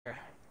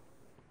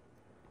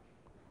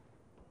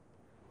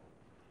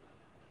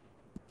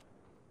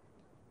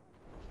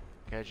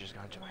Okay, just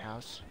gone to my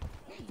house.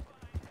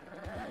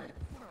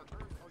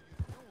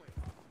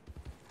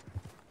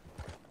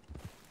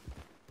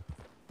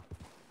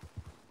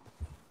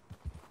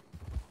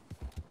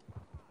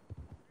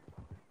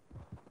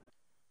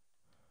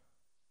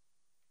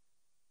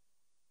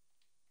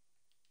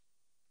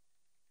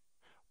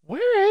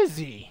 Where is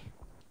he?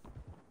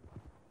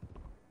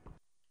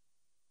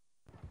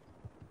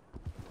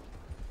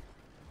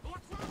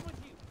 What's wrong with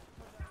you?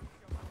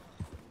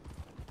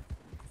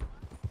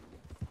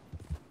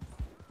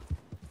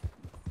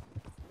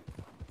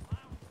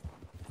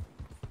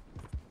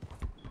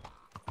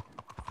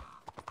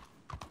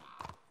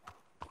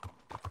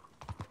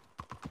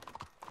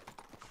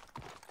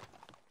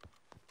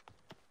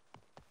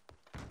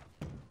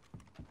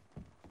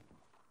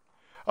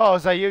 Oh,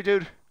 is that you,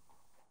 dude?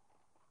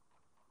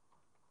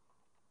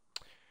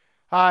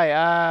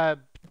 Hi,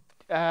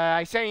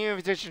 I sent you an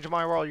invitation to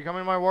my world. You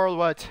coming to my world,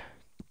 what?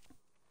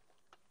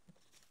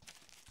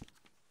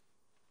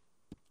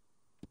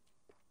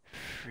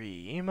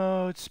 Free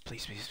emotes.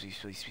 Please, please, please,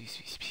 please, please,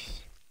 please,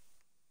 please.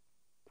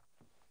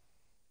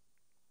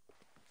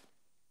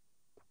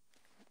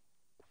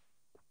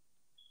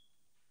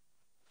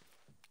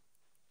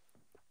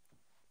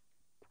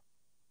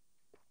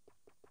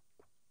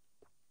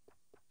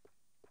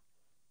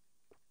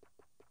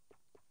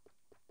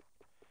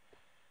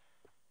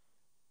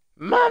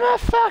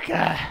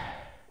 Motherfucker!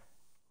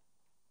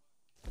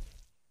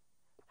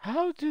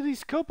 How do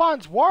these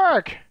coupons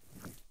work?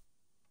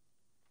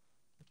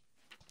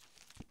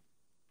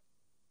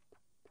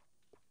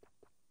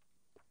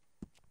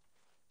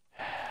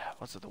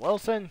 Was it the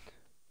Wilson?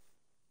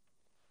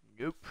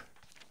 Nope.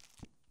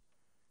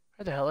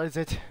 Where the hell is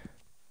it?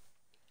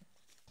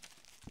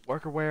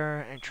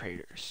 Workerware and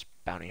traders.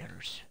 Bounty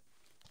hunters.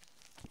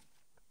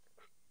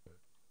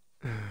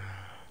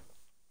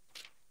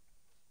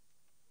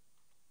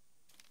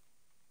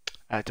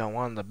 I don't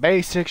want the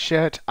basic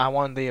shit. I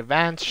want the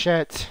advanced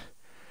shit.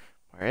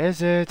 Where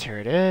is it? Here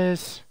it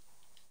is.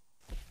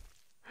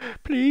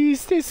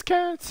 Please,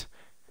 discounts.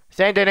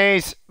 St.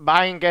 Denis,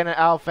 buying an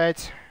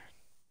outfit.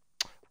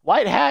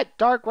 White hat,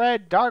 dark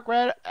red, dark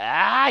red.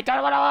 Ah, I don't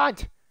know what I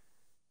want.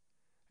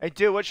 Hey,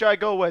 dude, what should I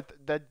go with?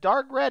 The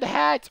dark red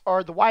hat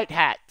or the white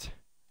hat?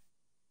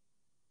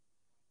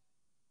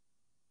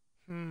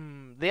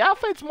 The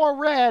outfit's more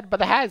red,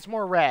 but the hat's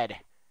more red.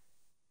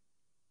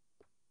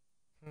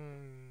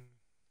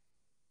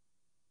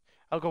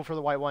 I'll go for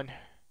the white one.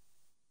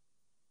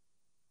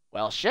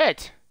 Well,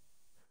 shit.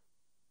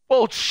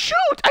 Well,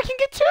 shoot! I can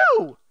get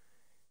two!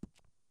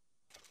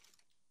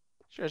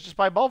 Sure, let's just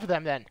buy both of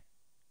them then.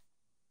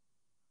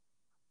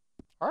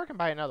 Or I can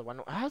buy another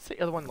one. How's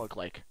the other one look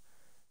like?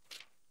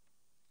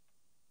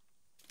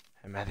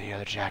 I'm at the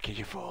other jacket,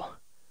 you fool.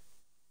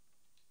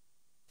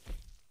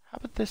 How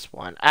about this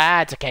one?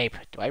 Ah, it's a cape.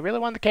 Do I really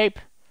want the cape?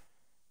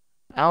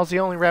 Al's the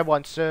only red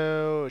one,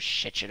 so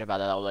shit about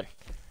that other one.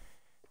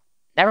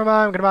 Never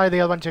mind, I'm gonna buy the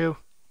other one too.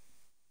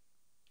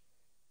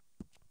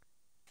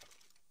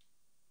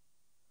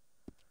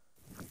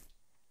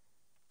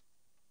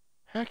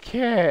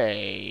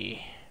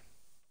 Okay.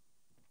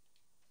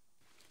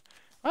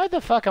 Why the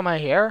fuck am I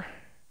here?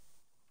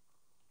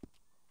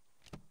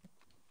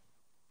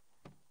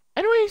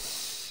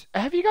 Anyways,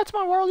 have you got to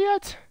my world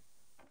yet?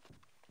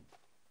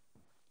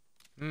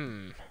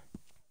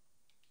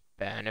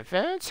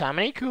 Benefits? How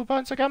many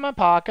coupons I got in my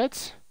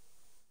pockets?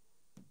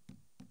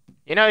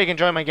 You know you can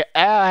join my game.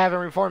 I haven't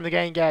reformed the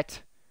game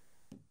yet.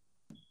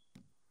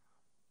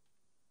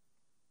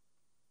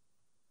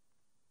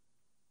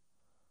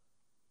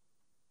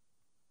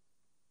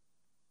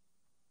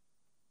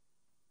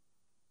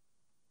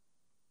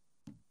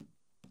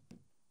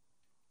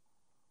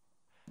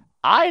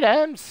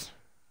 Items?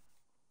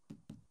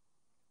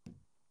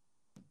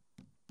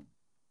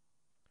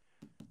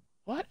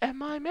 What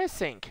am I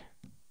missing?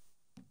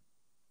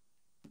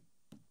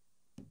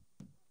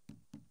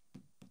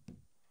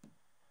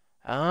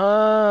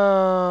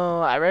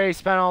 Oh, I already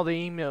spent all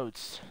the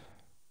emotes.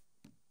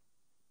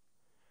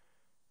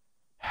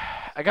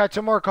 I got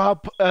two more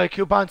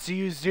coupons to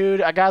use,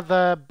 dude. I got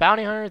the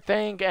bounty hunter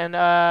thing and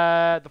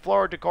the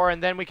floral decor,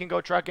 and then we can go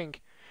trucking.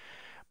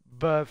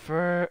 But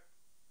for...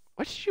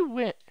 What did you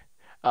win?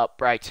 Oh,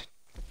 right.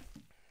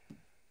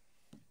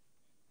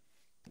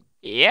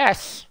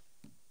 Yes!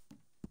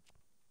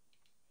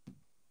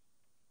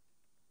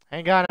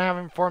 Hang on, I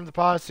haven't formed the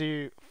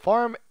posse.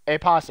 Form a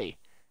posse.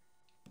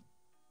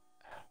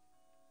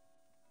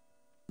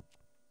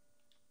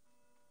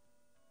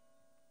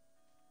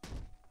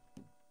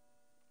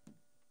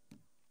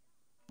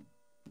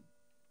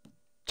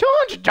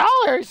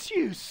 $200,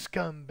 you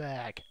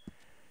scumbag.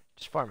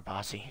 Just form a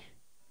posse.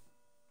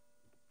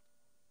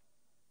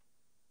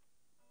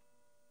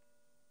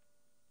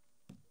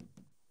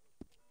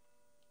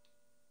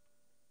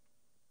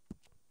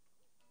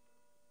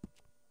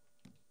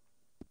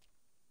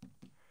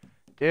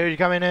 Dude, you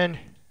coming in?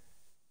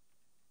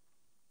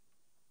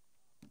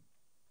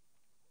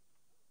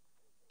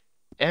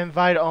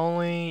 Invite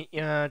only.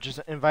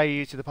 Just invite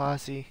you to the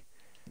posse.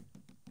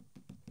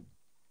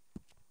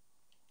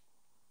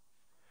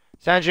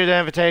 Send you the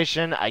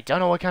invitation. I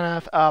don't know what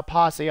kind of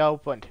posse I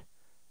opened.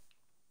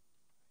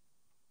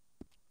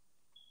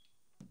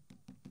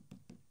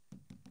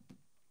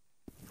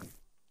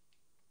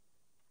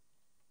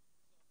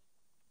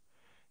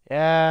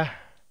 Yeah.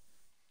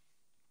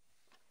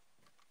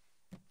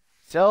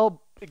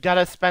 Still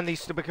gotta spend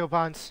these stupid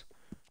coupons.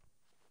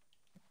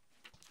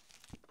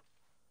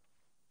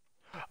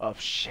 Oh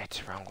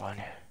shit, wrong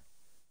one.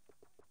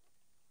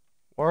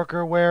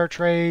 Worker wear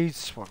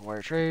trades. Worker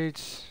wear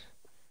trades.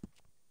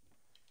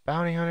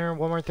 Bounty hunter,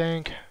 one more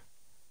thing.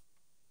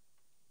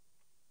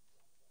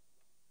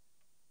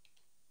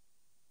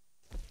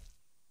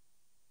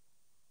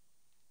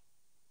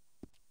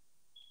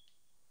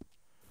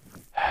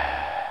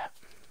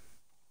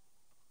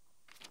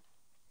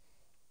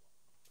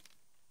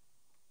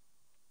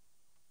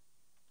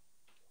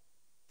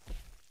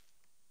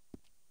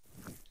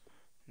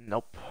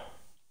 Nope.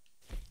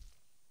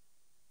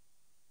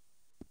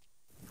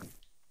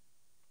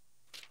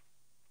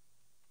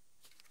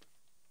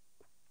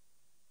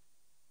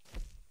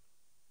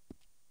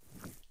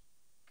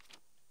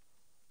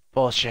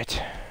 Bullshit.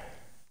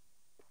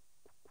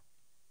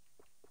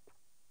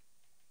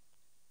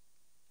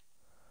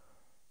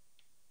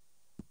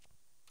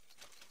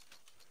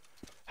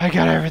 I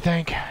got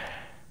everything.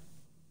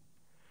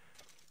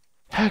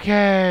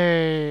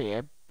 Okay.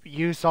 I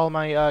used all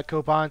my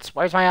coupons.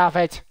 Where's my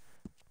outfit?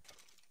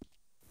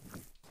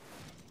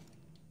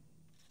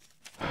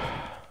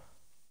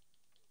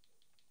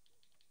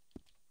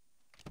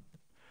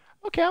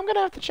 Okay, I'm gonna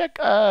have to check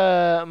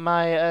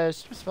my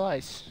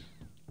supplies.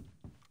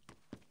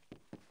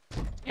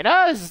 You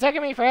know, this is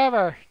taking me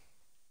forever.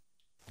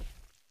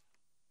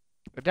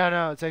 But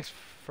no, it takes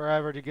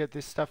forever to get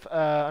this stuff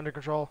under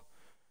control.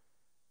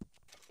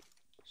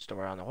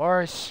 Store on the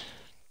horse.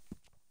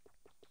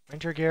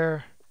 Winter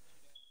gear.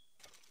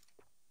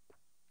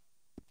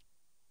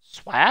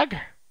 Swag?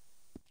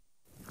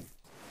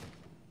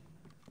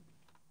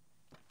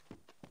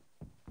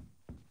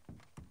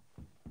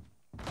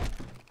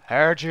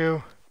 Heard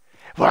you.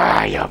 Where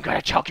are you? I'm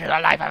gonna choke you the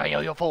life out of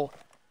you, you fool.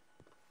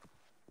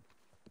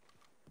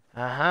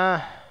 Uh-huh.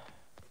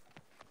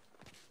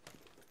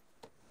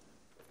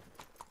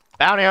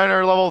 Bounty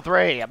hunter level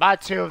 3. About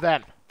 2 of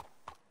them.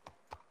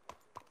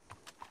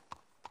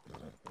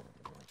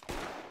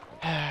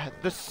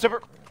 The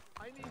super...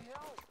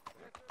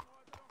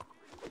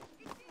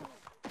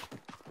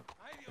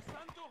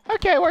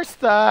 Okay, where's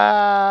the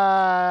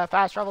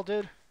fast travel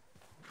dude?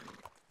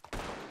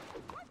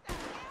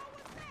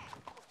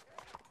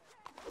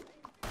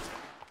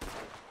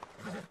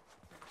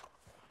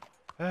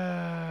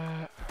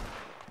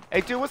 Hey,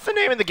 dude, what's the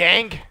name of the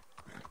gang?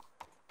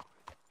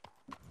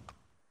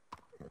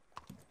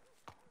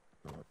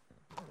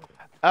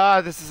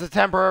 This is a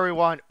temporary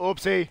one.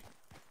 Oopsie.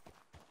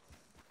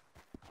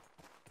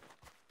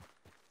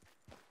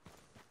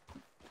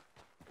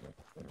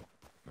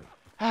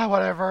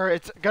 Whatever.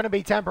 It's gonna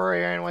be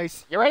temporary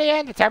anyways. You're already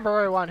in the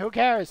temporary one. Who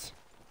cares?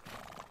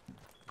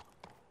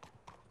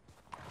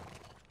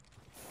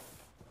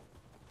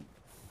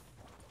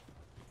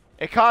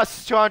 It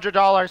costs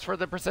 $200 for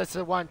the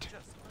persistent one.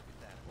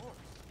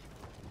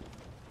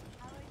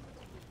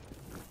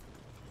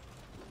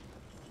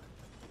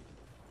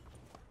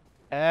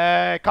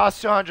 It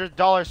costs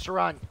 $200 to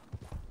run.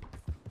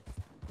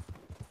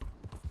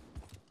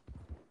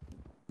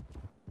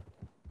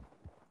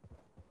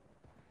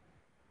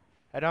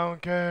 I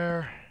don't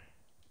care.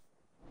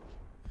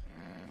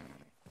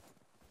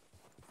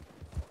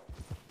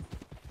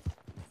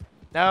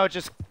 No, it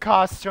just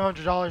costs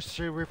 $200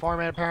 to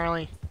reformat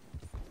apparently.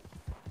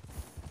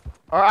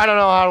 Or I don't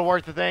know how to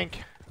work the thing.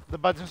 The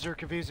buttons are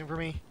confusing for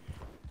me.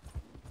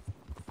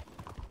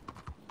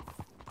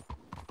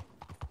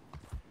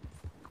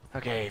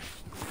 Okay.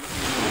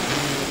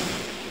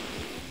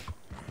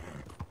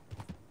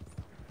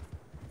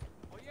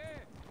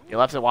 You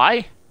left it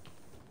Y?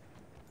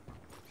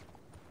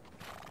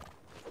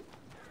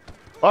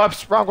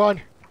 Oops, wrong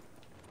one.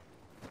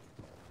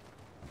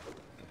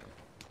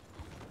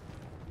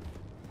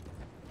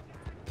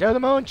 To the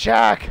moon,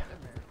 Jack.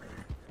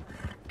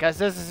 Because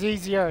this is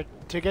easier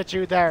to get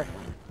you there.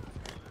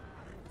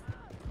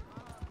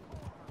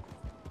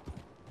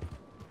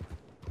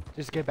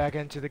 Just get back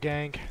into the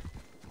gang.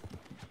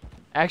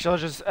 Actually, I'll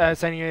just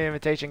send you an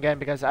invitation again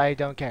because I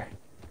don't care.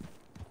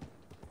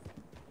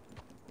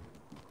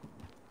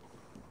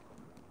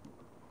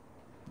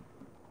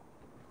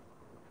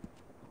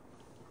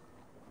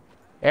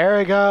 There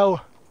we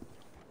go.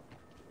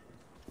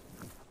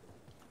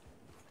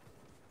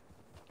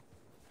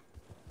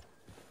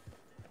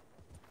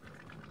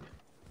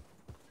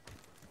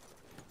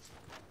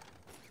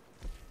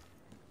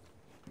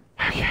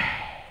 Okay.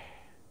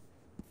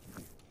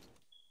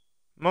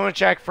 Moon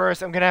check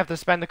first. I'm gonna have to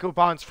spend the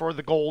coupons for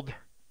the gold.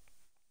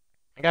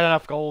 I got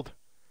enough gold.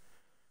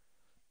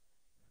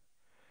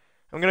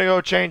 I'm gonna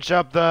go change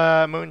up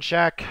the moon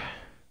check.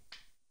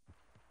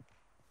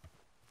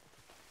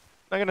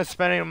 Not gonna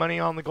spend any money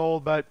on the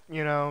gold, but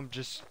you know,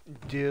 just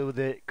do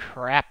the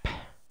crap.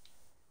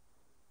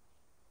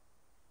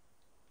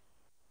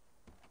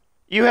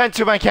 You head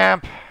to my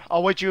camp.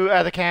 I'll wait you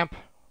at the camp.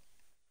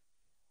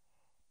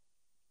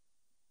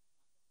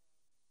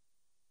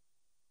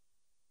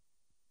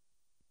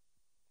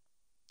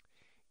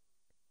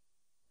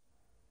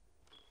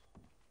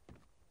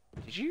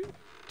 Did you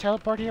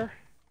teleport here?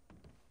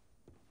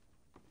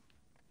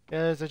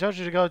 Because I told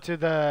you to go to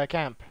the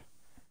camp.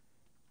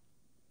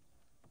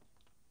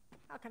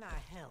 How can I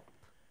help?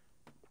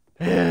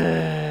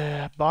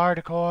 Bar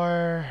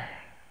decor.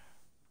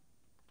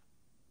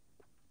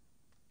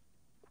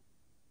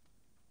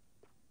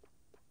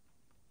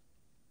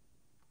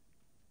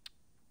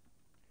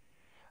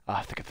 I'll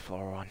have to get the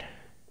floor one.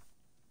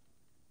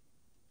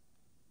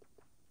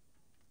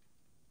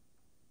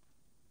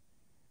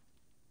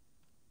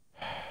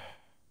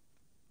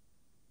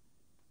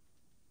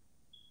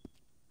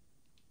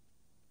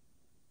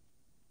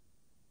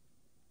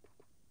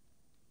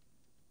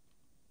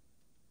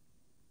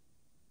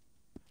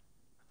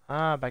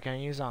 But I can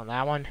use on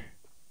that one.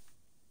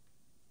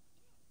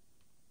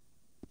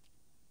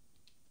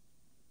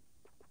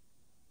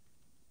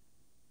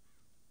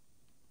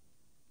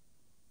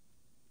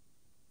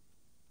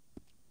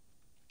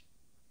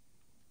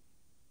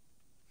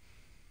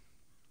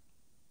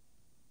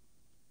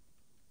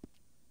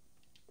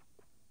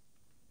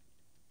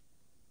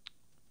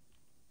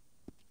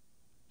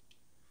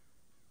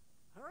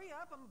 Hurry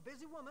up, I'm a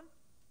busy woman.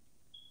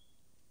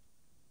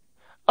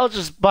 I'll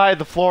just buy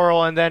the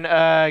floral and then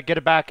get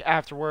it back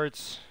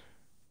afterwards.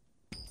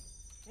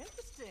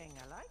 Interesting,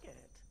 I like it.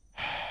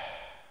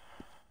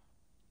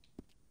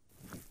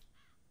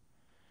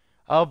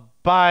 I'll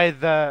buy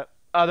the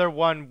other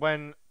one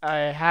when I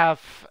have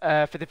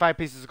 55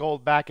 pieces of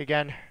gold back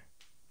again.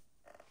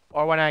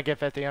 Or when I get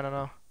 50, I don't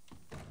know.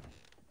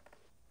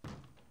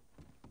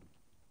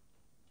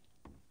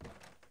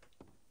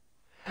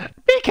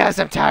 Because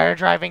I'm tired of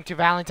driving to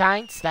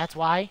Valentine's, that's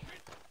why.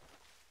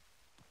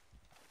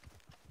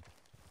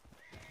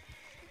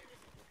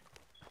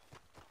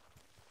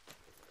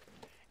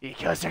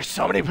 Because there's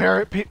so many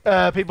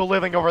people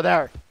living over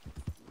there.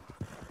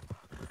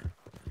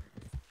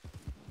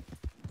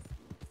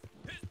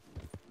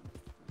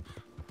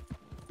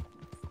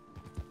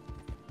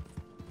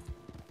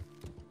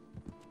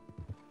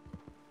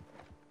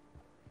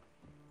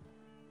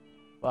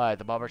 What,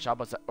 the barber shop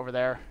was over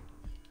there?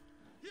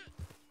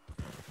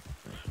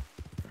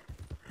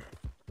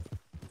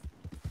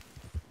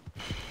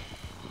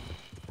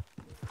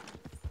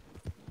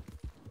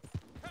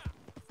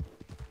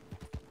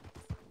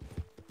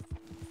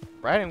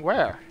 Right, and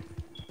where?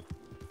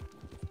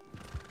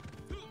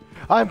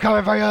 I'm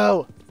coming for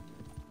you!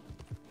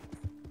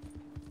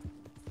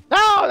 No,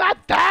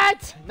 not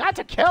that! Not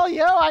to kill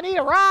you! I need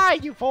a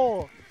ride, you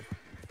fool!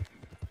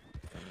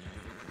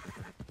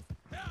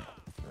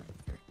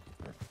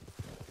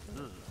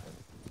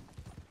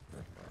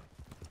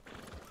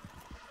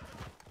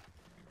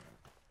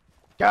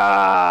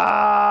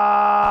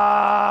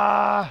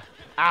 Ow!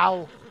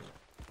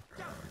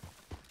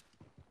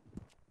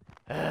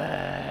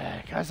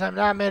 Because I'm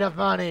not made of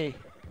money.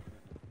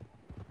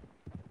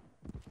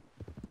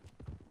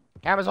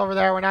 Camera's over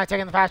there. We're not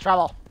taking the fast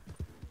travel.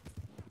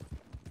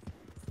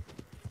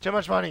 Too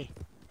much money.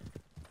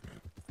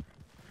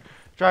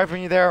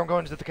 Driving you there. I'm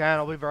going to the can.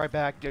 I'll be right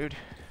back, dude.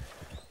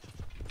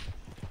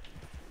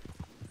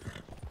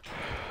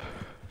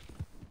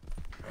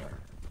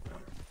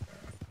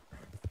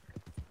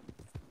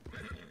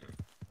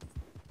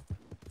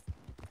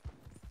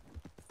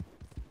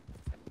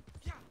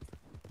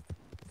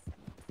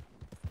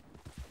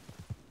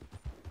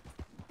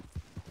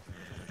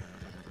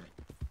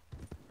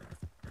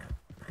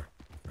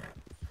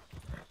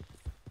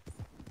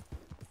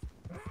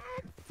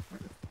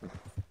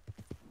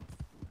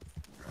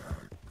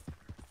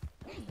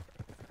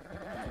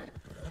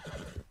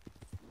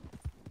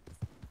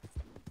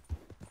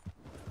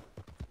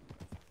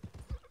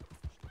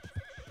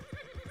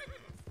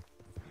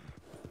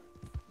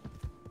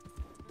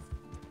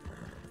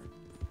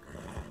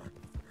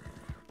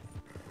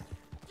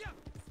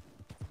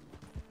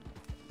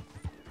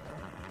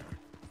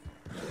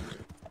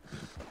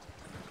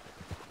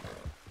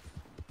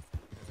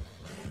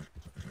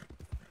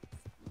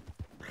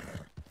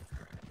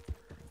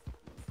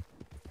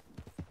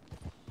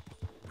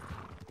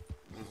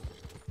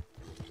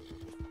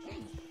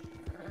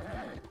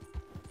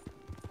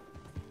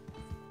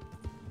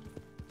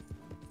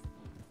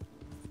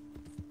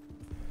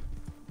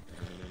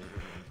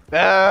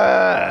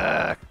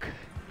 Back.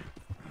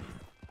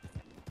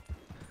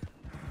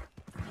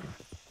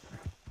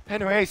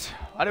 Anyways,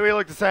 why do we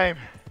look the same?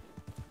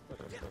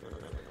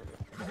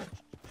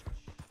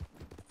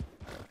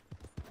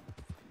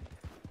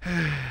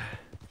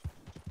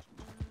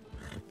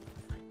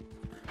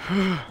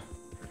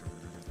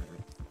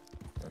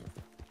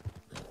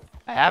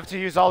 I have to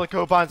use all the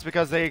coupons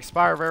because they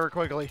expire very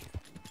quickly.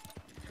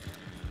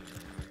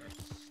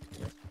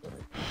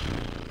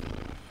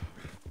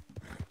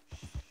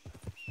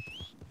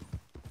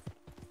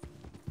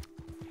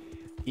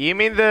 You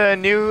mean the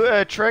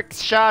new trick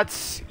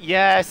shots?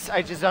 Yes,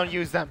 I just don't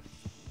use them.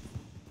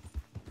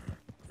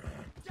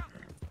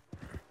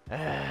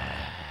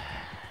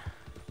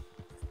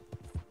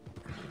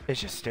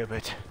 It's just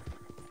stupid.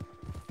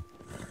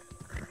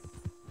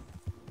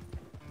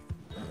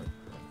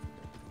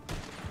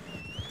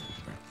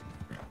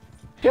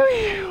 Do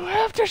you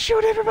have to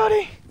shoot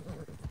everybody?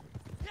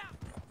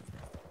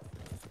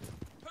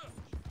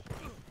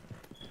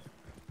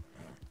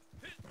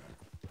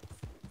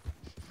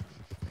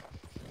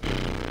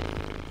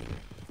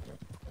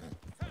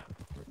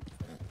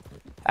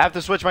 I have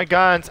to switch my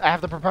guns. I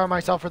have to prepare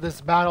myself for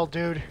this battle,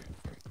 dude.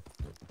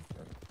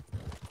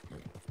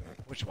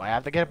 Which is why I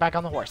have to get back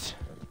on the horse.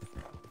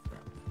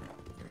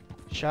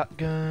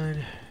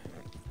 Shotgun.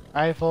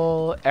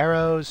 Rifle.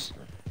 Arrows.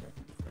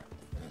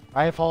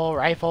 Rifle.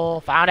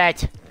 Rifle. Found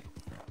it!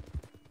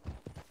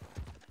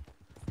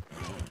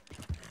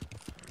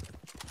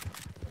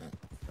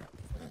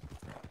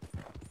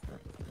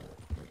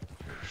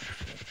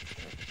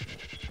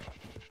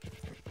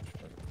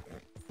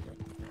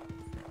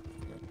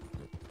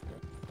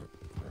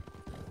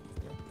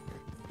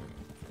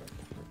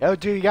 Yo,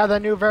 dude, you got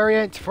that new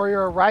variant for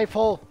your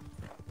rifle?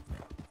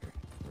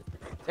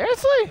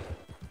 Seriously?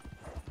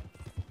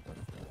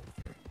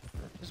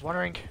 Just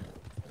wondering.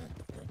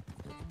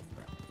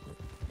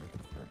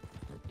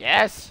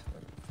 Yes!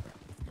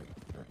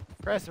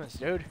 Christmas,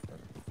 dude.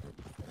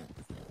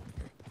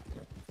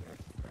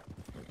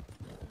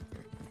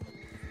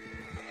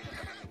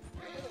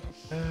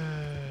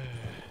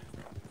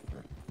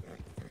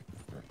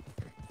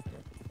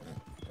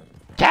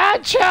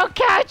 Can't you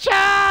catch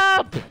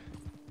up?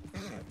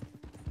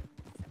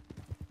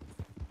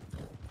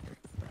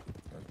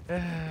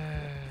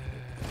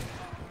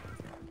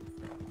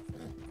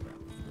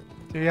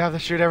 Do you have to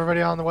shoot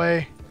everybody on the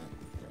way?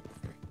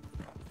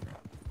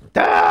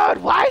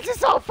 Dude, why is it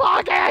so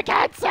foggy? I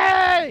can't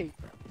see!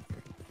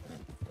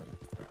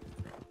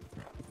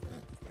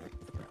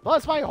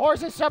 Plus my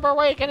horse is super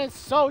weak and it's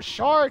so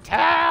short.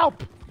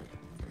 Help!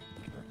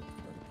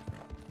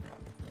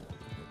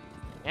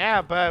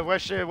 Yeah, but I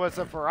wish it was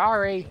a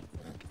Ferrari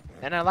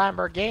and a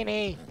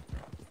Lamborghini.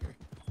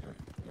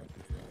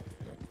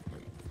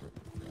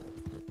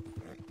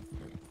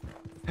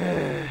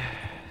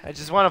 I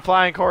just want a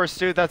flying horse,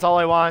 dude. That's all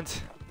I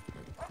want.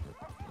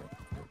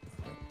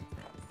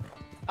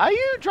 Are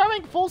you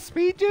driving full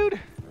speed, dude?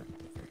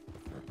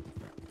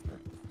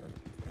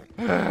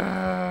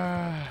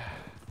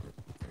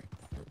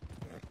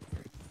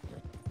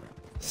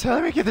 So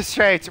let me get this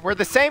straight. We're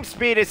the same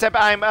speed, except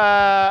I'm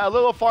a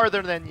little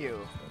farther than you.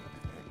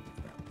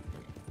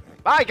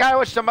 My God, I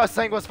wish the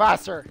Mustang was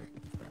faster.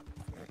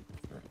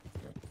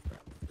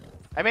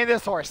 I mean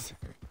this horse.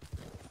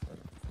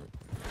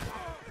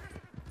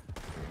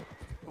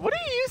 What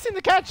are you using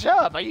to catch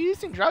up? Are you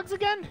using drugs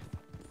again?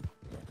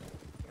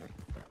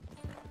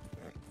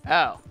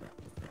 Oh.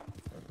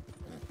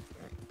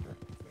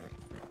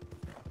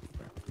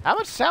 How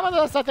much stamina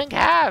does that thing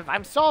have?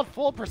 I'm still at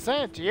full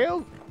percent.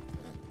 You?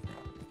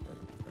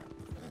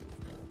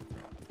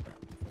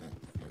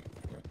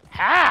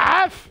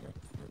 Half?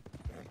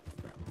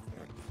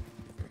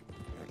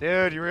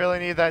 Dude, you really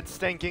need that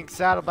stinking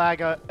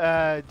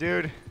saddlebag,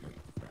 dude.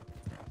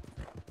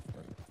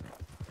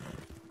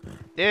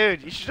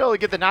 Dude, you should totally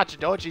get the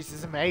Nachodochis. This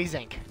is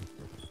amazing.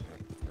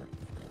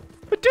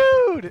 But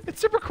dude, it's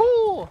super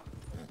cool.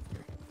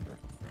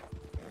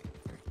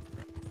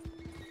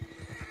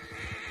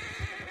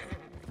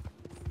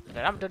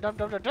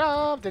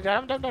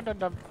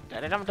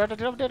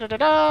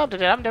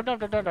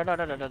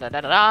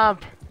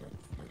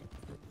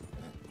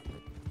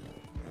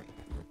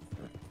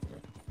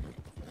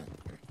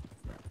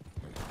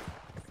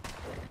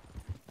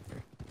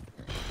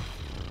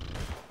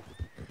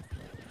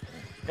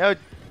 No.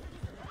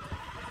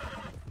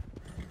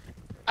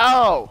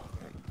 Oh.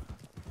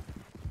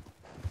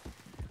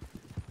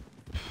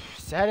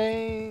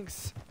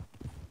 Settings.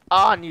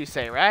 On, you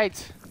say,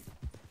 right?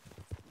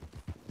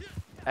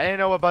 I didn't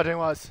know what button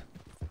was.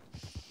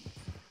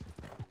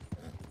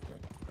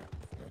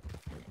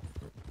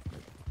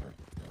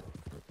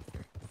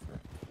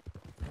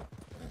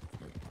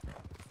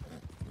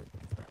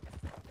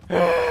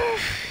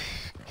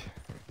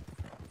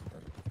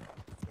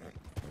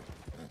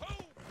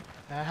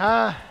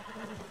 Uh-huh.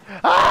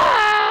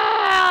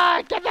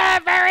 Ah! Get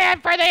that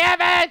variant for the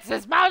events!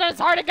 This mountain is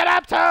hard to get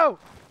up to!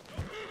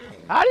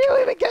 How do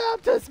you even get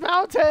up to this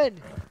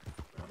mountain?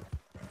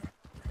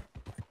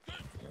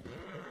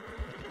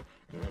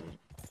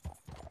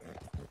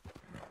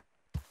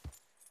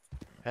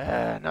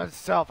 Note to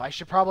self, I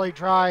should probably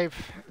drive.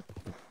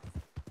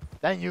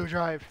 Then you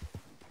drive.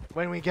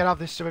 When we get off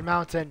this stupid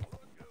mountain.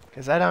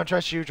 Because I don't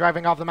trust you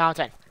driving off the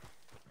mountain.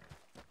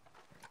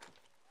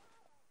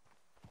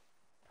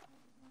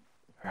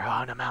 We're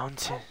on a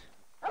mountain.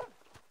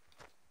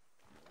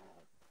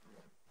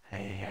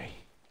 Hey, hey.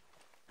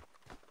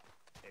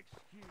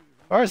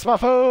 Where's my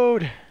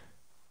food?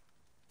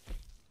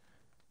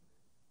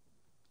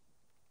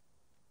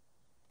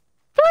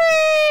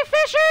 Three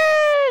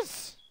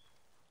fishes!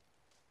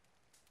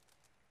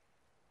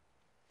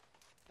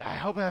 I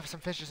hope I have some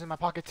fishes in my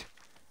pocket.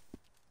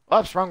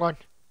 Oops, wrong one.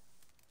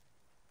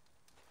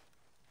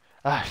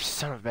 Ah,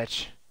 son of a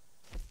bitch.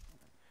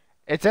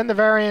 It's in the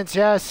variants,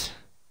 yes.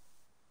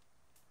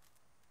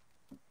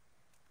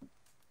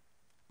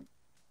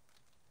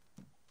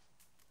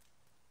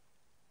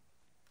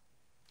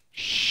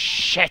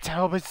 Shit, I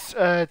hope it's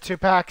 2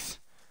 packs.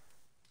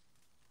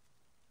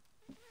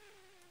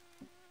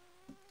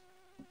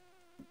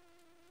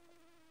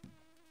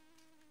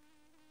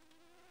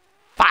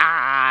 Fuck!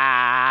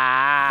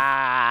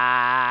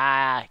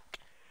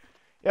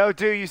 Yo,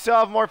 dude, you still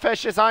have more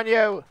fishes on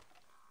you?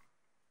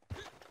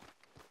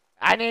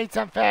 I need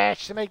some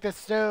fish to make this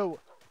stew.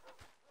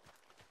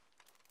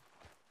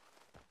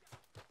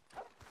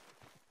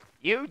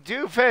 You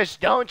do fish,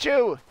 don't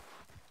you?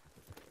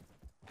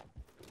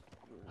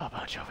 Oh,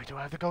 Bon Jovi, do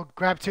I have to go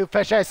grab 2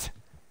 fishes?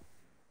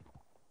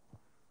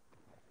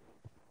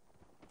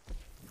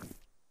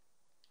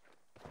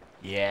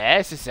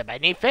 Yes, it's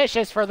many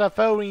fishes for the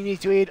food we need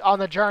to eat on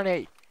the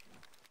journey.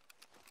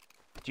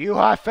 Do you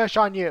have fish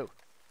on you?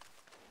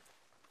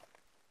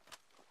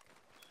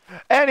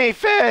 Any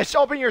fish?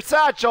 Open your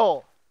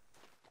satchel!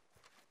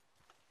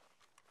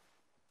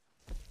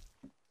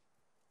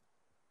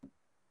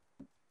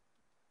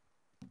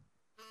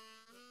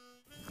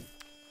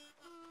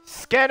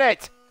 Skin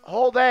it!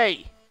 Hold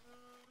A.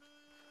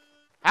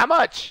 How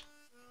much?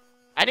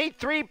 I need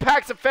 3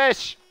 packs of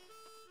fish.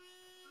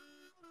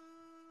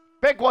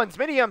 Big ones,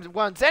 medium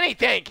ones,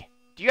 anything.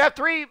 Do you have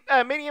 3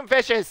 medium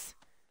fishes?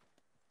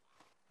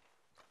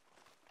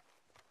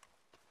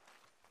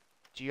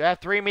 Do you have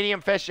 3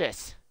 medium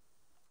fishes?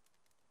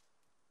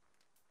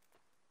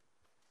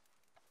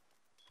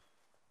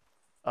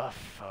 Oh,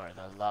 for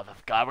the love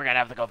of God, we're gonna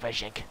have to go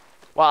fishing.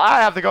 Well, I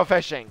have to go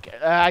fishing.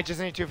 I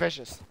just need 2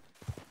 fishes.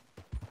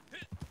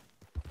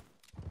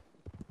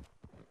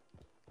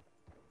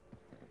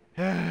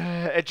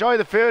 Enjoy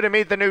the food and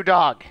meet the new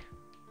dog.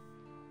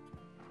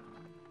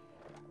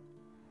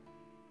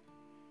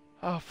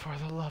 Oh, for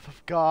the love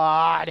of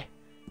God.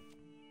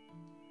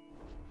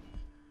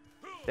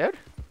 Dude?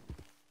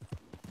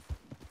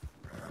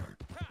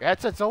 Your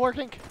headset's still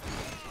working?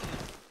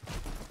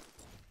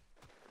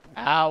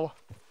 Ow.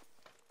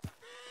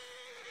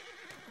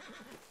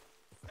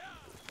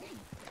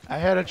 I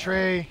hit a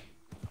tree.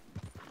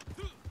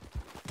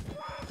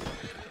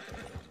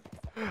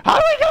 How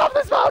do we get off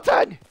this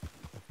mountain?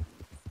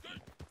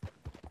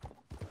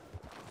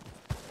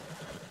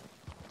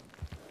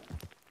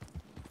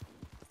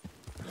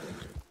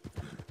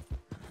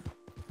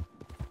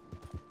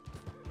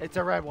 It's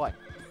a red one.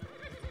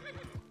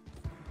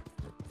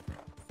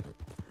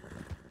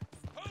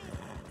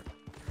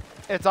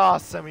 It's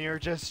awesome. You're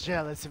just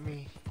jealous of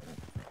me.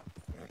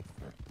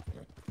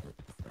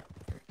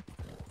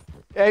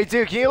 Hey,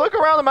 dude, can you look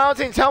around the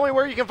mountain and tell me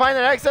where you can find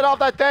an exit off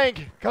that thing?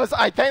 Because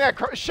I think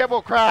that ship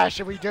will crash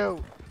if we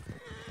do.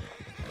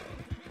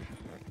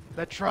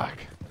 The truck.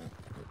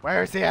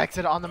 Where's the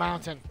exit on the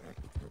mountain?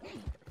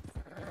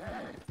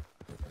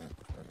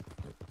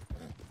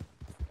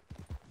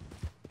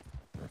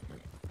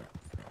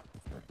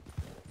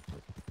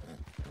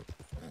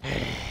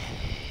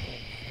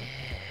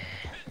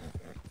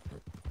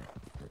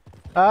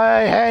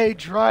 I hate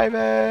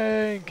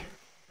driving.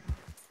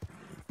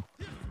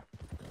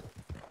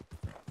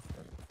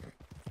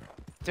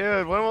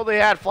 Dude, when will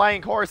they add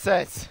flying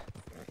horses?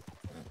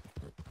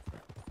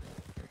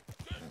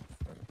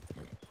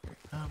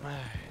 Oh my.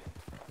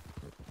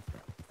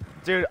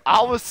 Dude,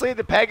 obviously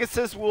the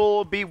Pegasus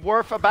will be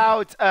worth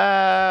about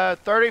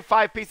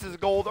 35 pieces of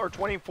gold or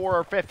 24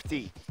 or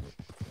 50.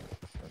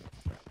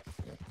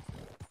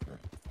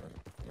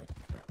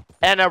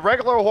 And a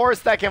regular horse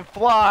that can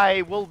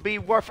fly will be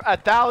worth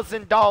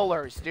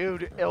 $1,000,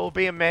 dude. It will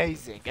be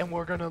amazing. And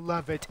we're going to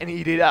love it and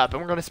eat it up.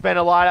 And we're going to spend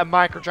a lot of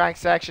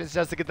microtransactions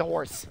just to get the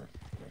horse.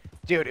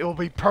 Dude, it will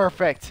be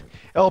perfect.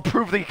 It will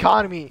improve the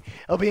economy.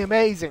 It will be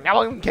amazing. How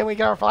long can we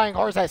get our flying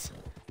horses?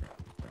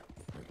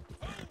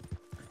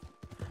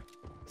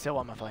 Still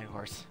want my flying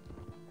horse.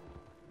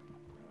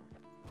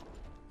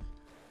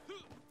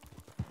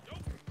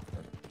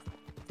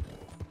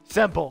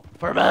 Simple.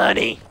 For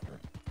money.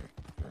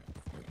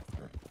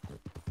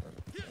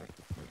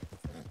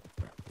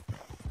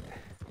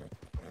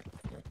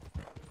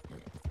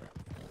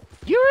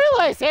 You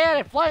realize they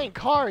added flying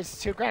cars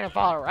to Grand Theft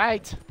Auto,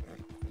 right?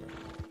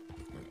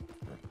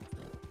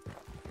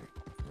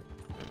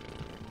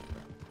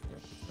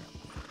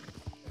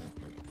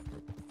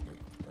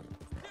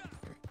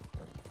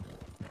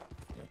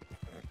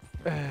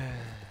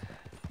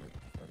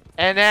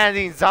 And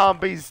adding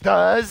zombies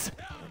does.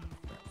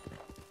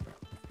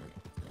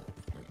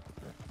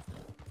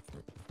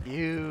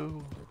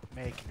 You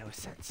make no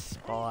sense,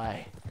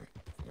 boy.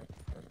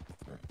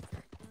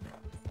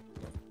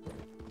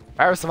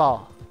 First of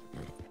all,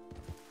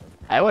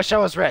 I wish I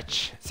was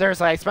rich.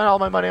 Seriously, I spent all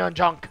my money on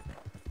junk.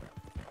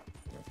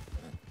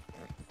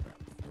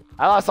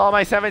 I lost all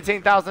my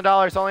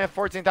 $17,000. Only have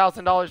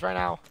 $14,000 right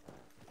now.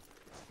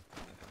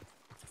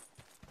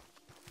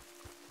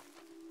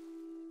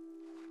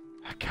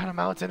 What kind of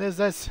mountain is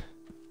this?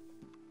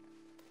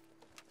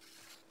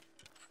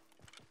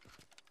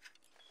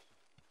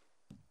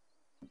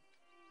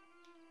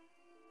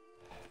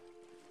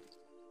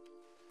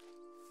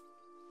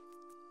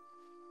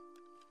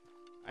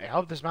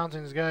 hope this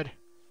mountain is good.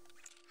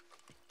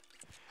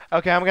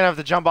 Okay, I'm gonna have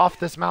to jump off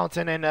this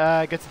mountain and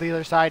get to the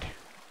other side.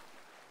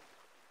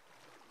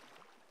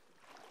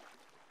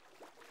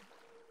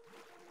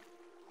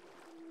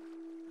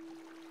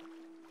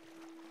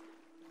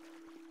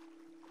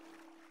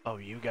 Oh,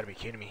 you gotta be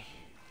kidding me.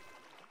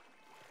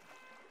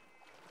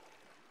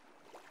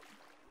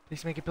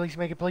 Please make it, please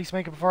make it, please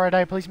make it before I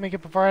die, please make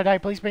it before I die,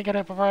 please make it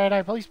before I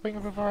die, please make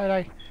it before I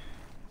die.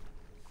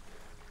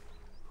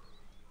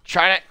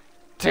 Trying it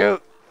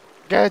to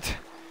get...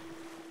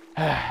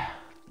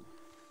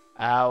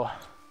 Ow.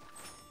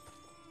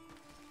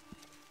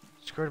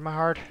 Screwed my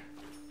heart.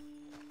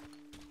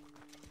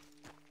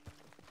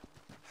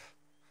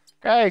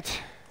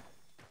 Great.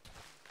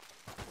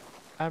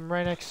 I'm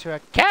right next to a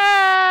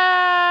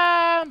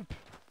camp!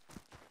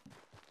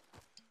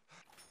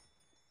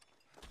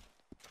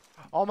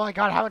 Oh my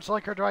god, how much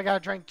liquor do I gotta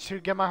drink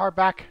to get my heart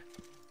back?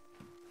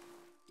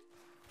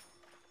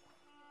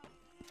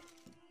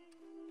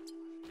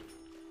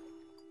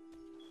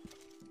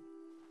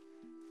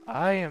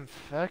 I am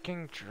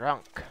fucking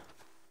drunk.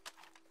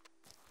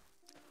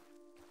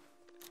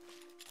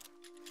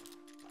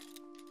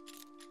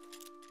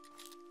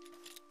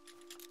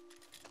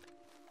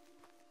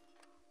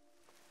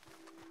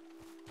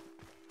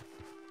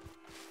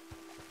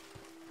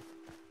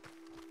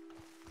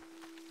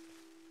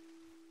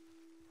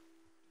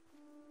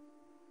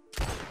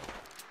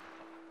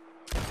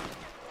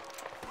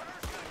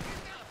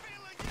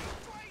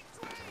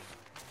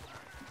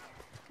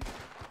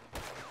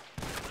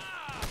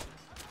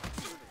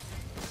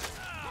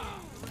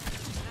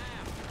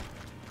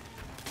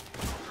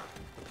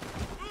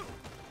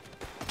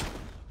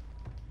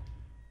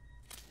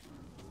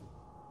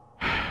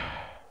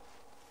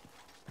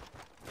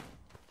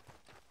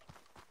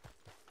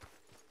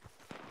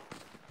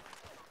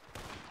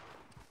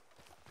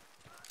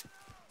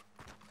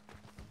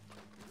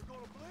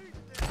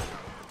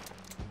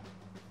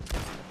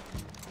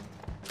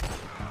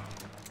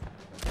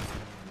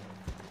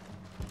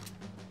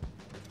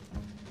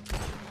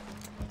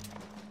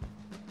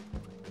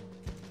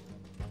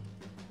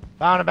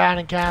 Found an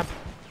abandoned camp.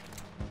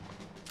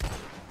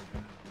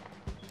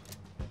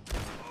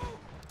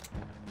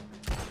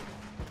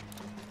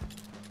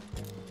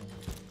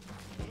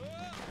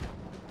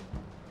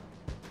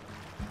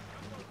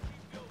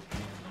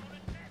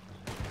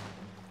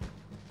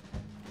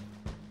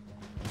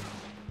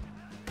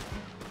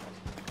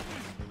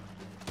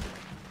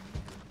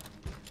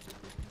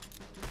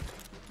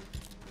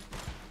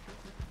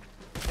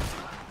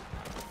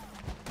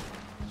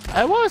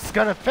 I was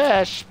gonna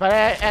fish, but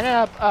I ended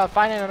up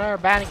finding another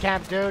abandoned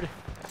camp, dude.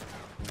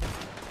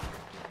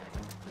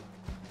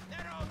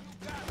 That all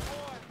you got,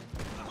 boy?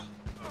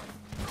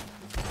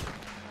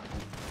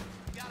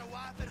 You got a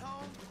wife at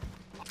home?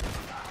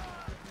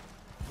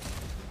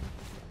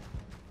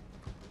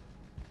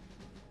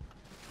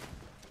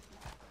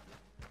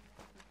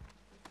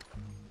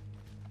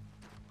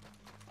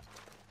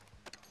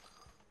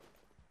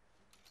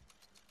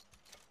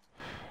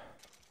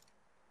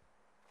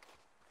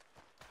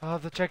 I'll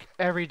have to check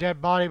every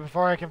dead body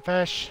before I can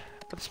fish.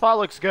 But the spot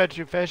looks good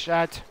to fish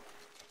at.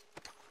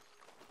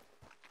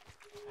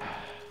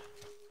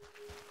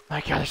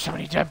 My god, there's so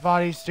many dead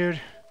bodies, dude.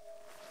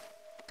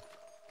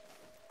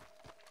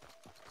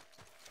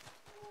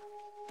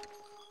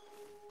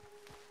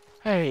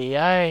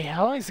 Hey,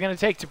 how long is it gonna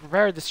take to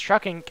prepare this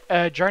trucking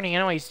journey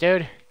anyways,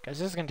 dude? Because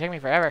this is gonna take me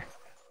forever.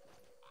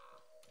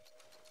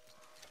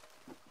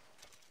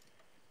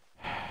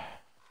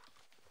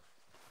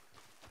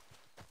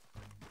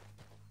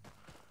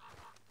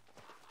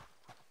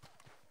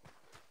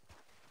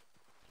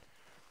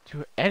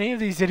 Do any of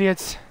these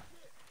idiots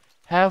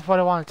have what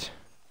I want?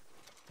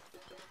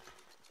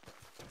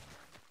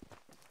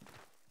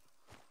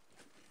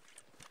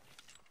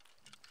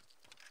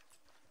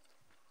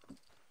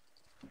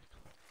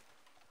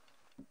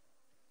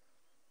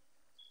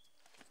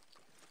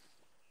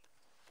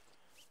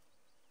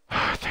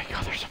 Thank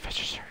God there's some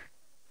fishes here.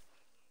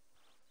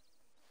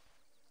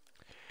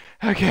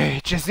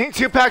 Okay, just need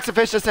 2 packs of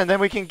fishes and then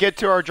we can get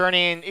to our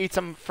journey and eat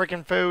some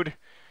freaking food.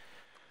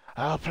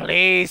 Oh,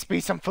 please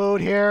be some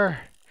food here.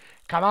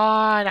 Come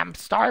on, I'm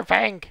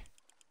starving.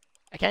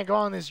 I can't go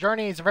on this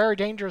journey. It's a very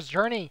dangerous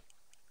journey.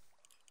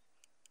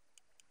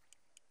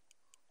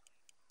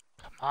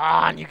 Come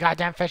on, you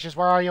goddamn fishes.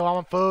 Where are you? I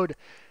want food.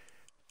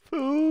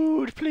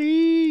 Food,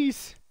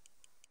 please.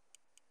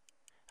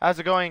 How's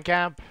it going,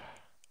 camp?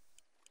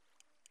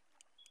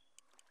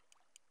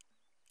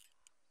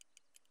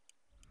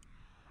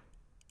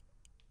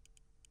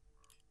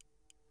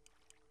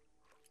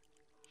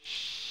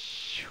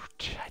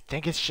 I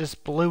think it's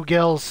just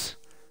bluegills.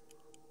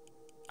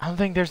 I don't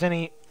think there's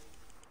any...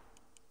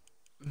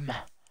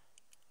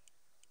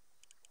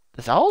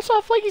 Does that also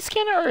have flaky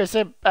skin, or is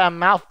it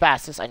mouth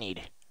basses I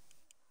need?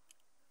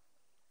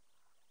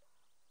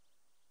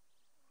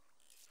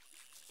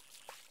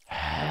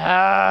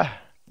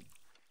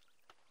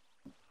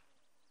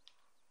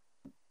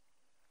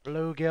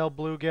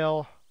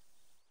 Bluegill.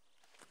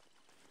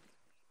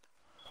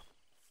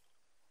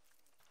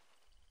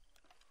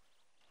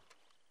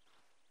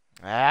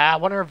 Ah, I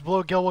wonder if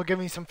bluegill will give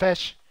me some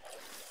fish.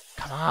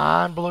 Come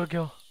on,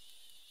 bluegill.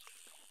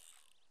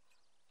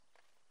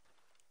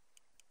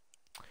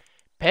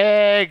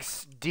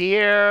 Pigs,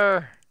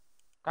 deer,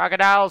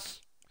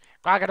 crocodiles,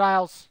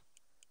 crocodiles.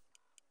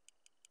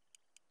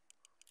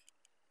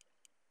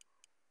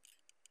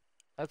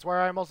 That's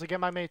where I mostly get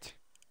my meat.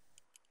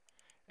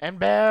 And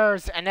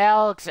bears, and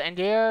elks, and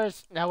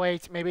deers. No,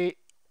 wait, maybe.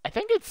 I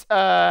think it's,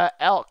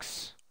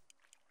 elks.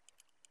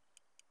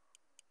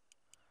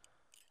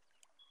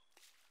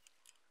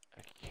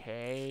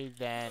 Okay,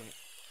 then.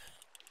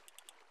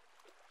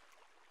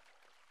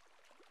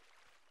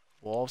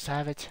 Wolves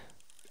have it.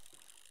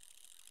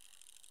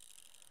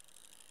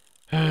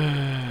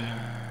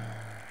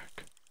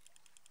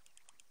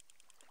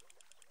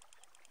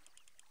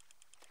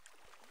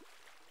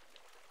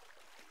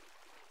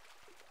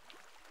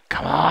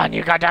 Come on,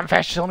 you goddamn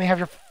fish. Let me have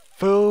your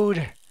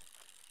food.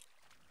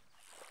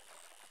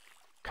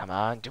 Come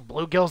on, do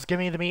bluegills give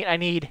me the meat I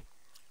need?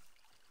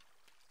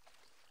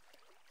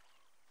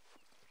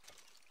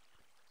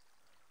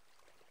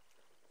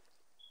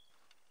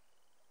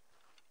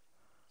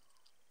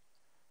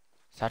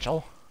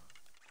 Satchel.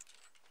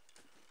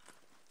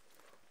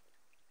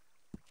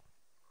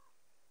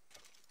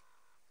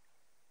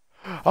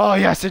 Oh,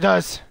 yes, it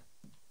does.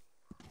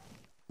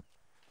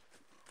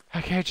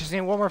 Okay, just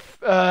need one more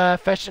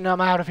fish and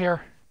I'm out of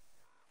here.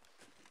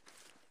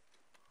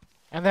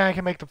 And then I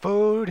can make the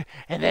food,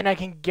 and then I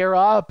can gear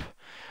up.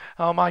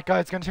 Oh my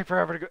god, it's gonna take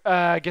forever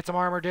to get some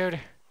armor, dude.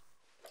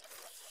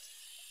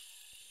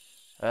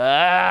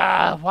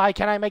 Why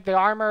can't I make the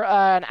armor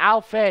an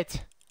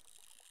outfit?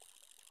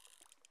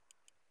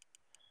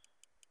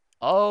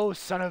 Oh,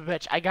 son of a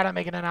bitch. I gotta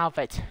make it an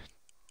outfit.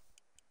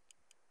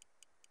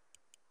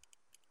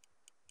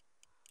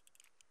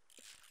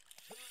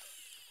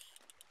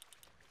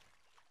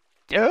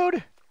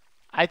 Dude,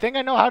 I think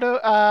I know how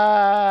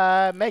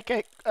to make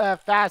it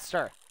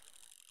faster.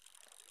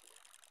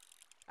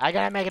 I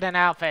gotta make it an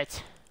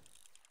outfit.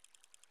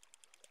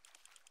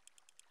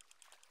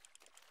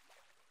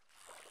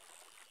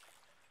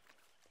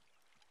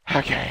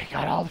 Okay,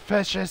 got all the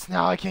fishes.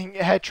 Now I can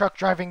head truck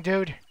driving,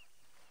 dude.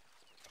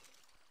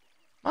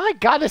 My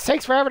god, this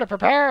takes forever to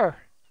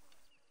prepare.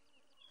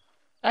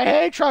 I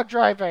hate truck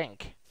driving.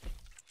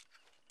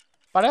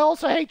 But I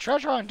also hate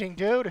treasure hunting,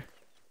 dude.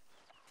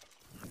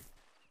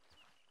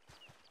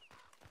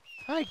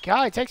 My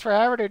god, it takes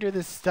forever to do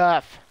this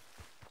stuff.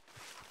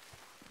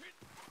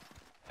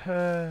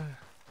 Where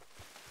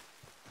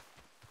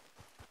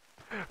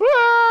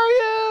are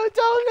you?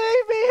 Don't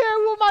leave me here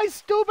with my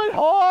stupid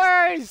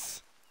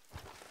horse!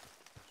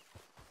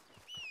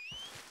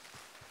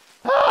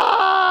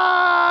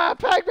 Ah!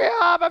 Pick me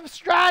up! I'm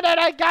stranded!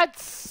 I got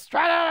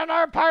stranded on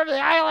another part of the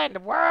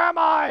island! Where am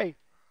I?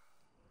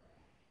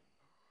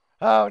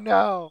 Oh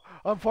no!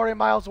 I'm 40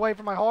 miles away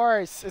from my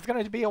horse! It's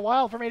gonna be a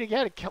while for me to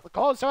get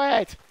close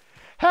to it!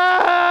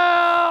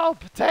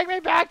 Help! Take me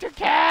back to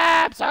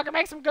camp so I can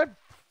make some good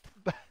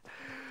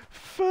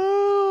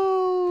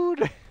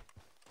food!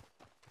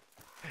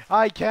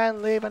 I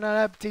can't leave on an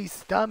empty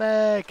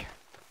stomach!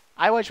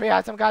 I wish we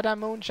had some goddamn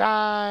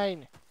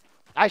moonshine!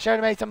 I should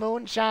have made some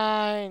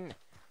moonshine!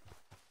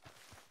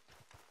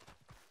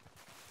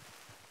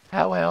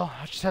 Oh well,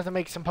 I just have to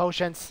make some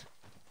potions.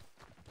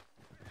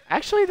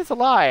 Actually, that's a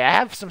lie. I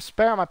have some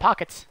spare in my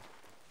pockets.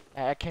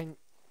 I can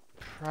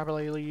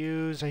probably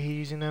use. I hate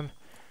using them.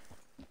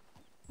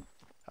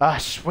 Ah,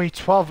 sweet.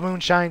 12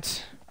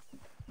 moonshines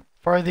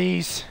for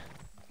these.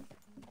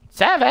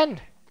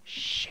 7!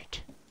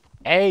 Shit.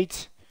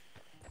 8.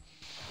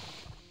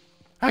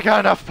 I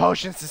got enough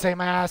potions to save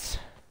my ass.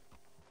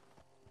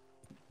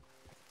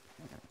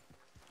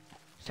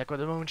 Stick with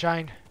the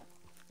moonshine.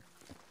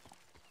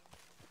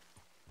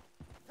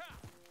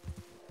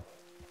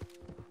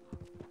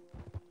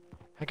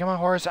 Hey, come on,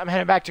 horse. I'm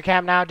heading back to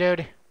camp now,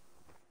 dude.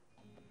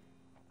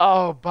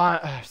 Oh,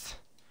 but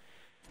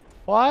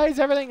why is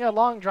everything a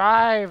long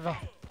drive?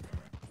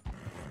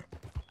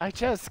 I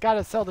just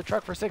gotta sell the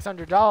truck for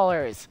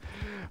 $600.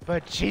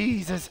 But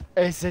Jesus,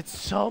 is it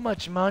so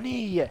much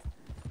money?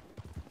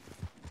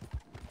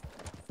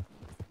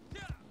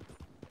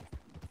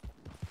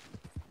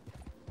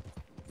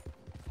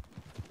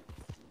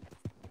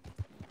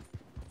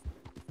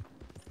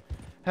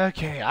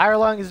 Okay,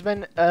 Ireland has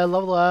been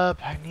leveled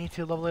up. I need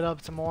to level it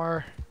up some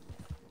more.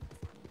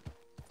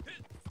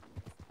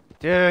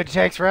 Dude, it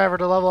takes forever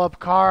to level up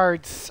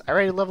cards. I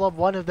already leveled up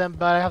one of them,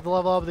 but I have to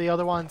level up the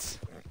other ones.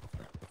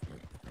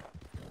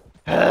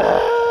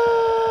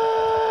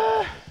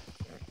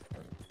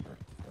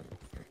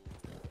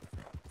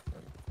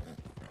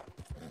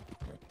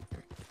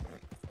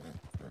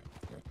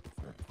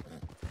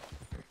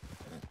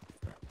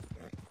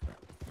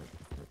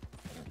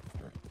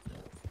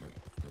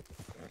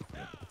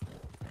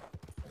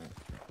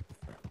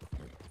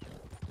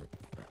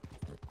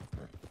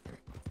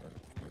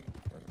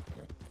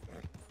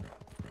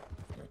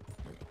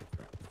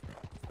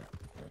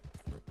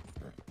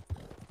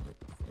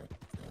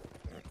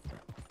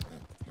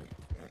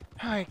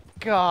 My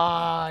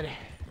God.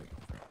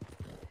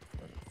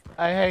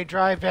 I hate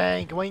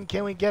driving. When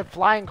can we get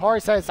flying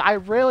horses? I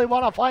really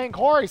want a flying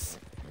horse.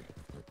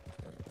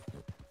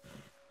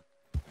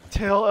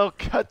 Till it'll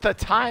cut the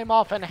time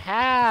off in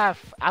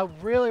half. I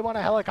really want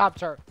a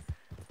helicopter.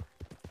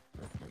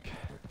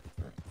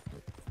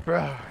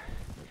 Bro,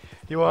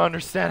 you will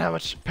understand how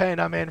much pain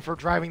I'm in for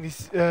driving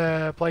these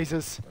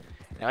places.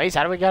 Anyways,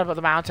 how do we get up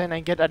the mountain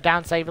and get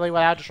down safely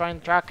without destroying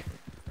the truck?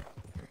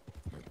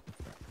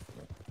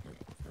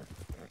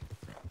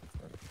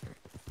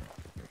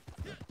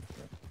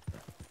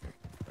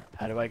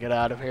 How do I get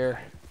out of here?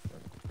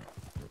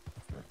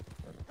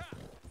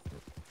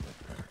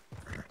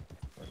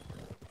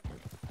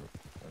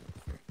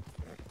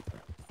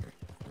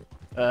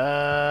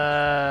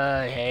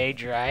 I hate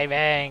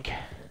driving.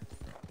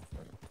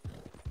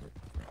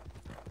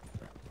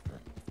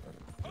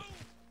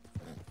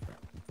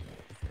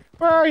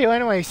 Where are you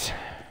anyways?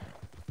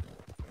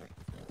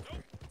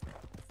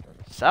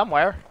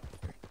 Somewhere.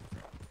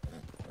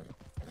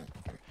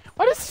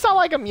 Why does it sound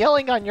like I'm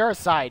yelling on your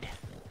side?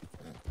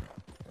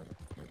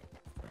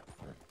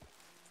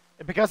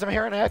 Because I'm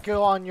hearing an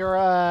echo on your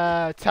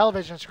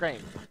television screen.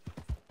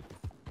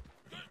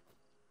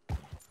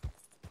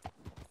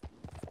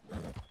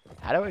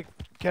 How do we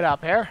get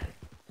up here?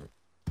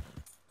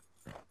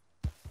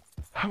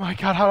 Oh my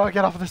god, how do I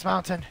get off of this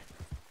mountain?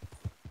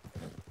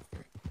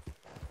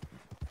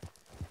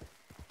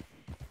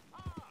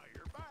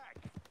 You're back.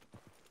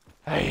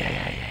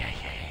 Hey.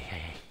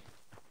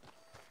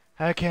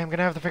 Okay, I'm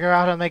gonna have to figure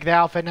out how to make the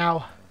outfit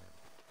now.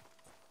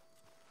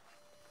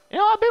 You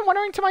know, I've been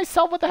wondering to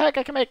myself what the heck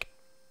I can make.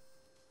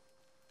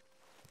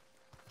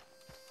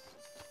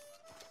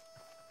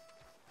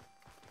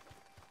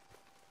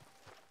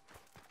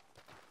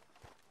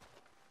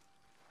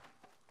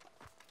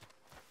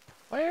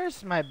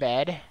 Where's my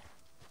bed?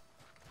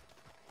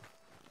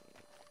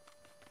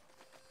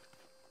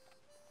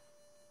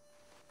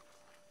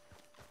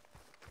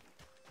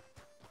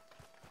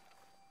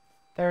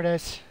 There it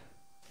is.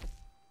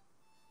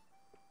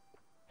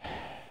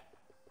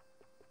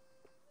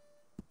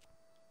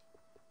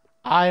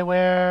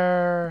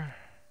 Eyewear.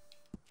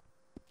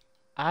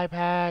 Eye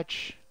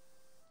patch.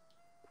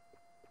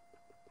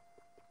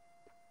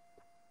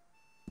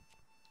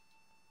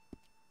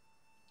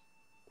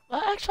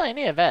 Well, actually, I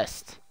need a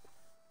vest.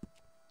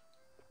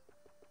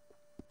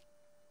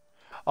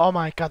 Oh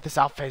my god, this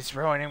outfit is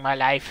ruining my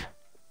life.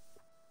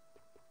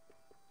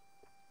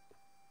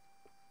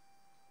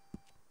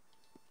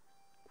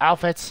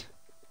 Outfits.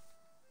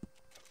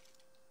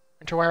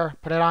 Winterwear,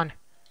 put it on.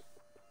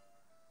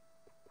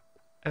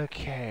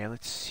 Okay,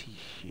 let's see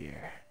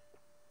here.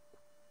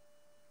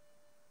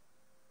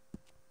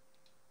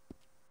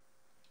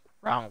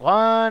 Wrong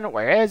one.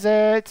 Where is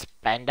it?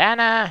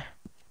 Bandana.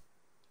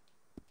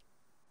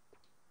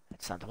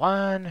 That's not the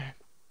one.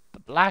 The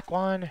black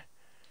one.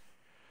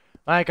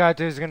 My god,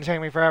 dude, it's gonna take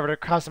me forever to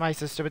customize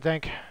this stupid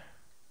thing.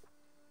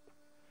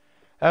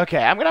 Okay,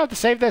 I'm gonna have to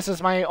save this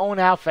as my own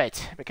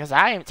outfit because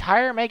I am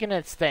tired of making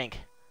it stink.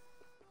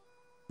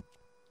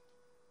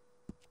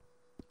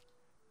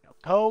 No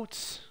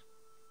coats.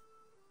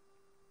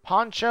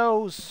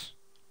 Ponchos.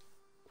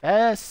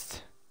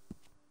 Vest.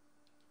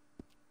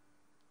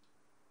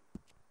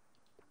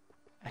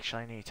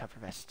 Actually, I need a tougher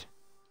vest.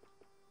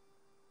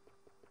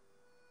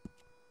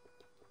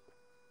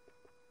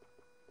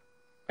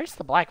 Where's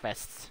the black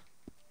vests?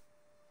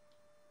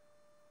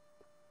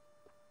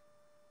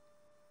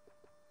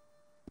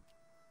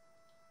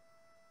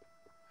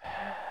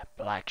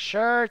 Black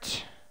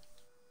shirt.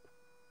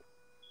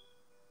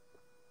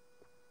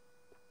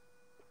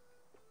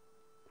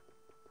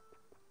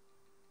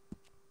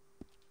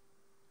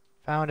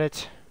 Found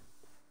it.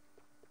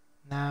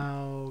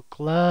 Now,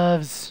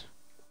 gloves.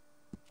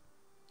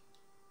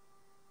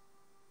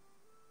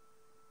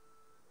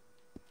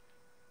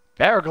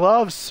 Bear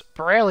gloves.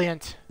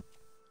 Brilliant.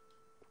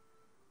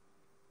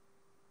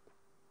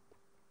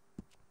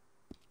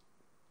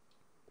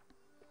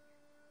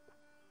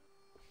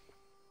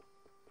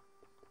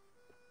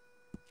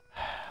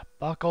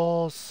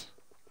 Buckles.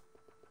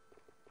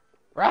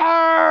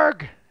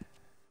 Rarg!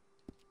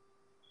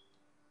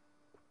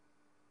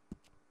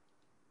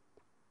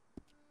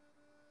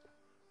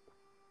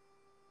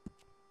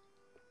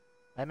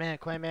 Lightman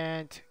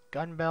equipment,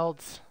 gun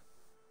belts.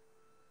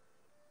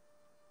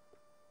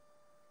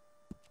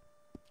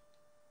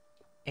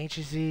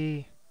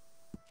 HZ.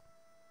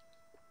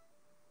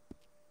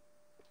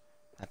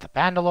 At the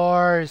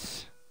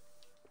Bandalores.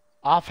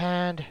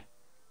 Offhand.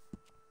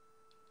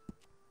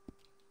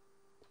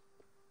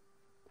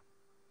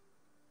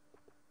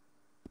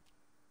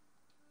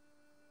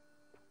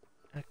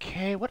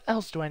 Okay, what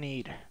else do I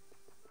need?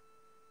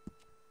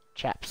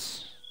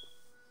 Chaps.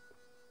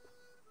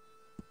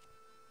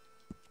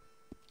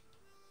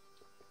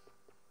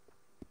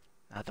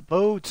 Now the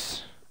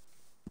boots.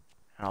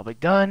 And I'll be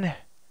done.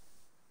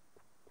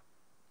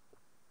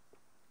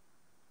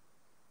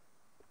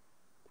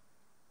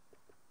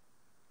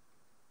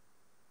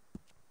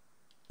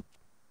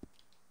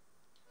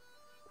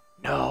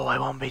 No, I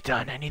won't be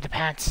done. I need the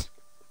pants.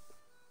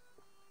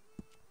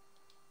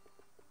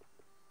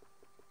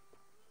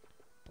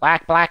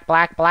 Black, black,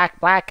 black, black,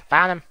 black.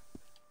 Found him.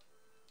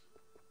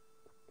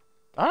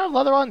 I don't have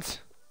leather ones.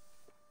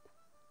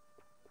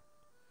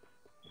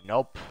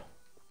 Nope.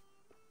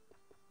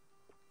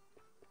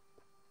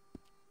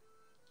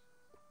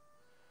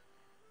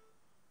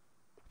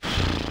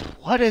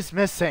 What is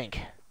missing?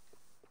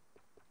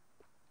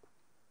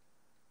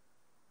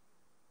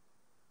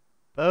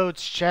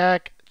 Boots,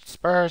 check.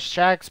 Spurs,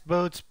 checks.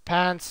 Boots,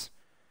 pants.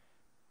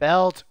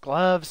 Belt,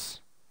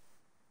 gloves.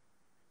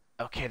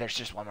 Okay, there's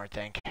just one more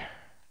thing.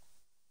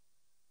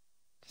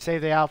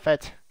 Save the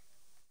outfit.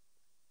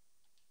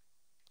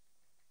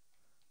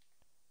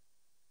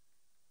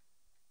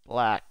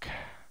 Black.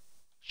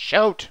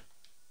 Shoot!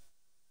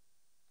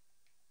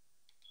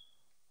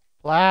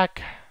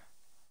 Black.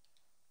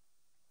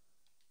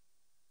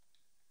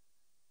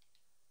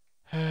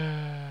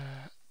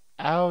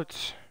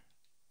 Out.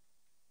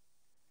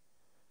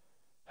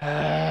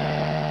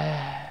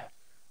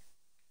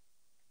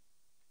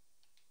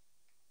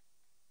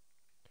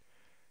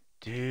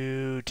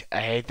 Dude,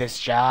 I hate this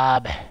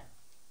job.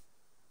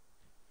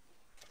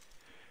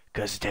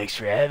 'Cause it takes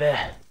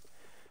forever.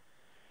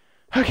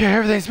 Okay,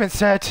 everything's been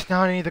set.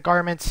 Now I need the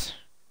garments.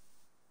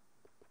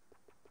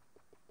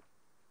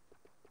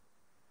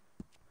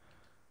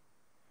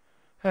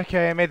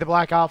 Okay, I made the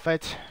black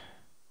outfit.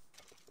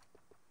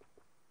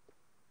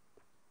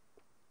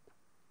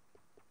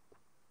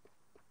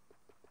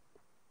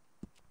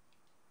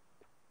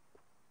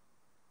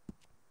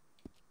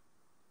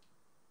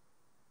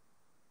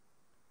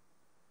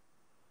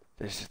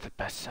 This is the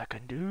best I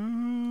can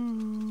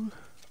do.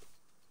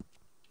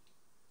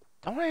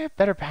 Don't I have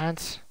better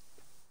pants?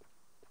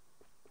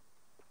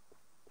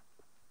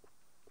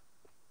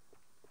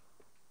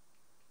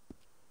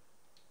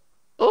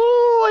 Ooh,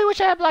 I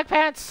wish I had black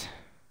pants.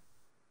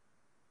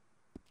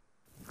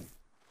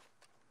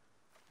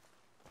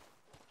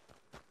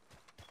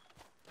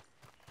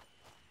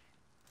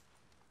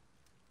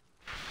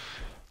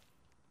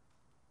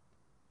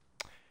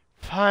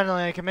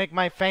 Finally, I can make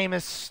my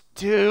famous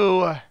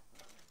stew.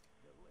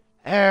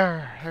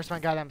 There's my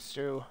goddamn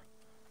stew.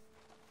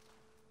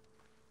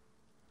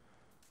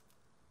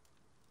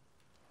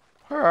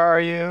 Where are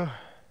you?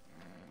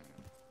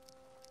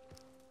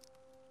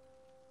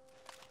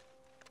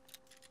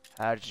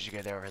 How did you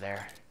get over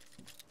there?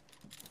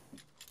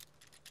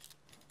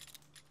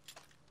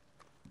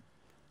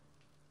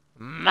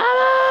 Mama!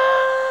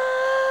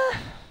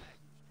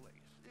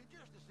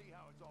 Just to see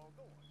how it's all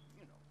going,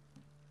 you know.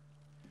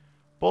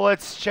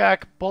 Bullets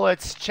check,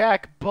 bullets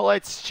check,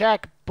 bullets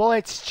check,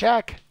 bullets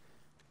check.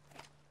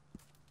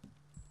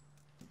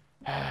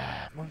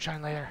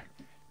 Moonshine later.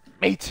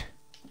 Meat.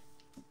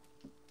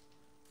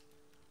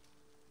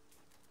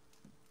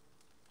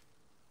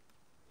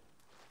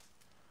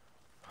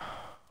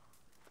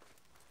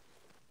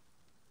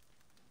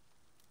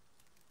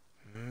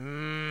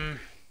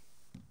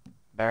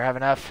 Better have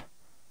enough.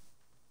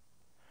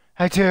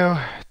 I do.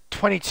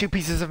 22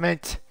 pieces of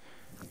mint.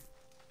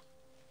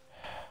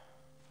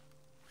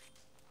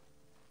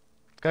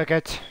 Cook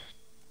it.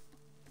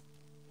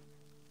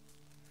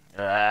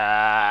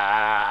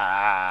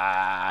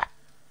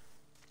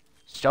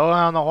 Stolen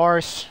on the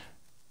horse.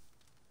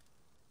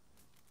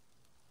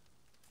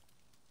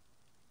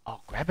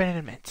 I'll grab it in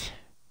a minute.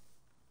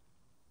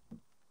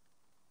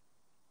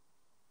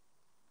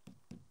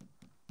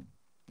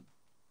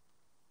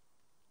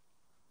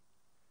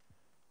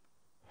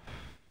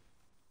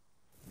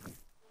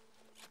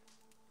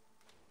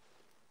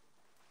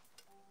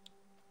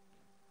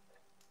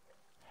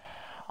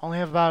 Only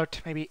have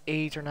about maybe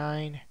 8 or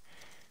 9.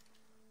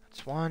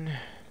 That's one.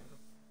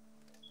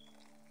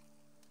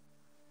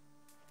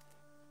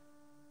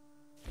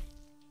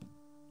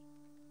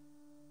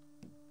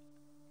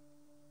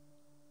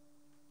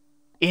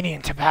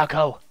 Indian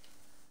tobacco.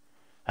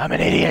 I'm an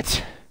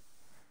idiot.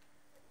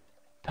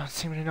 Don't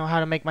seem to know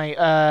how to make my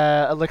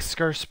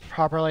elixirs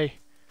properly.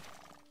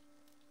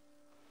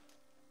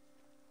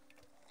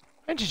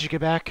 When did you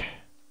get back?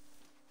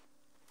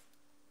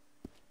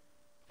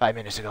 5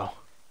 minutes ago.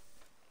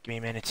 Give me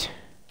a minute.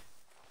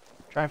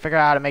 Try and figure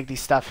out how to make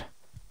these stuff.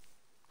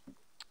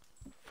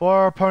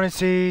 4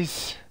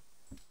 opponencies.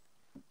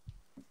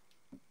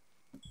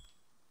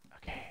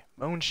 Okay,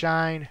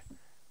 moonshine.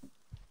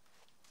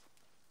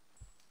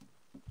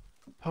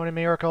 Opponent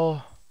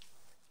miracle.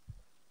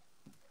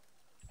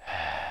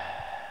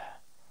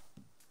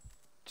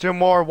 2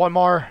 more, 1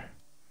 more.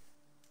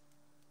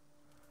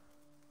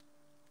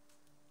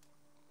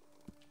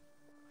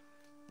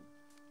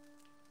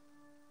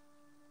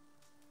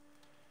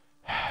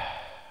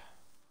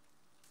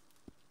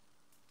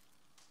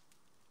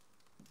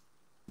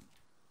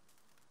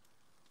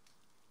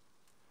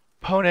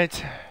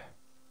 Opponent.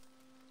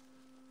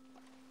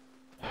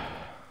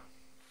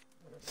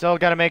 Still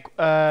gotta make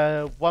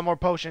 1 more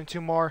potion, 2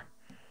 more.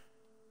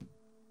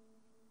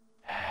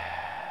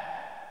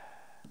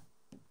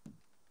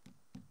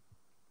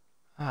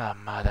 Oh,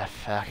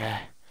 motherfucker.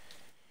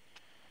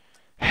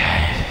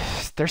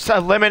 There's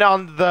a limit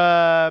on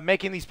the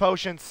making these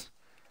potions.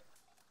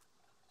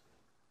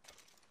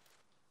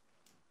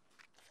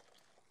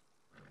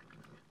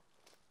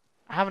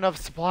 I have enough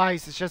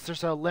supplies. It's just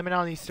there's a limit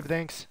on these stupid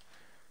things.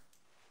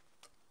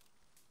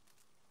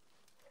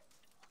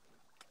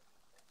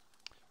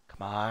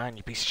 Come on,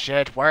 you piece of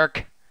shit.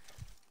 Work.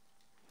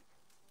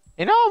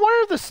 You know, I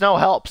wonder if the snow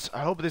helps.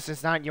 I hope this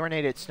is not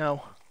urinated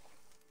snow.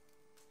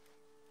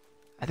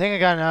 I think I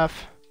got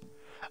enough.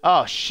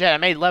 Oh shit, I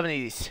made 11 of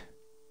these.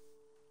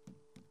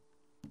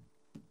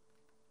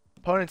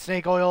 Opponent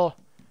snake oil.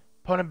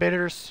 Opponent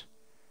bitters.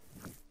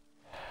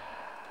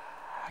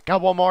 I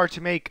got one more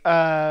to make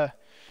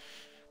opponent.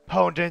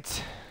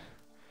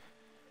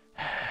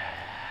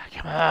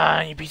 Come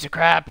on, you piece of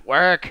crap.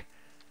 Work.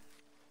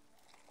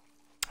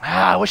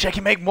 I wish I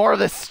could make more of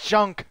this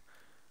junk.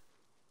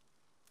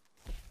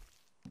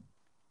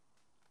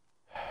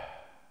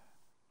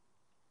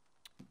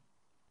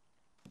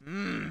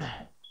 I'm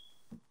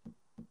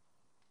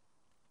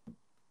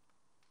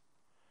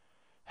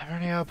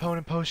running out of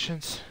opponent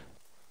potions.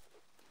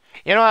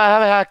 You know, I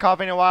haven't had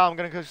coffee in a while. I'm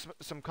gonna cook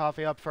some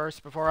coffee up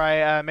first before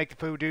I make the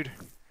food, dude.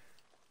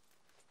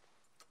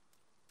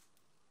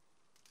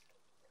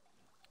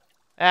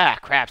 Ah,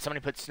 crap.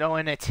 Somebody put snow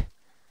in it.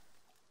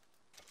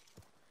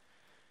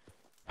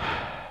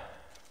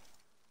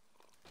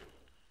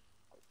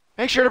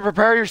 Make sure to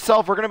prepare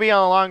yourself. We're gonna be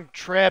on a long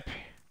trip.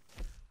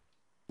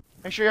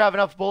 Make sure you have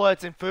enough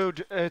bullets and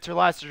food to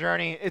last the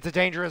journey. It's a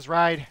dangerous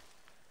ride.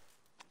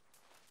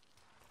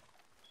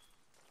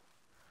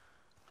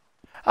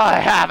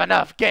 I have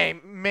enough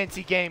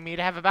mincy game meat.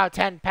 I have about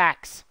 10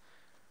 packs.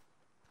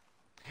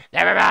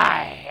 Never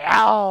mind.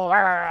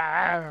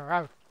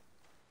 Oh.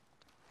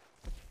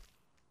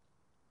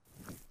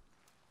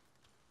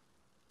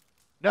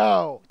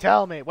 No,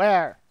 tell me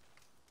where.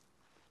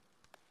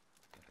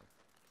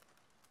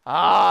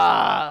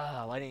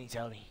 Ah, why didn't you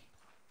tell me?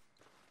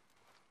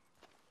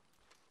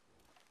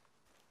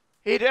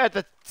 Eat at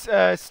the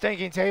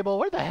stinking table.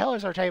 Where the hell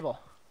is our table?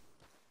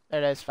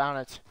 There it is. Found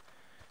it.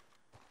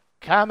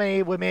 Come and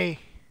eat with me.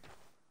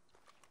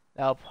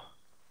 Nope.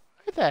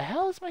 Where the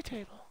hell is my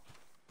table?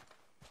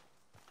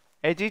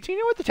 Hey, do you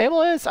know what the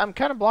table is? I'm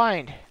kind of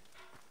blind.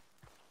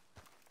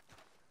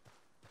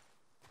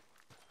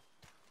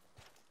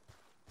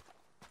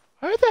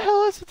 Where the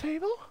hell is the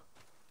table?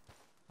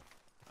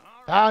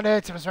 Found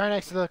it. It was right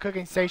next to the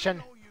cooking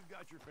station. I know you've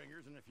got your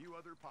fingers in a few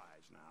other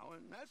pies now,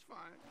 and that's fine.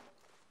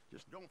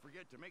 Just don't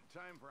forget to make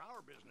time for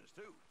our business,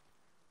 too.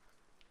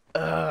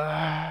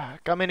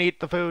 Come and eat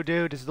the food,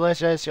 dude. It's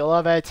delicious. You'll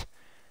love it.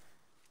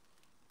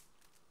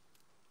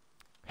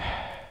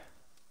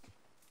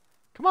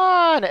 Come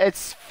on.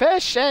 It's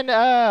fish and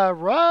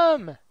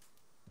rum.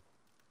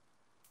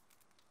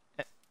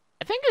 I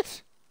think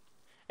it's...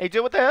 Hey,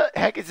 dude, what the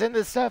heck is in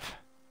this stuff?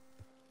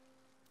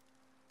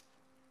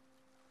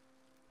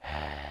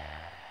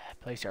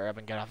 Place your up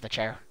and get off the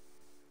chair.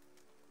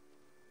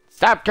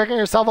 Stop cooking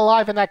yourself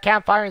alive in that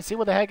campfire and see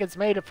what the heck it's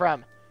made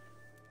from.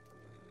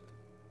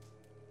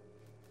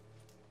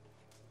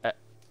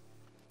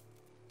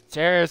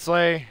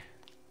 Seriously?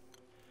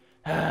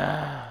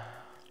 I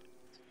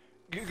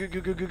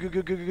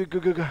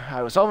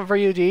was hoping for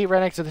you to eat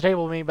right next to the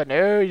table with me, but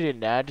no, you did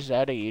not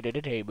decide to eat at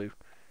the table.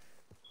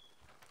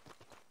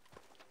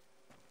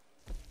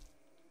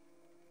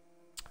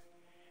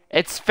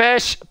 It's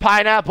fish,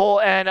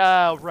 pineapple, and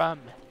rum.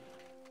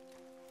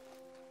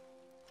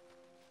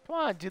 Come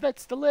on, dude,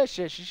 that's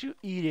delicious. You should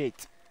eat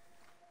it.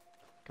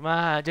 Come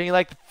on, don't you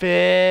like the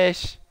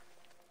fish?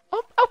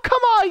 Oh,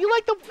 come on! You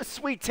like the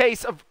sweet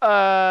taste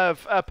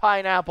of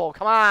pineapple?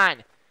 Come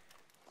on,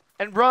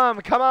 and rum.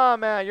 Come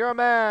on, man. You're a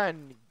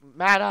man.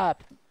 Man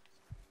up.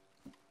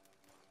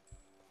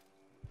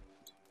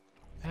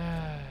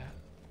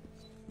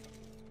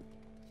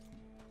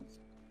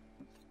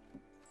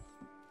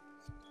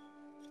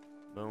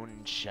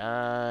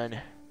 Moonshine.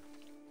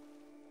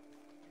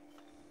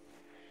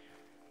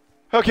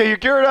 Okay, you're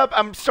geared up.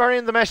 I'm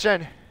starting the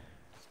mission.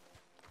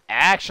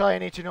 Actually, I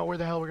need to know where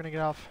the hell we're gonna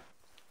get off.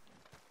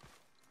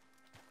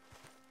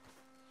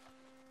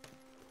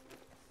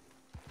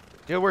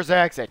 Dude, where's the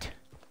exit?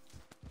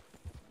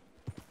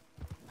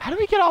 How do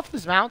we get off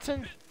this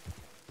mountain?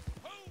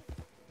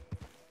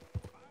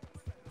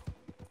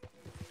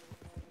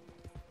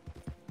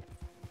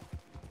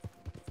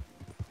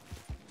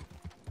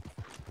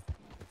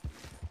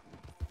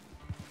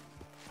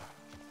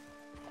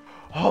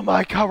 Oh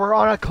my god, we're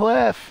on a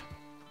cliff!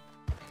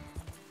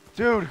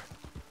 Dude,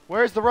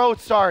 where's the road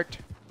start?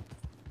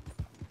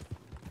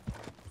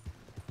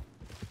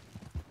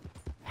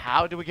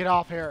 How do we get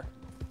off here?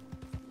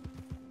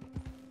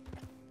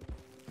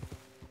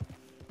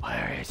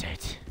 Where is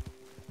it?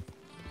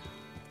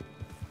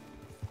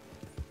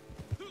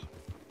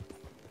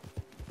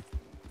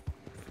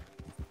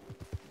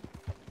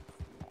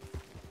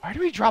 Where do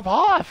we drop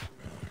off?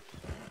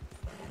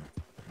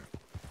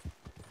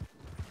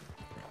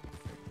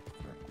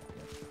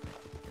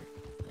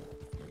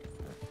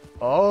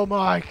 Oh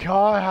my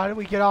god, how do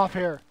we get off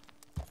here?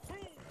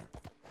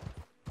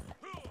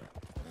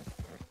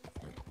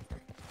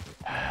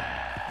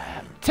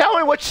 Tell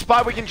me which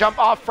spot we can jump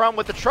off from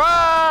with the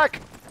truck!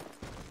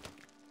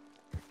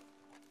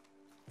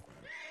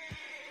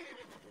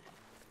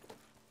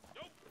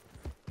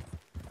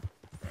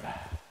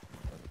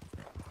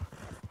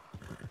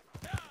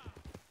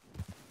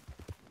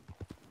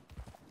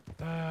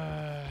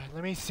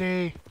 me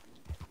see.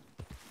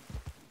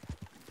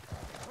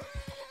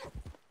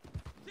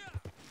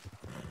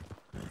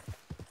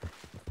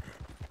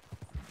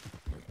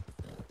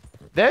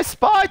 This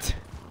spot?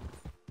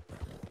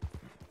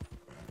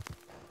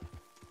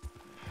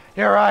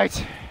 You're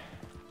right.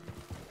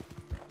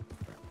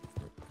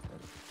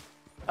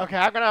 Okay,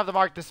 I'm gonna have to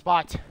mark this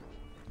spot.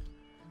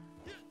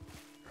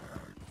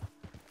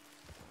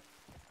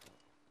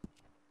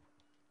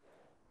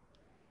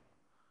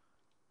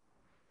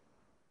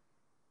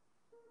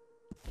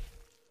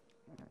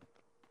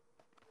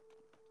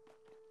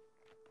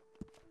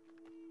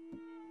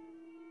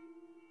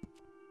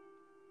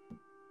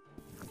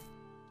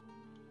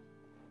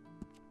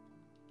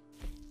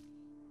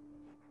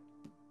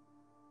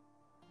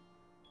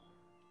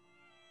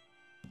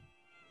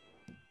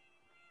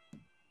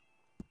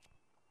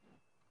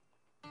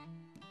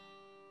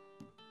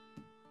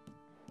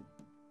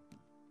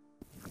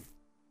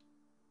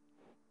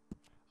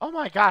 Oh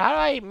my god, how do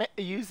I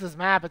use this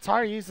map? It's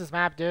hard to use this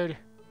map, dude.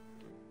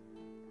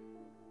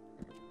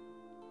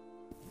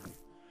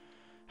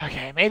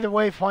 Okay, made the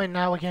waypoint,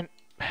 now we can...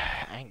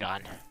 Hang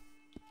on.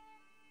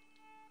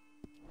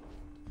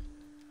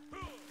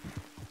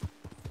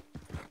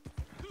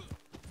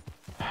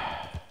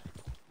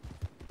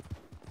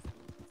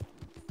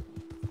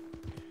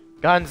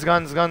 Guns,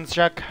 guns, guns,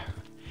 check.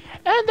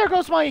 And there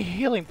goes my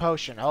healing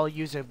potion. I'll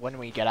use it when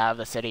we get out of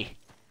the city.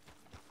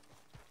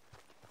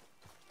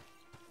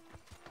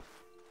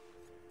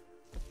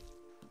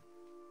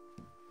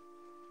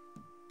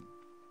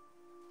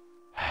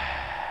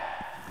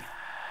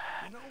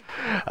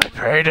 I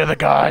pray to the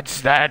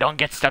gods that I don't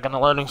get stuck on the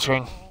loading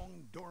screen.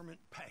 Long, dormant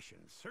passion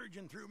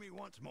surging through me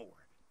once more.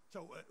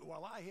 So,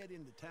 while I head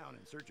into town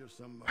in search of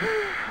some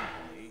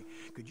company,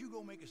 could you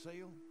go make a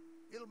sale?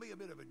 It'll be a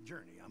bit of a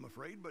journey, I'm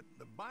afraid, but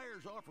the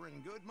buyer's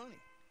offering good money.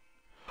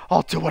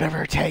 I'll do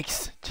whatever it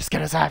takes. Just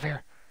get us out of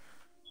here.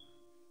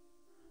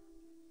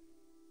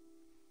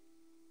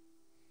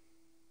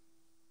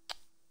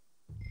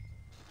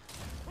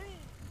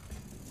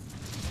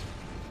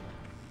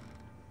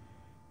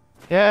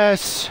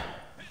 Yes.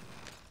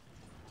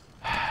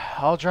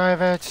 I'll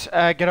drive it.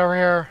 Get over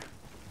here.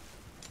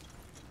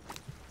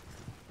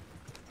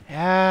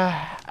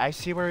 Yeah, I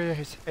see where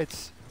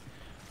it's...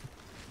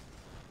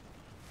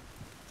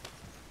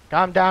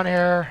 Come down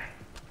here.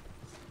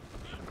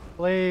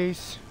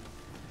 Please.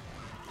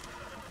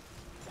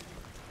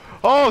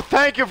 Oh,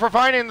 thank you for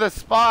finding the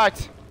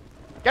spot.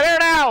 Get here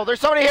now. There's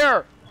somebody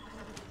here.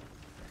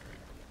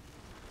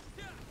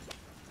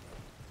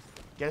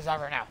 Get us out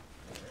of here now.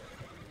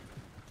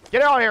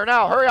 Get out here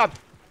now. Hurry up.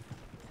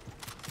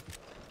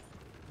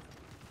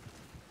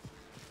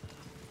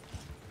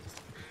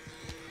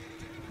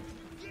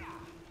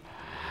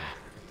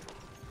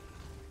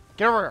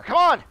 Get over here. Come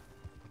on.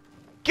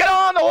 Get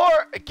on the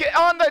horse. Get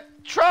on the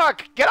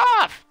truck. Get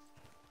off.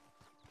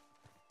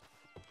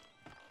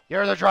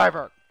 You're the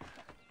driver.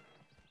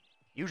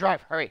 You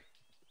drive. Hurry.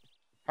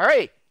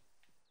 Hurry.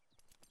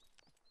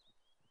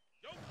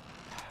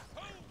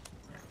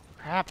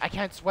 Crap. I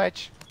can't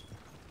switch.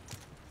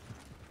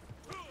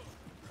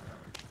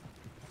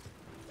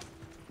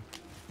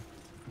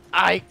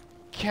 I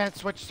can't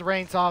switch the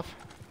reins off.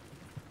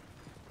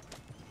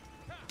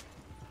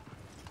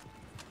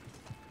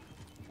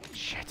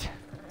 Shit.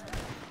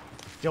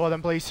 Deal with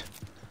him, please.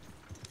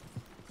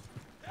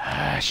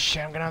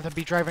 Shit, I'm gonna have to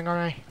be driving,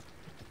 aren't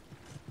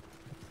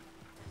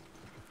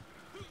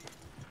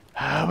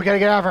I? We gotta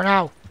get out of here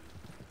now.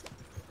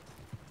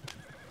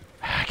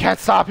 I can't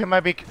stop. He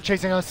might be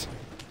chasing us.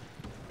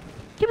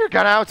 Keep your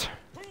gun out.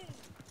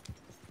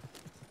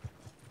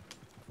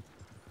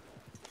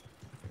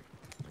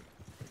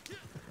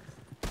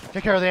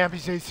 Take care of the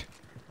NPCs.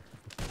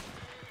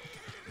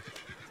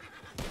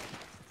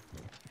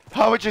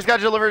 Oh, we just got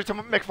delivered to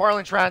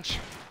McFarlane's ranch.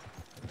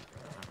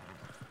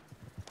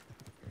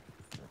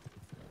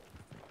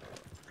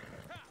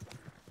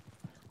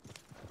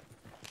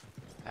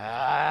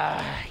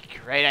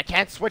 Great, I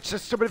can't switch the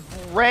stupid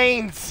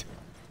reins.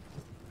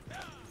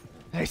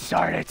 They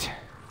started.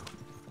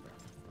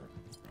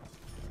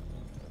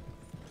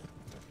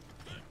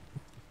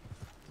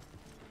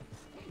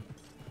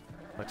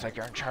 Looks like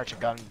you're in charge of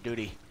gun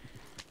duty.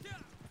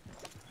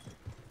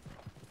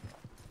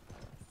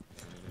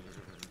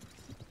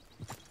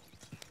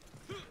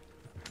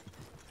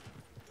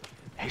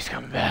 He's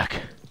coming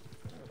back.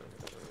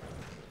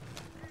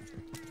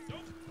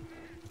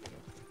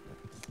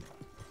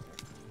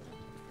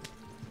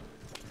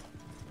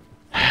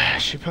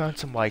 She put on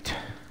some white.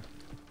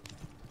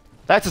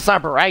 That's a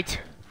sniper, right?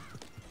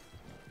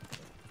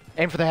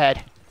 Aim for the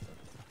head.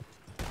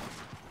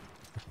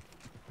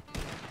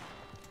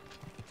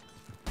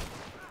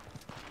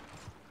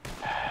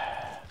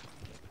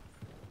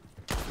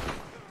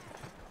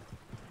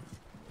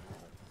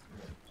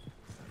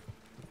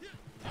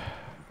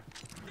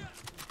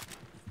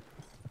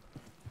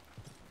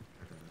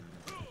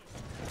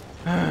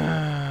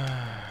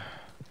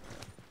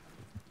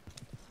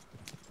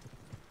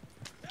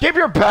 Keep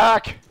your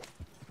back.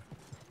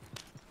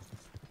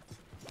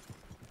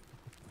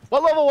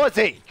 What level was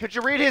he? Could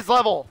you read his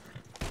level?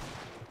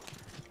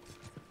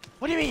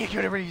 What do you mean you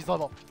couldn't read his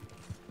level?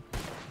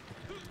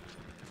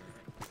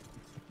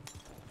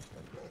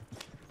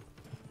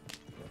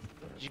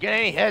 Did you get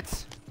any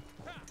hits?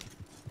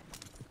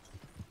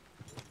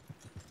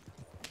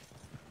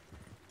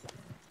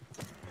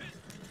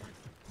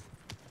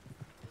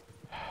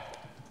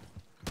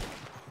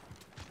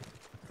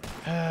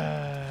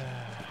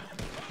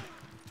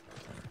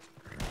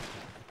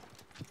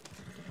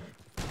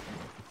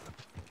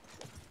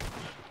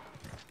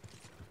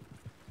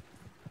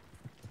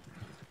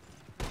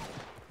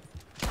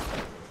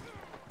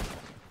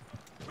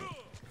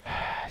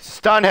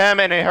 Stun him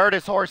and it hurt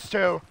his horse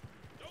too.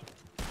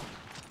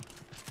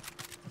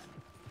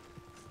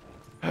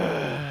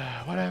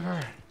 Whatever.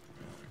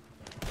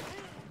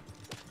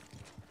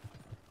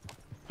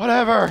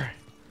 Whatever.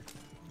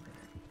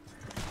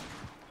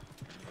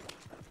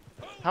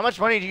 How much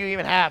money do you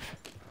even have?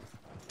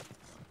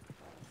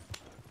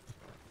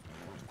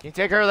 Can you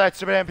take care of that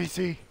stupid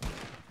NPC?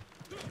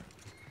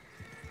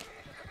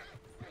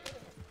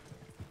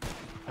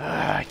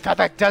 I thought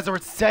that desert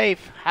was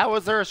safe. How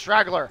was there a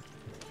straggler?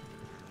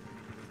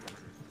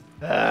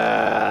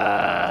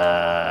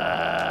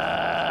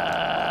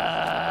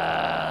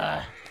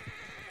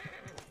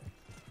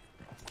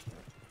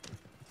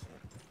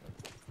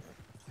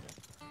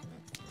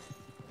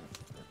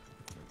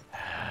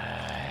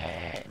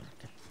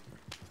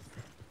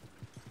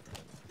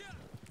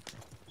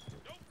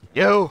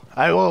 You,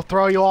 I will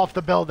throw you off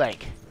the building.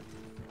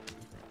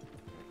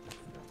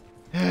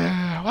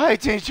 Why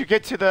didn't you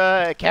get to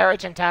the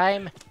carriage in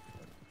time?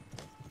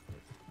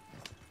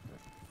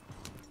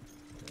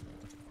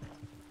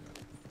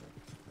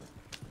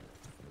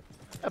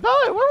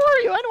 Boy, where were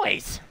you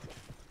anyways?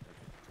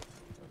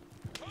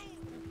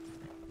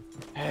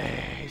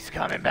 Hey, he's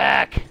coming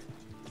back.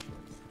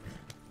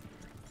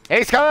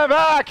 He's coming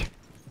back!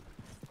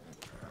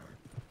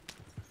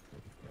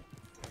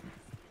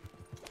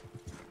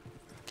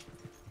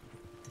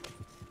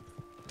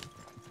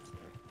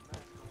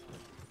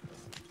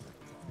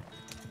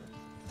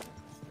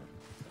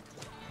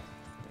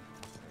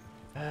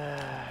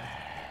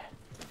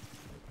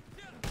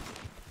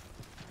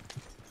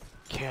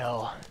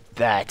 Kill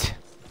that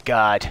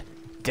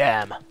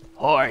goddamn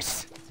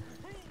horse.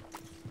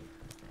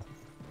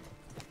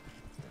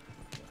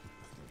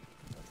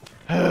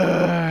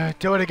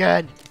 Do it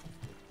again.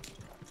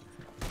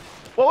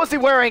 What was he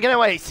wearing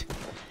anyways?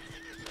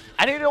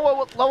 I need to know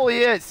what level he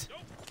is.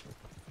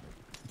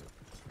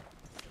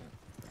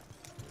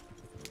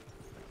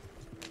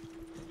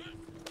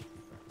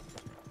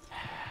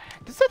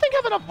 Does that thing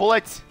have enough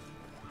bullets?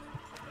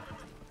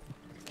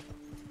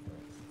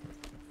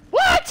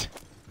 What?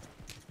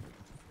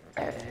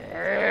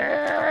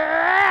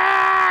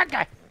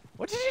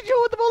 What did you do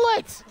with the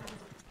bullets?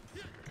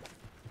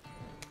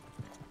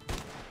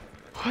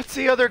 What's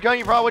the other gun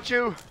you brought with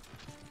you?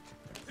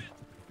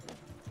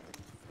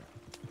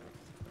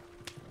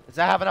 Does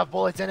that have enough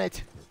bullets in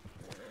it?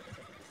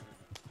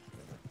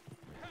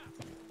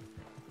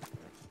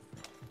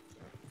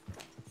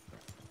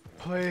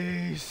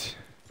 Please.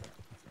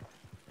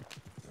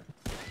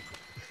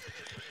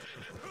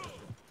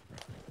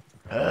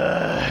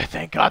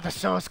 Thank God the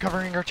snow is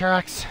covering her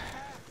tracks.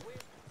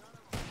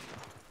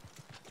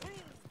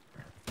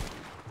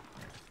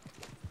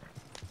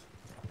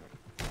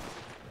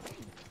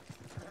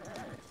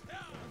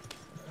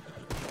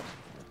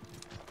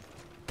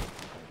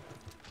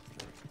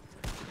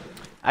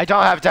 I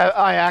don't have to.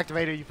 I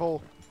activated, you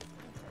fool.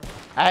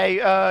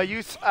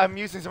 I'm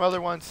using some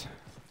other ones.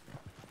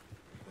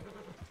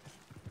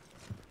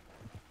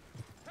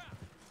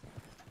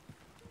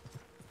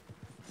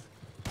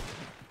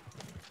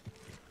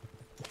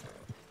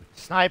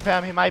 Snipe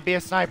him. He might be a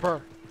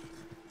sniper.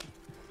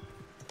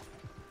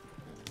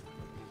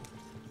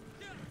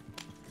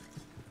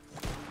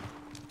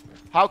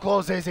 How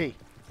close is he?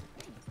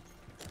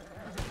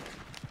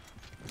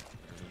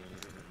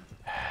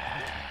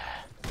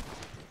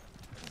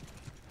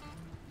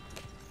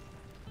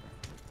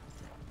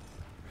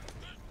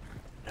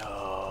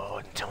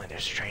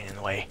 There's a train in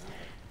the way.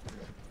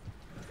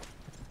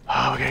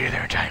 Oh, we gotta get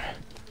there in time.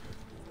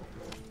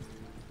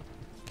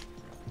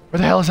 Where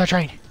the hell is that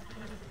train?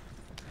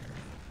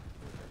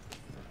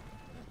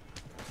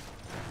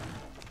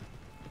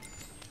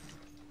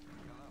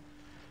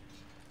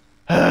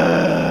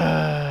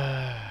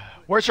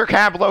 Where's your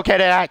camp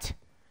located at?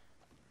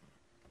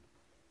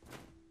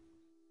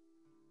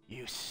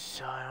 You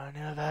son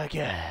of a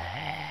gun.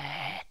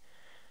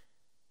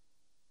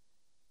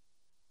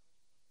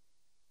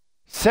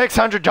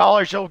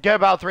 $600, you'll get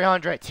about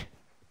 300.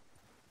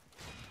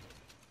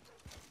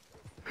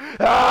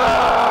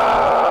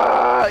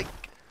 Ah!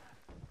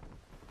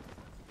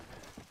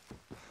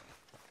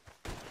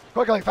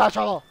 Quickly, fast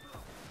travel.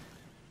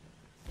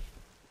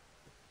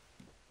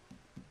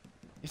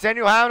 You send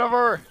you hand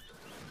over.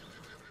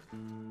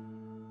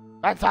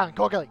 That's on,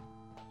 quickly.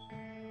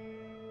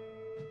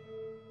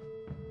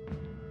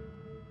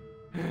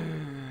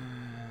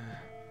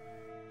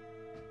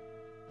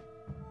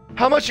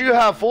 How much do you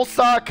have? Full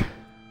stock?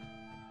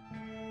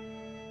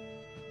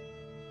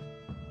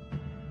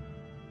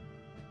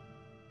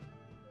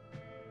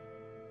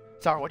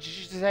 Sorry, what did you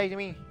just say to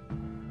me?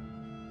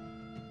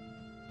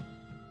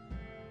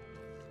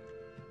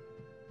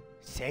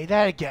 Say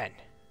that again.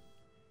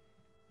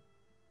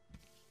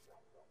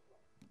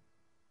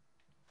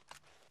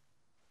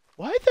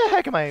 Why the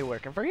heck am I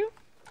working for you?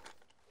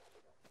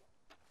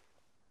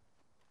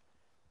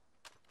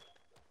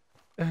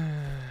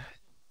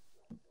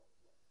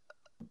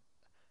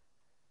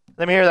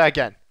 Let me hear that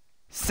again.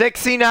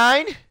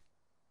 69?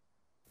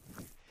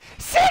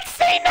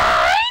 69?!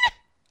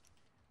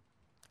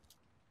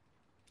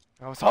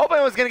 I was hoping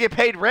I was gonna get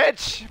paid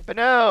rich, but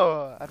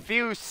no, a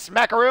few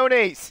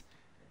smackaroonies.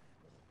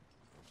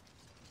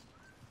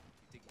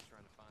 You think he's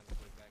trying to find his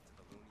way back to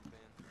the loony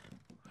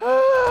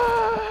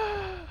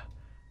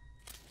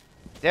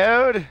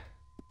bin? Dude.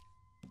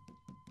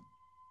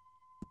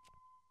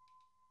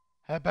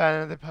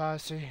 Abandon the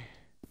posse.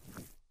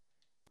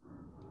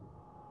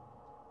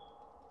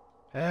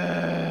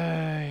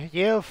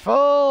 You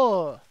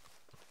fool!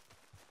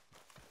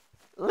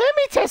 Let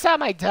me test out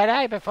my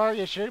deadeye before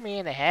you shoot me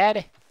in the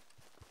head.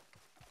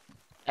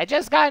 I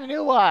just got a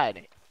new one.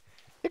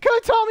 You could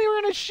have told me you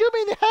were gonna shoot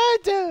me in the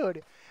head,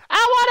 dude.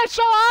 I want to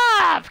show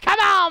off. Come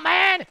on,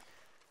 man.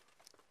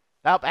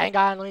 Nope, hang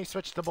on. Let me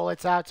switch the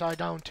bullets out so I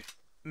don't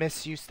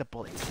misuse the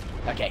bullets.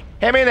 Okay,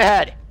 hit me in the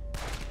head.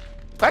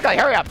 Quickly,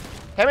 hurry up.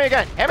 Hit me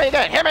again. Hit me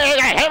again. Hit me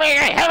again. Hit me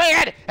again. Hit me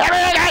again. Hit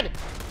me again.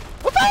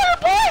 What's that,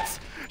 bullets?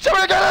 Shoot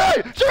me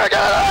again. Shoot me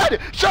again.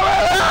 Shoot me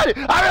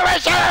again. I'm gonna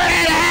shoot me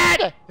in the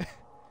head.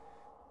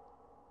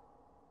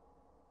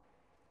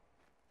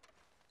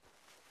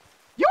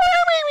 You were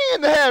aiming me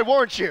in the head,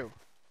 weren't you?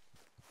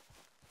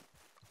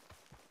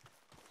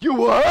 You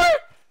were?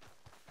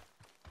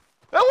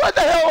 What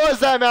the hell was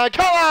that, man?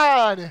 Come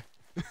on!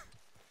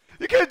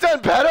 You could have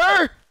done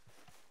better!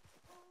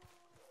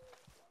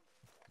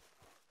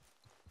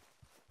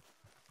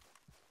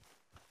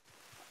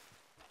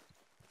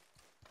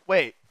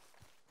 Wait,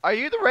 are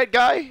you the red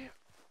guy?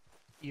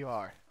 You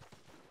are.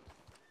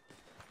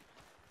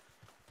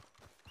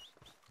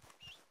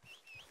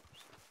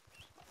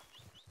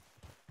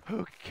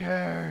 Who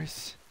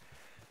cares?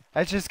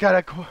 I just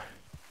gotta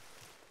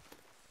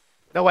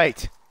No,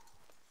 wait.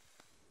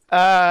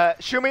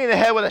 Shoot me in the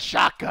head with a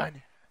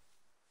shotgun.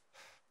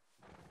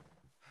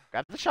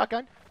 Grab the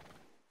shotgun.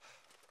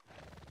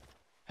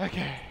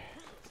 Okay.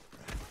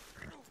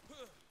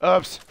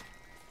 Oops.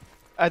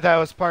 I thought it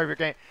was part of your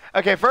game.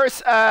 Okay,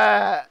 first,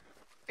 grab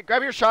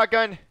your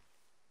shotgun.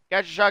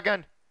 Got your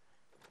shotgun.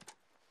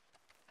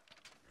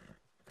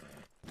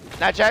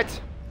 Not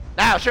yet.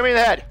 Now, shoot me in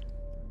the head.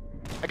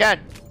 Again.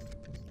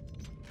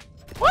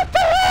 What the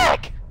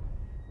heck?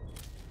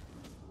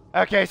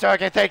 Okay, so I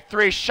can take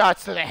 3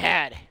 shots to the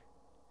head.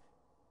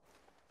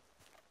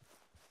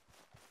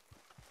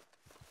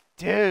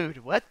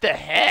 Dude, what the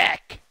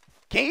heck?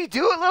 Can you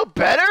do it a little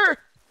better?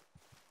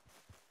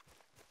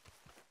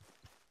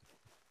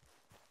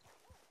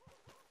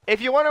 If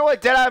you wonder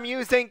what dead I'm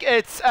using,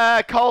 it's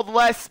called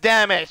less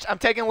damage. I'm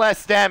taking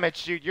less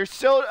damage, dude. You're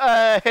still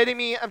hitting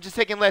me. I'm just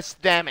taking less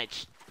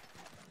damage.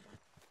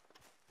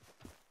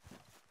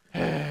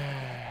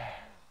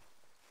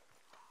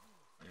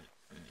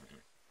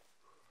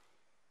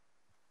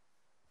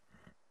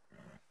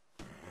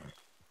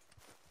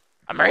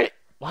 I'm ready.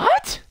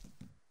 What?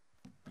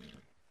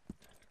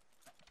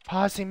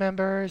 Posse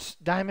members,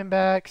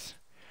 Diamondbacks.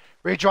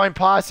 Rejoin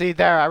posse.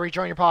 There, I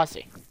rejoin your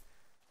posse.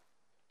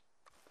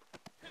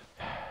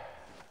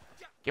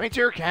 Get me to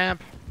your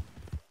camp.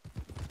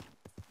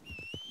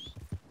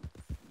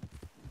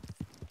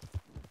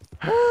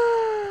 How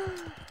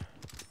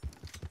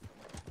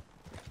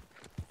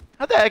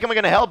the heck am I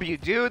gonna help you,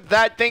 dude?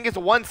 That thing is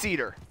a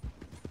 1-seater.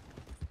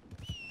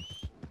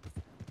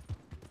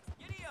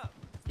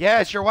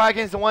 Yes, your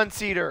wagon is a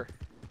 1-seater.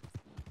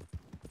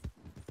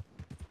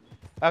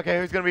 Okay,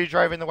 who's gonna be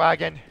driving the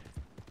wagon?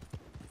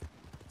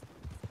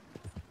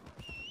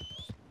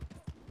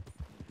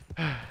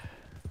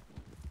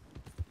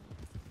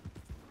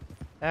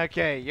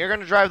 Okay, you're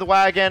gonna drive the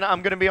wagon.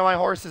 I'm gonna be on my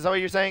horse. Is that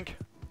what you're saying?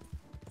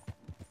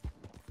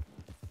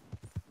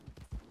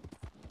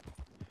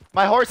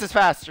 My horse is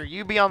faster.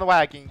 You be on the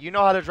wagon. You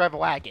know how to drive a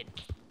wagon.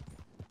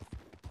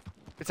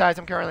 Besides,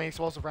 I'm carrying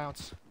explosive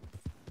rounds.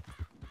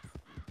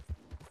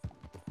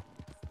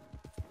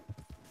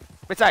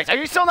 Besides, are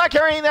you still not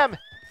carrying them?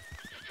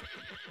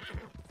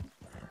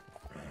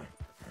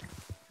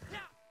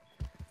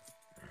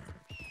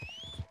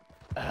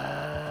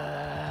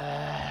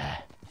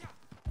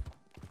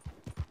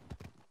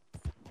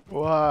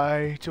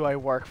 Why do I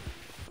work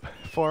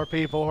for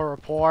people who are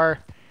poor?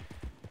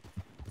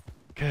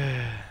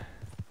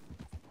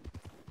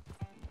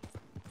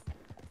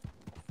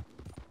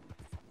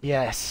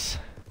 Yes.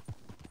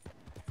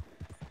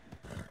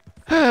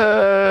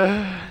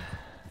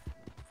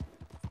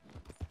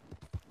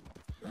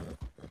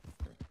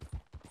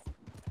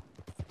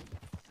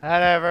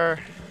 Whatever.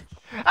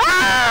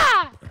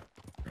 Ah!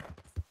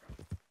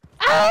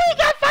 I only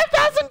got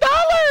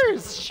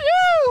 $5,000!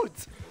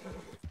 Shoot!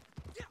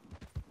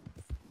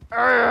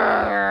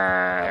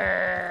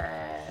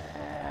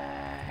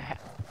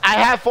 I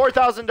have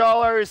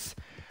 $4,000,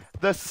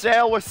 The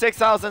sale was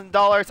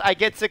 $6,000. I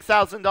get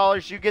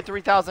 $6,000. You get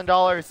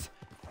 $3,000.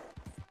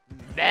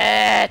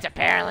 But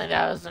apparently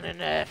that wasn't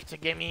enough to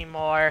give me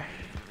more.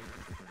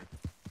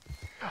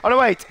 Oh no,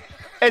 wait.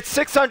 It's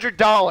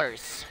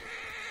 $600.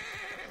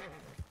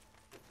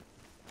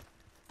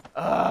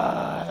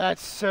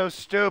 That's so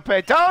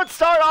stupid. Don't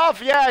start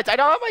off yet. I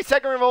don't have my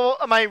second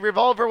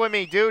revolver with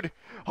me, dude.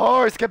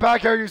 Horse, get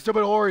back here, you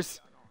stupid horse.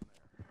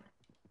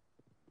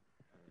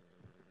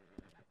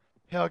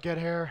 He'll get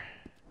here.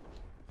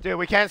 Dude,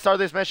 we can't start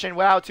this mission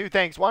without two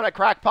things. One, a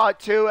crackpot.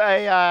 Two,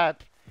 a,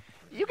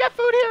 you got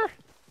food here?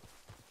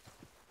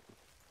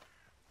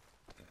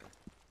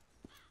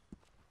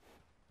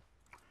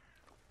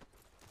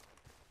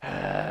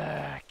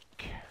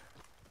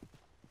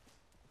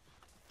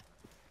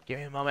 Give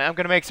me a moment. I'm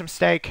gonna make some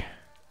steak.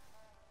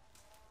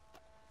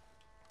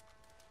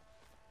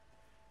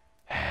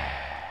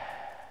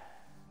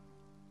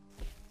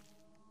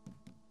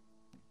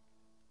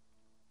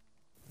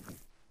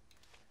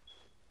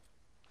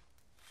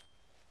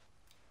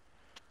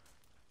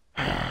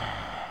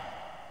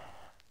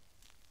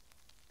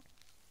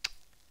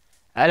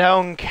 I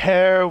don't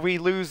care. We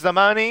lose the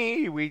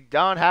money. We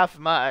don't have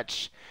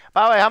much.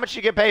 By the way, how much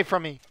you get paid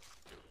from me?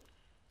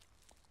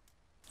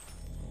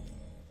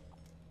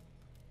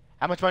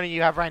 How much money do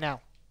you have right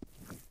now?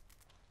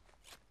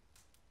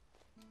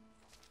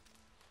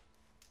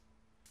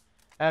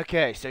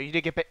 Okay, so you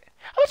did get paid.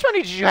 How much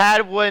money did you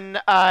have when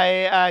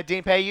I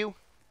didn't pay you?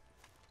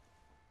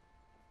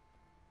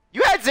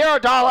 You had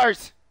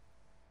 $0.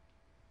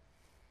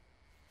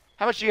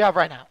 How much do you have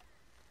right now?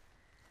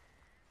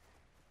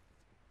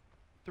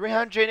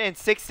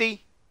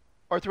 360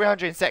 or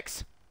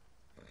 306?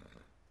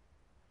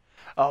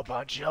 Oh,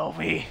 Bon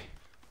Jovi.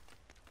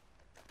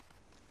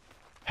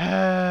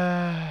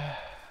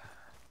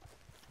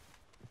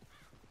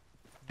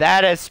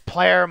 That is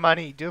player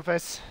money,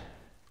 doofus.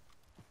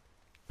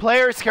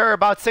 Players care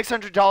about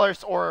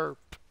 $600 or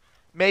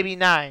maybe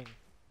 $9.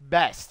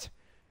 Best.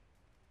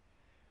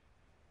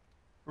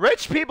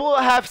 Rich people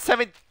have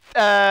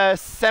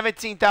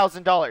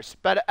 $17,000,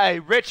 but a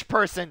rich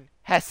person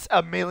has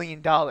 $1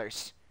 million.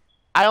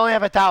 I only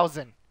have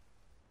 1,000.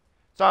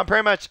 So I'm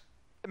pretty much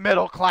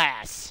middle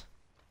class.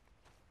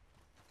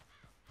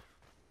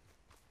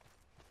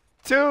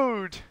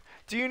 Dude,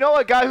 do you know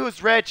a guy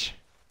who's rich?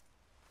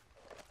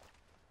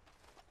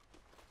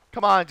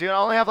 Come on, dude. I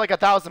only have like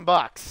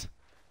 $1,000.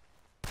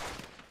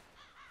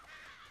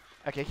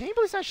 Okay, can you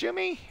please not shoot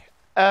me?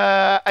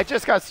 I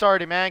just got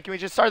started, man. Can we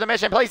just start the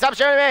mission? Please stop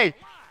shooting me.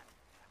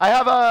 I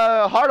have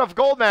a heart of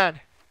gold, man.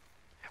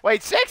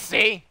 Wait,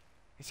 60?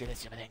 You see this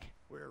stupid thing?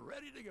 We're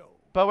ready to go.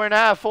 But we're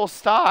not at full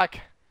stock.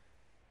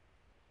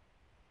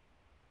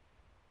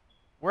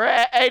 We're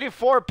at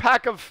 84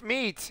 pack of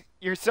meat.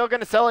 You're still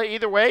gonna sell it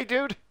either way,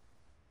 dude?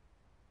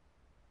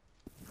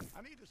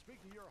 I need to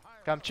speak to your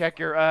higher Come check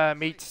your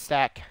meat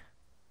stack.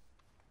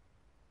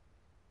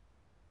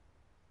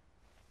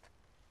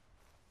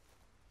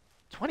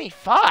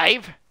 $25?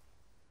 Let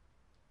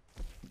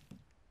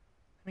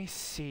me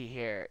see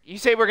here. You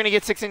say we're gonna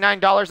get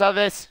 $69 out of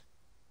this?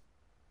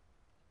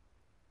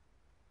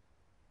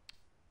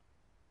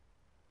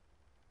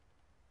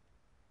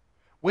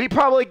 We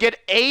probably get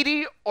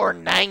 80 or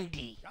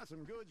 90. Got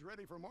some goods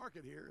ready for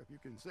market here if you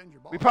can send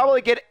your boss. We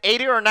probably get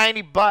 80 or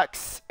 90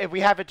 bucks if we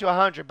have it to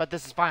 100, but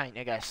this is fine,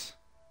 I guess.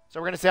 So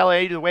we're gonna sell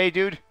it either way,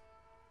 dude.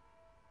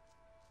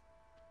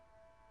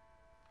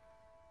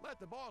 Let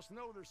the boss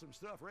know there's some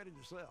stuff ready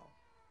to sell.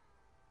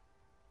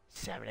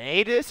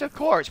 7-8 is, of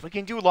course. We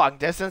can do long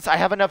distance. I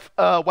have enough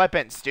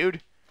weapons,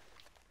 dude.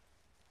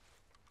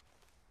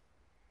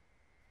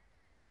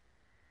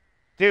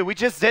 Dude, we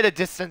just did a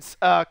distance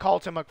call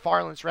to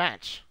McFarland's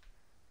ranch.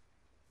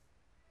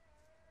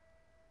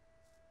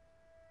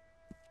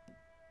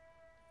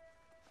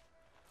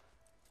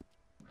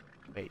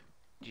 Wait,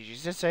 did you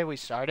just say we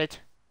started?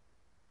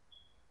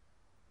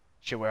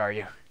 Shit, where are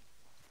you?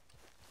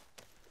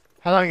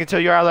 How long until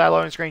you're out of that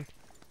loading screen?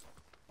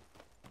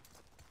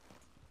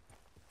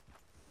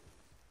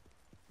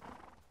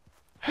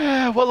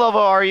 What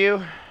level are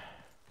you?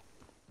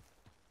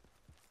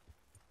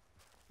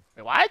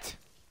 Wait, what?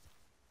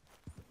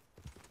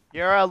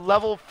 You're a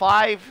level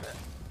 5.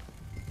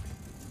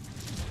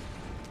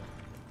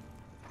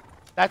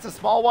 That's a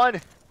small one.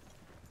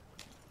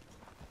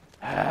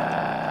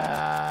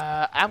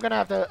 I'm gonna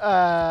have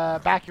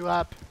to back you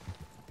up.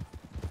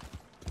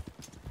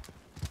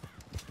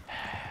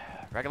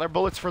 Regular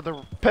bullets for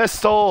the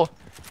pistol,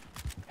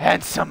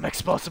 and some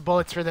explosive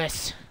bullets for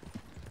this.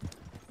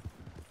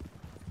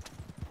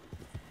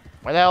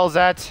 Where the hell is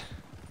that?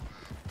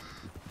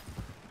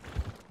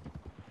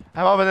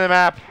 I'm opening the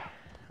map.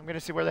 I'm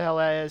gonna see where the hell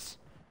that is.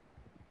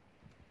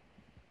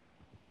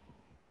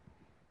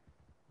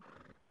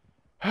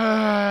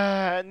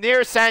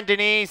 Near Saint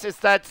Denis. It's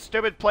that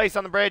stupid place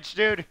on the bridge,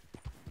 dude.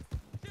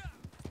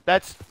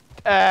 That's,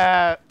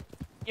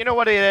 you know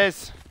what it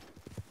is.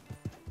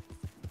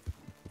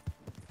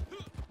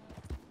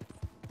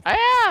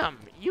 I am.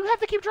 You have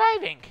to keep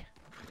driving.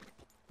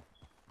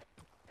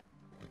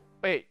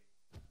 Wait.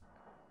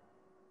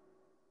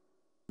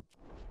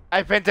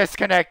 I've been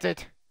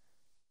disconnected.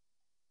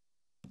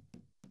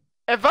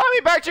 Invite me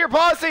back to your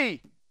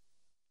posse!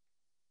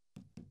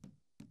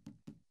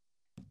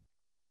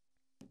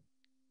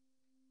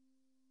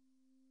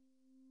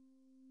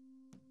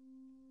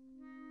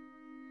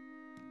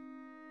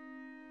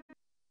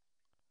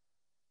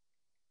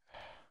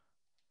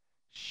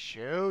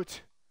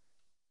 Shoot.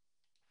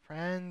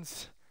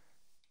 Friends.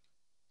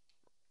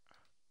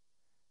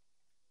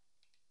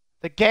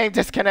 The game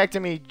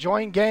disconnected me.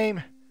 Join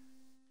game.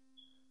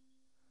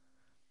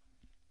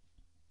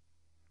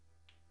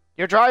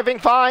 You're driving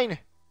fine.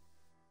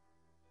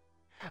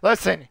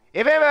 Listen,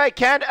 if I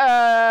can't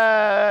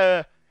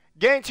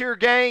get into your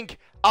gang,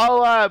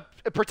 I'll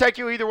protect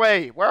you either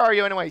way. Where are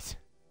you anyways?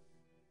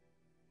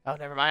 Oh,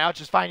 never mind. I'll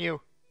just find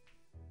you.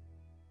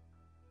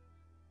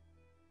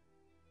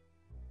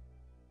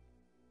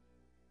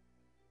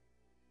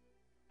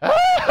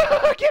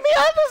 Get me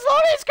out of this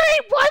loading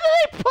screen! Why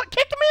did they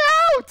kick me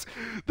out?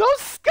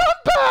 Those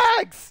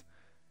scumbags!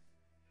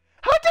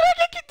 How did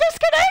I get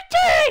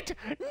disconnected?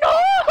 No!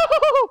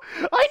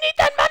 I need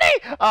that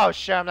money! Oh,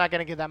 shit, I'm not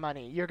gonna get that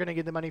money. You're gonna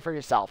get the money for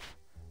yourself.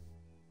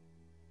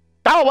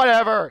 Oh,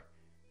 whatever.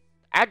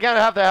 I'm gonna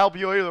have to help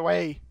you either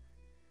way.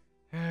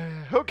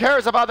 Who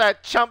cares about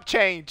that chump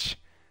change?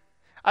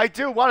 I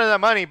do want the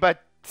money,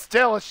 but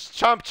still, it's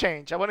chump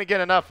change. I wouldn't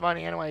get enough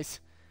money anyways.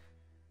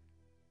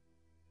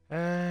 Get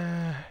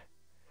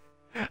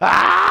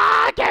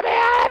me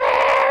out of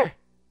here!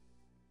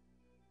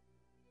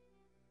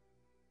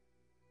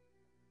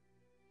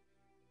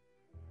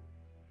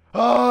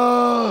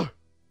 Oh!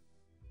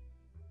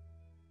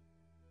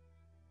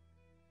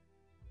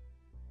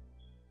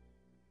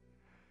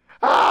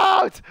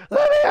 Out!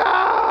 Let me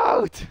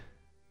out!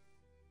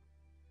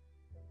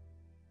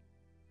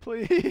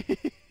 Please.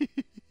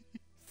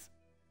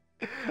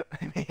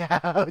 Let me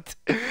out.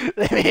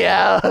 Let me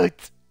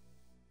out.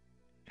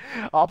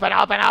 Open,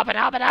 open, open, open,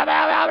 open,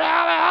 open,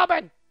 open,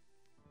 open!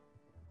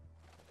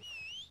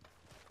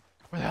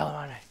 Where the hell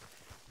am I?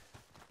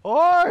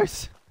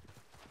 Horse!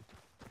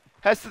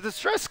 Has the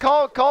distress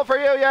call for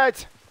you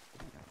yet?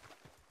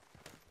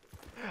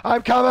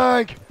 I'm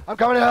coming! I'm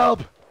coming to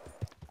help!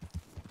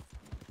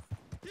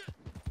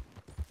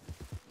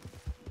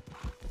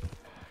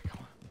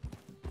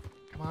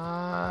 Come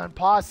on,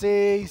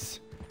 posses!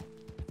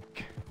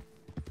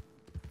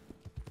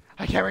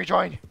 I can't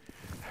rejoin!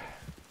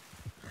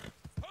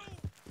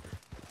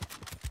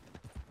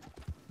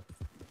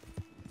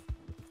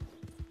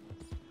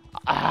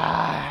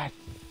 I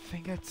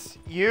think it's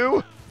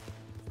you?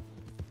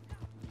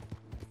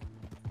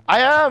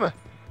 I am!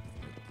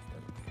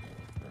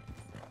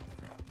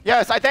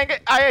 Yes, I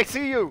think I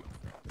see you!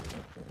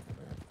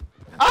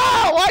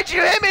 Oh, why'd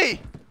you hit me?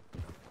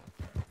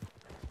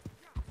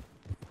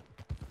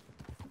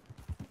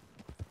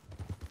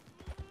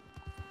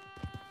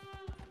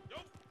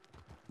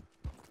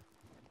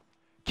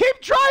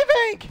 Keep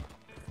driving!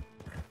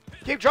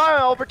 Keep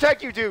driving, I'll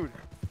protect you, dude.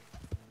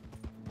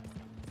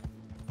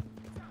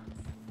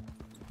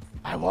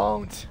 I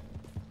won't.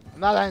 I'm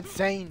not that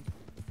insane.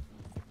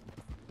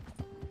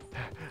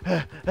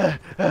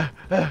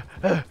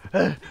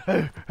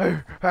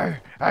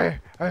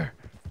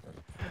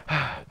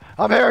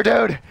 I'm here,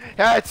 dude.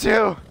 Yeah, it's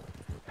you.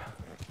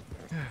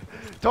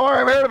 Don't worry,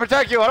 I'm here to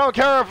protect you. I don't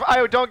care if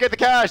I don't get the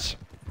cash.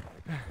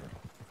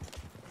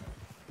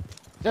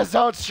 Just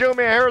don't shoot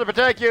me. I'm here to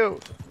protect you.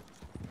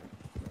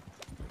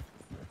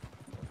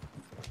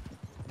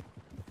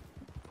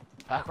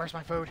 Fuck, where's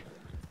my food?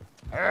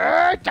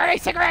 Dirty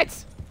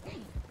cigarettes!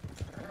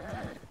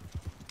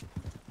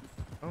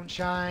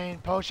 Moonshine,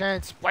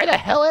 potions. Where the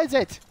hell is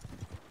it?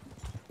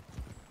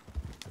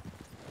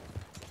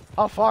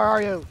 How far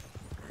are you?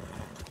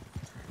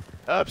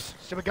 Oops,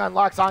 stupid gun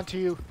locks onto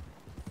you.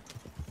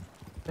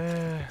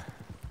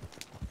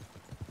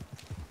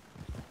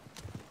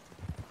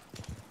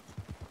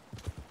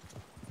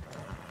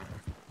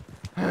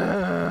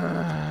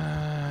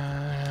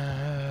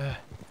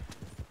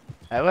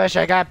 I wish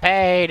I got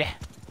paid.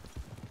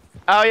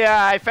 Oh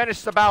yeah, I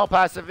finished the battle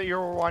pass if you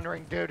were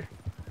wondering, dude.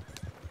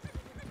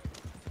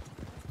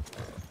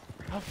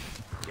 Oh,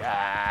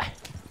 yeah.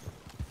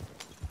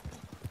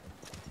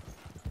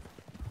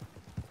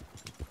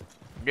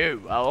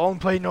 No, I'll only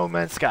play No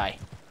Man's Sky.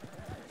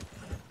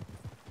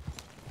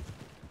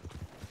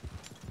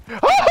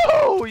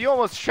 Oh, you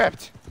almost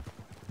tripped.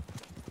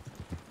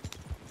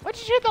 Why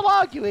did you hit the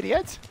log, you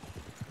idiot?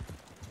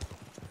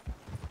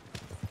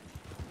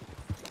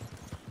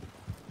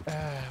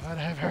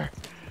 Whatever.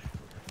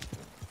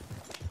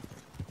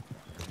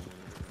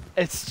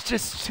 It's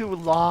just too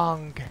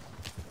long.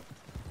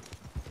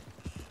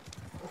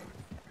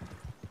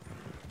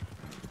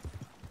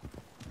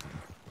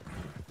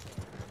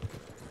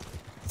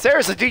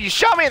 Seriously, dude, you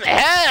shot me in the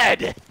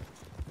head!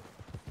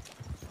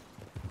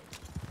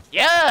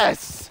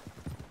 Yes!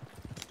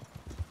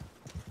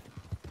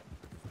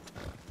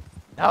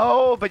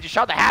 No, but you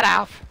shot the hat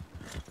off.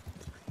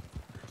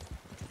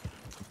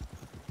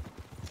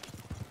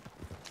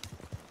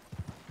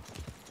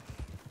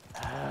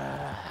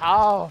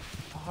 How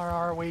far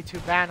are we to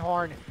Van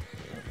Horn?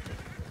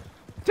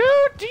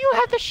 do you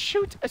have to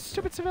shoot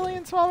stupid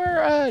civilians while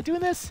we're doing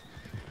this?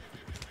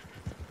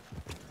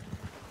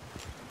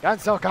 Gun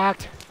still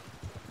cocked.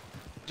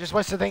 Just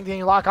what's the thing that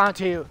you lock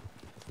onto you?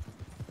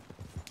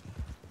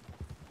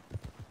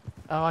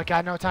 Oh, I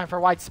got no time for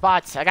white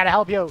spots. I gotta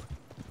help you.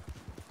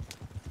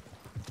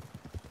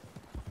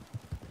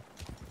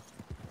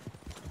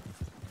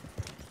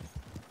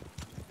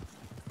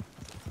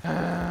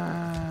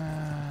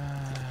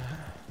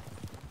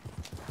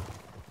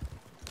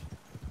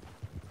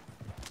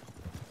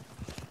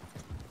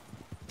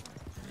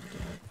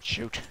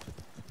 Shoot.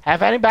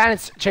 Have any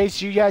bandits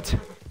chased you yet?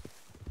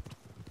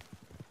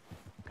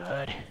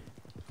 Good.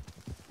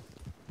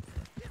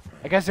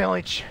 I guess they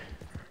only...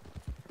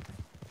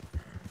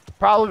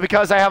 Probably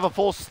because I have a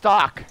full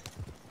stock.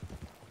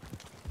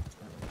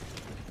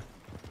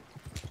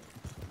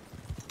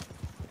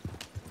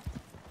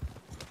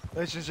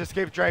 Let's just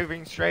keep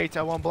driving straight.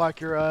 I won't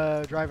block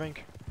your driving.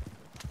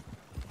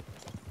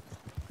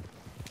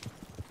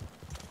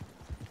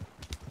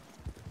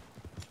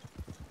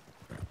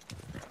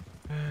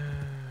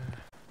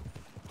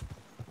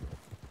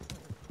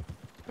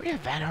 Do we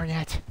have Van Horn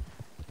yet?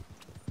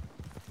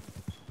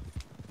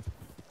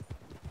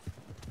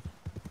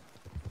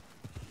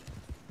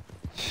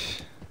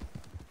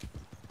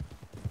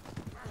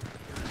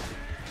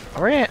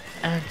 Orient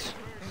and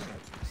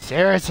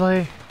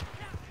seriously,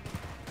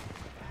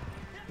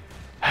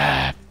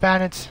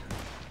 bandits.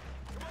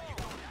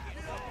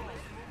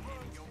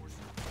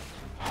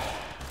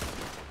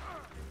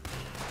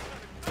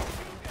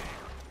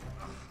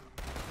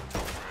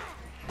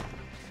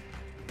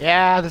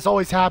 Yeah, this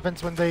always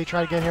happens when they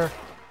try to get here.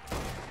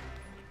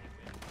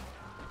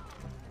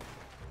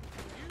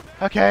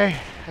 Okay,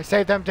 I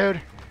saved them, dude.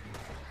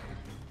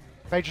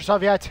 Made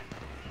yourself yet?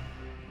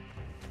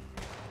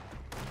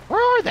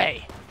 Where are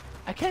they?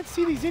 I can't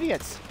see these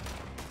idiots.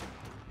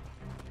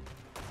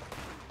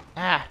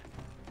 Ah.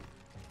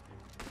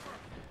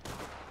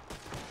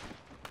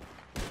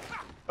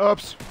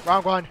 Oops,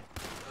 wrong one.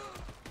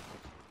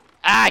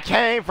 Ah, I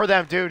can't aim for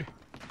them, dude.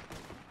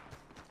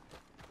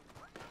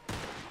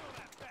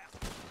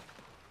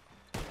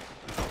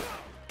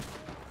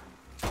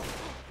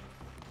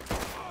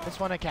 This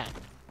one I can.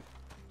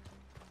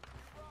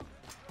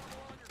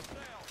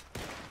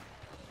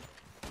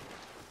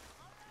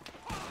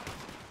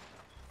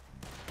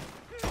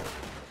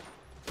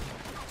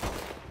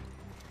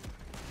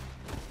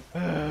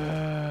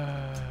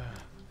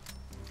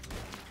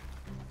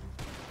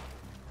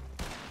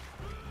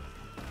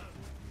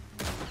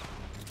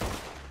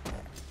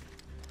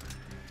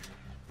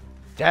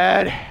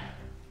 Dead.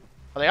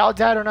 Are they all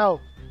dead or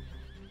no?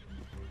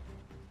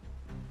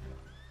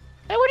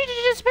 Hey, where did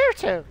you disappear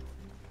to?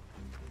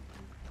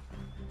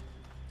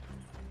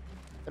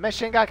 The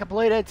mission got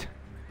completed.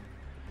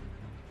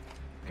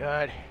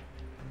 Good.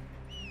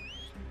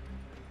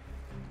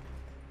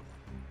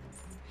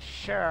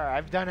 Sure,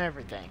 I've done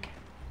everything.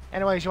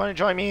 Anyways, you want to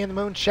join me in the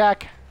moon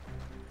shack?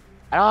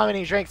 I don't have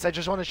any drinks. I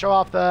just want to show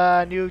off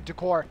the new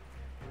decor.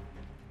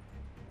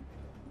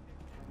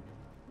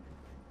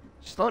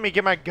 Just let me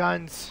get my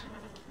guns.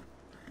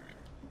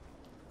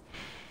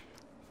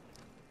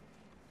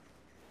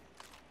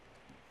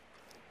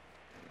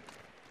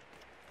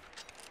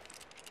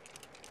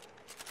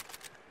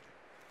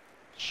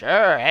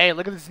 Sure. Hey,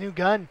 look at this new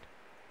gun.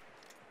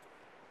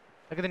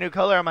 Look at the new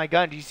color on my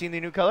gun. Do you see the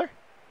new color?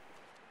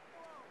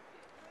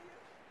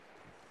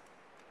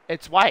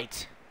 It's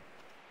white.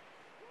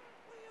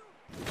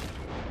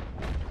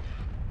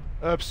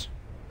 Oops.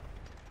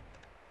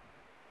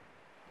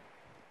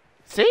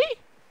 See?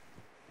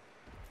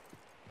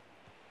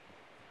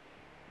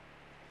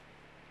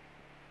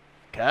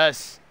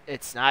 Cuz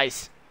it's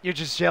nice. You're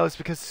just jealous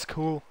because it's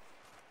cool.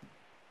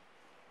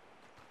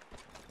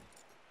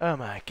 Oh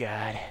my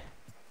god.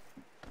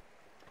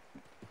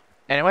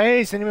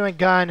 Anyways, send me my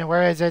gun.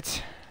 Where is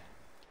it?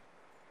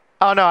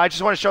 Oh no, I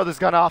just want to show this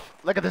gun off.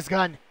 Look at this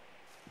gun.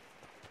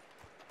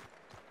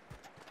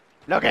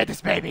 Look at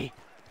this baby.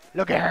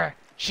 Look at her.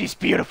 She's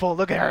beautiful.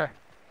 Look at her.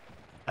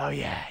 Oh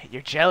yeah,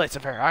 you're jealous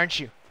of her, aren't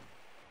you?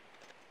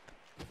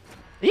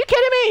 Are you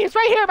kidding me? It's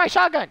right here, my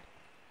shotgun.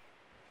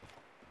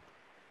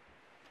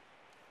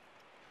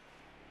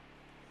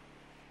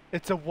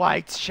 It's a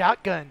white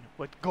shotgun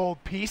with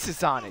gold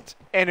pieces on it.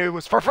 And it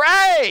was for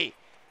free!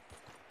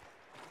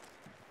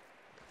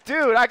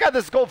 Dude, I got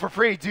this gold for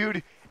free,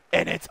 dude.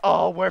 And it's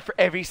all worth for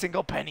every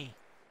single penny.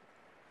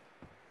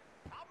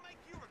 I'll make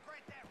you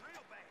regret that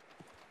real bad.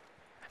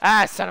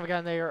 Ah, son of a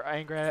gun, they are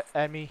angry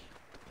at me.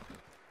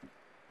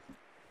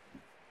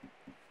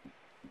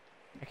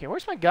 Okay,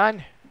 where's my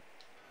gun?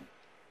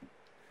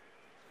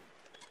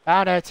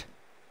 Found it.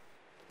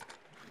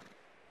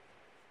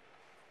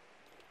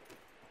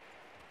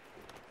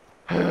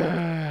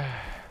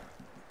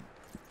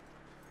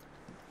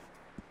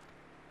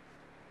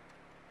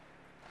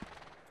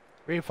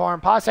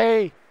 Reform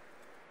posse!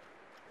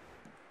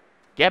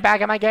 Get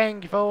back in my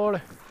gang, you fool!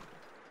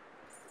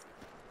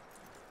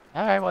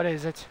 Alright, what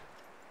is it?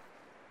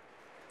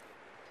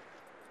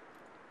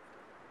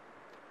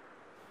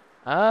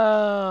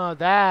 Oh,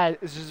 that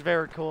is just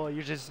very cool.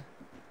 You're just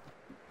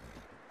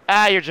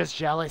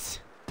jealous.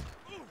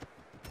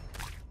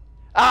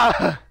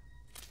 Ah!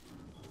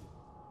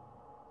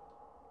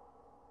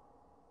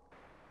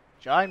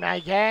 Join my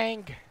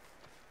gang.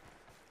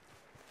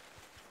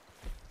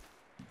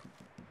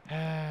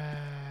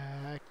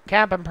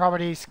 Camping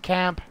properties,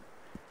 camp.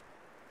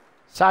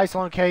 Size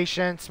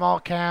location, small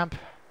camp.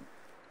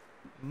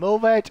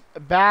 Move it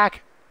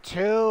back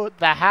to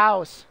the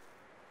house.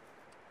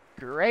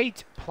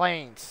 Great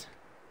Plains.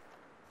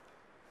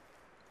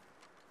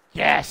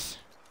 Yes.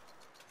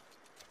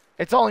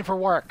 It's only for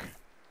work.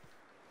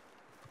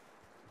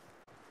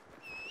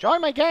 Join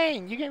my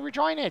gang. You can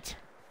rejoin it.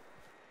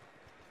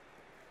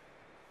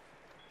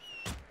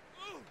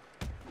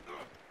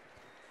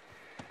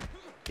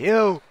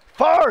 You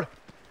fool!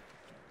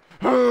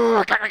 Join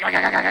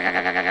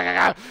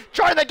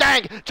the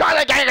gang! Join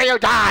the gang or you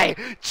die!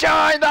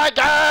 Join the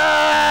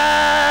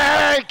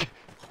gang!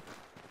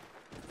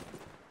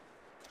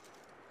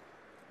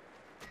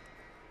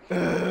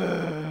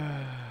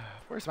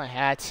 Where's my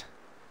hat?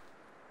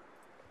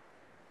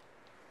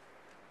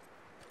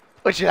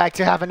 Would you like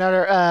to have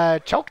another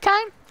choke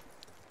time?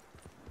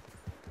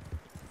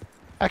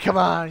 Oh, come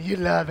on, you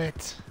love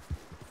it.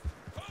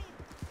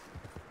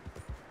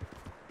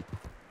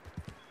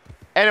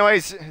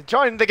 Anyways,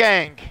 join the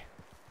gang.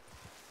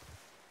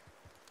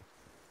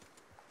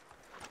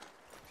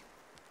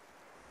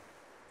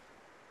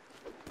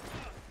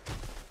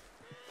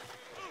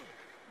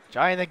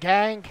 Join the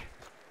gang.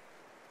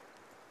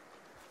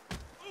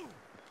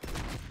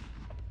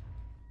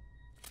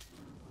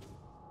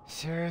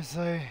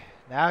 Seriously?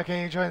 Now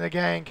can you join the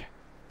gang?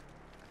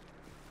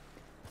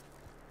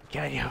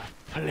 Can you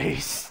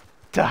please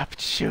stop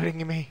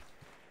shooting me?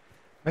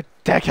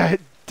 Medeka,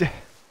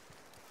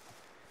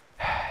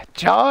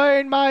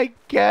 join my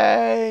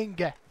gang!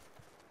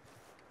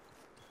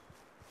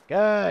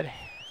 Good.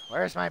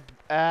 Where's my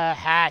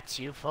hat,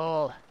 you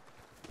fool?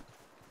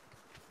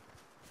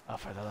 Oh,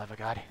 for the love of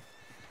God.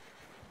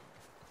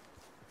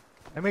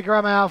 Let me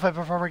grab my outfit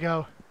before we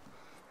go.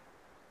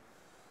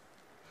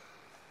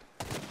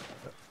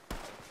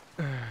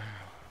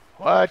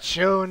 Would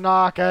you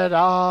knock it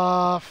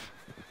off?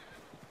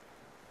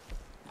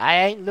 I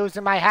ain't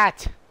losing my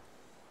hat.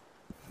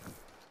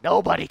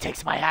 Nobody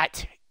takes my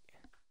hat.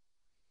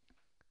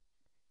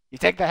 You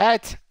take the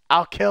hat,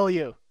 I'll kill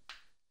you.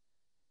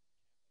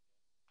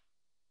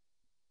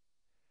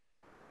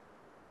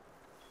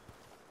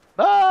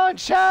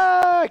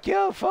 Munchak,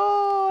 you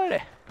fool!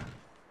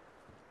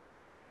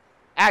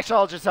 Actually,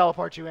 I'll just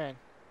teleport you in.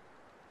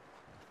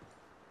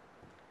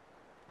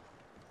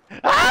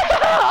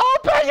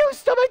 Open, you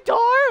stupid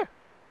door!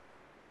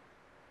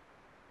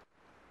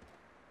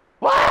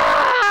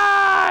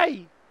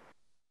 Why?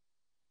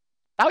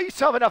 Now you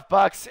still have enough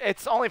bucks.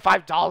 It's only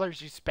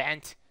 $5 you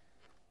spent.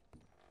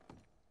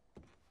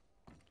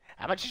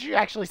 How much did you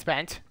actually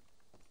spend?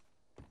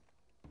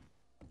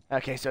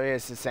 Okay, so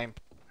it's the same.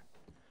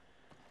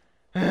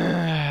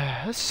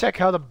 Let's check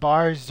how the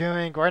bar's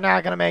doing. We're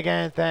not gonna make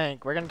anything.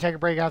 We're gonna take a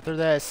break after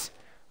this.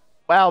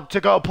 Well, to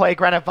go play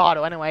Grand Theft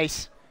Auto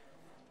anyways.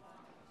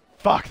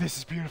 Fuck, this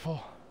is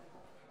beautiful.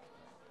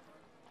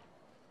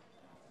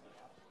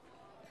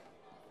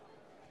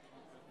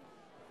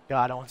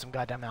 God, I want some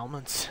goddamn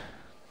almonds.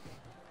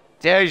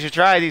 Dude, you should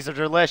try these. They're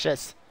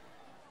delicious.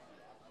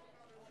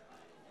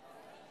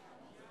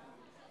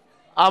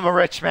 I'm a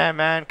rich man,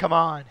 man. Come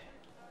on.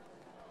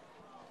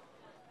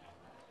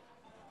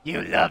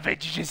 You love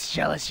it. You're just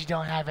jealous you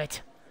don't have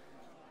it.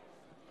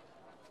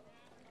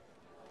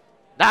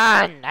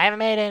 None. I haven't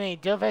made any,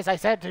 doofus. I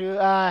said to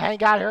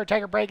hang out here,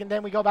 take a break, and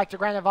then we go back to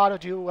Grand Theft Auto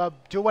to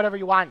do whatever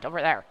you want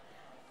over there.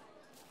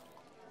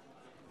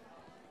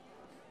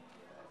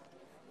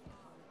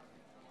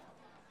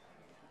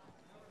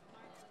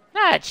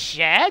 Not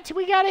shit.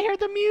 We gotta hear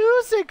the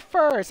music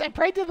first and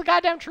pray to the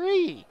goddamn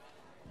tree.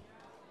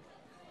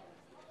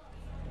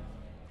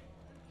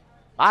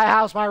 My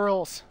house, my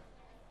rules.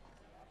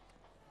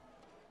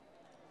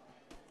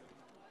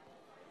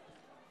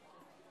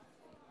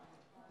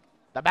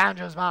 The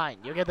banjo's mine.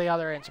 You get the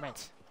other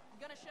instruments.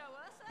 Gonna show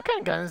us What kind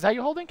of gun is that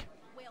you're holding?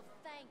 Well,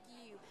 thank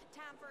you.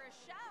 Time for a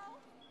show.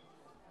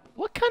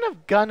 What kind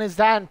of gun is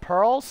that in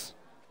pearls?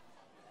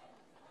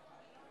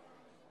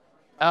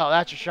 Oh,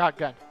 that's your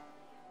shotgun.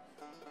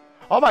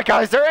 Oh my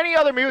god, is there any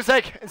other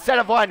music instead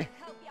of one?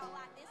 Hope y'all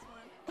like this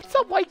one. What's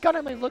that white gun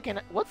am I looking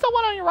at? What's the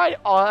one on your right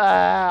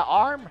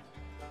arm?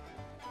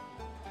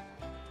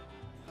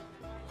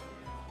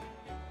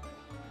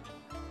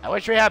 I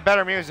wish we had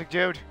better music,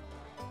 dude.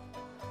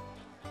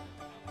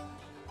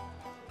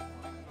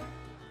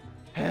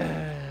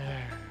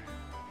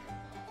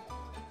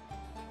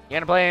 You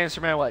gonna play an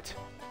instrument or what?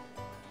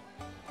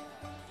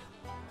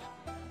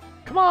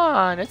 Come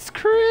on, it's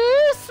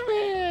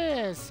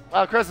Christmas!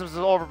 Well, Christmas is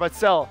over, but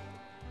still.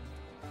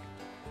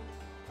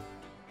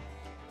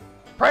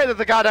 Pray that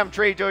the goddamn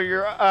tree, dude,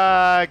 you're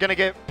gonna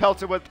get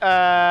pelted with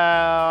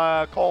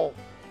coal.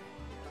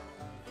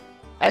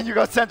 And you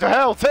got sent to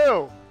hell,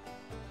 too!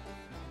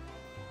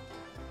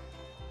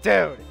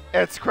 Dude,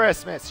 It's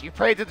Christmas. You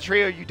pray to the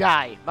tree or you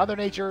die. Mother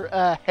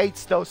Nature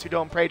hates those who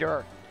don't pray to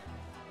her.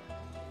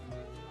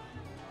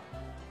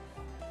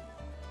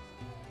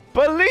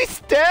 But at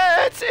least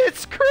dance!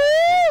 It's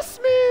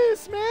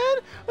Christmas, man!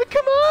 Like,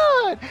 come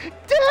on!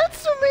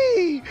 Dance with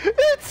me!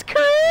 It's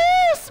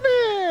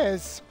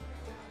Christmas!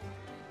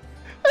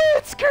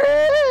 It's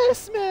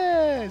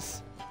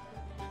Christmas!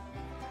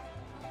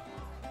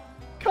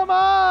 Come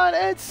on!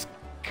 It's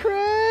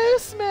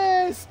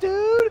Christmas,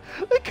 dude!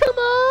 Like, come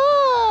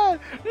on!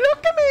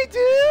 Look at me,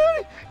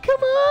 dude!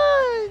 Come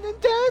on!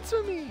 And dance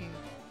with me!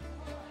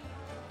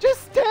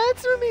 Just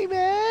dance with me,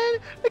 man!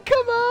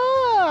 Come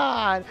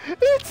on!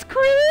 It's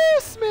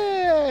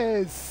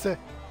Christmas!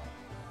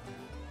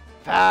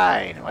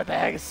 Fine. What the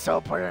heck is so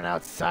important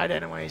outside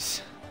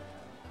anyways?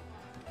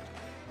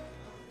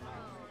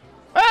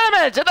 Wait a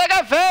minute! Did that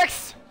get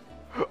fixed?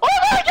 Oh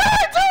my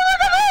god! Dude,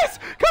 look at this!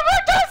 Come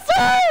back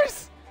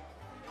downstairs!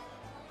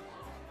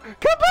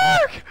 Come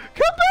back!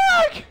 Come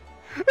back!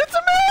 It's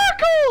a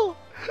miracle!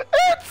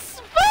 It's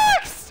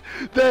fixed!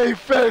 They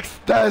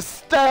fixed the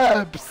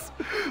steps!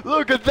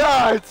 Look at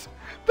that!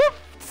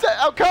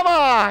 Oh, come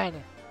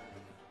on!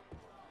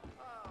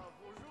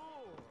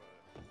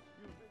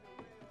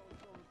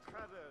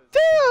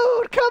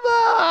 Dude, come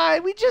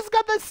on! We just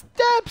got the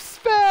steps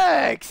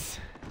fixed!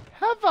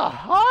 Have a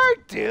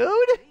heart,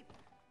 dude!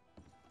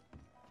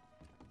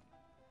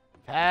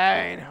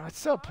 Fine. What's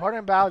so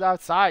important about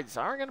outside?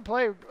 So we're gonna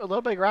play a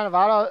little bit of Grand Theft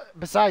Auto.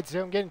 Besides,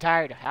 dude, I'm getting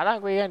tired. How long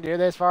are we gonna do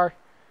this for?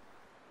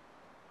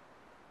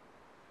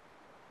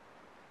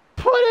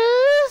 What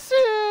is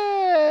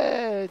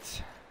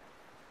it?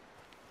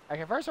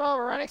 Okay, first of all,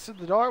 we're right next to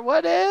the door.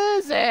 What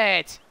is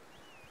it?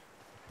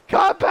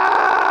 Come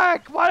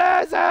back! What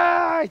is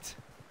it?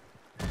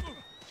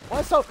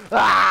 What's so...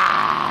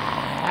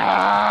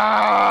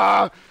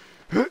 Ah!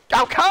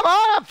 Oh, come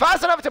on! I'm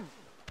fast enough to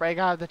break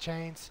out of the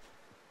chains.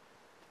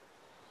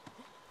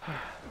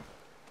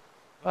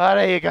 What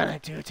are you gonna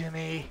do to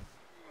me?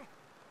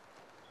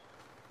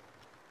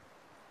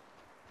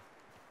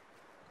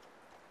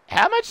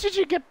 How much did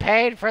you get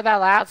paid for that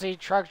lousy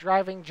truck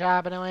driving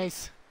job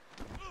anyways?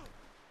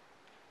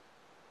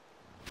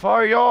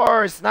 For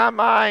yours, not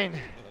mine.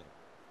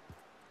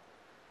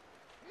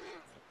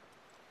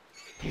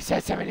 He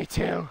said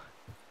 72.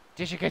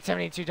 Did you get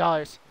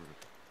 $72?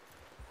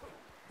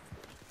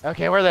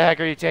 Okay, where the heck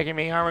are you taking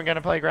me? Aren't we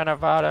gonna play Grand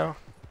Theft Auto?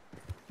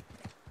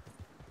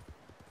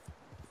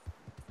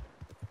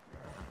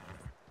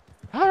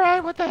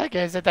 Alright, what the heck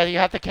is it that you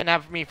have to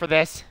kidnap me for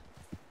this?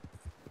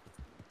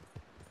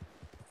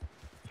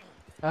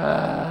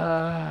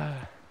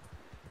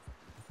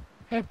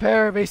 It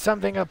better be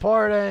something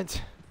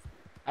important.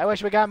 I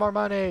wish we got more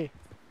money.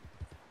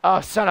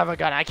 Oh, son of a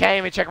gun. I can't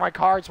even check my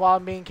cards while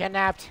I'm being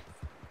kidnapped.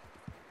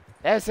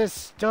 This is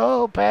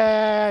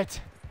stupid.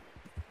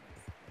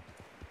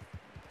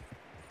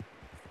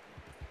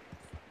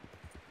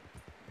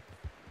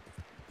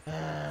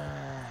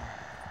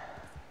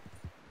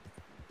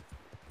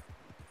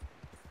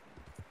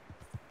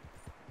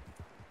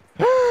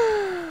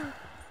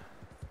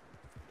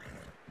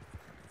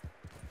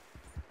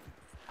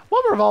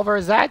 What revolver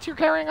is that you're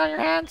carrying on your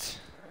hands?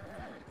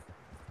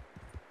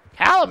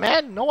 Hell,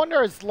 man, no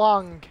wonder it's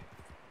long.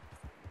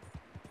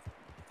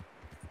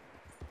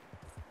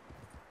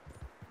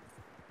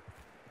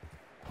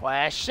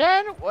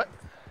 Question? What?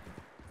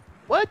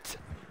 What?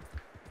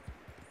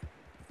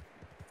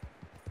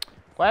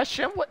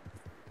 Question? What?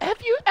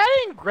 Have you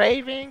added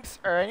engravings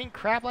or any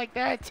crap like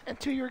that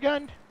into your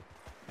gun?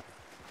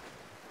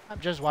 I'm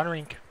just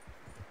wondering.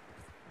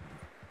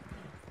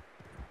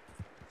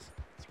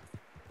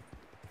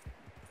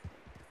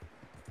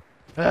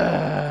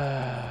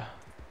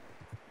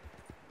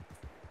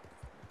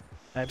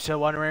 I'm still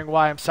wondering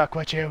why I'm stuck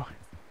with you.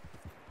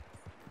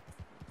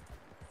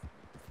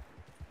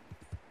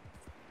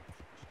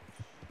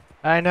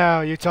 I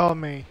know, you told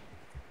me.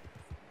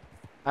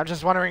 I'm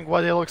just wondering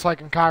what it looks like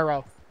in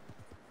Cairo.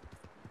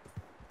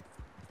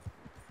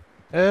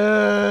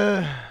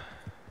 Can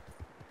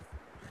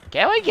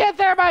we get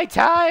there by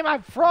time?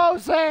 I'm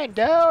frozen,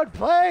 dude.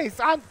 Please,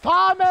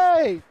 unthaw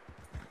me.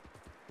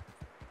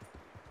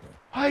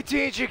 Why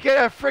didn't you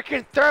get a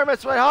freaking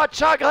thermos with hot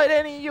chocolate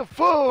in your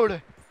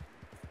food?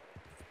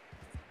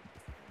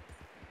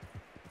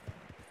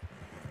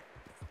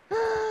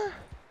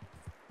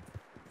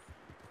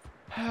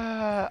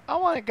 I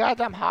want a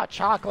goddamn hot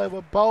chocolate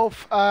with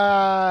both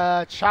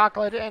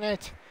chocolate in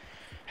it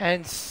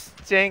and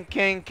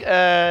stinking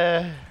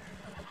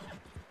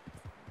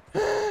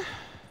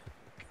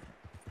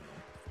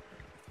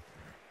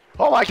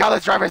Oh my god,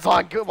 this driver's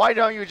long. Why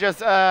don't you just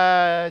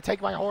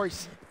take my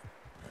horse?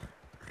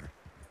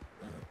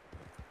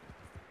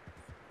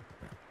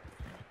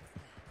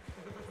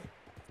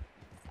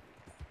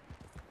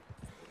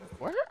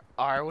 Where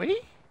are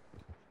we?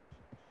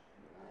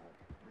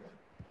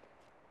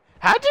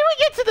 How did we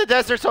get to the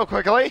desert so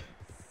quickly?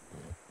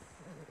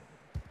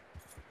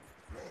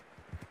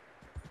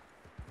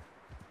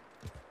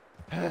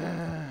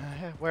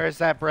 Where's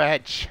that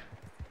bridge?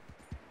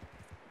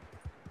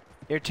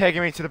 You're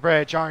taking me to the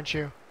bridge, aren't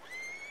you?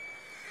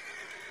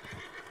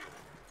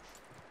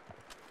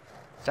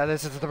 So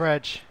this is the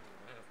bridge.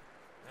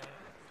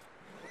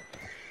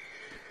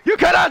 You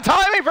cannot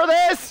tie me for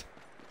this!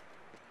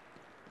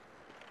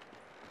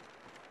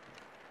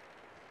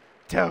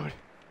 Dude,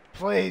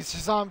 please,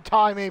 just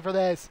untie me for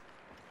this.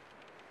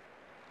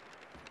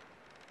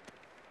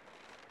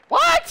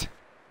 What?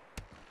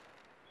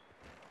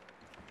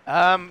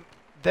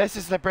 This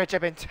is the bridge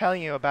I've been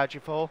telling you about, you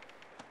fool.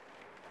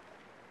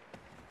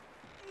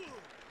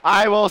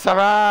 I will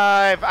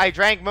survive. I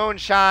drank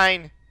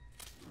moonshine.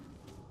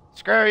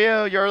 Screw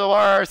you, you're the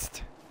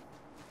worst.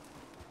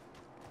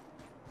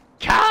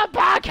 Come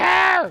back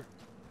here!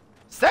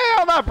 Stay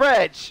on the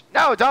bridge!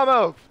 No, don't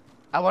move.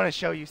 I want to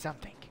show you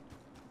something.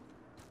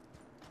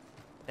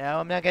 No,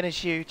 I'm not gonna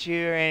shoot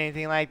you or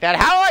anything like that.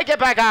 How do I get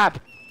back up?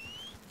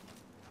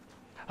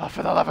 Oh,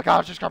 for the love of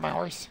God, just grab my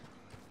horse.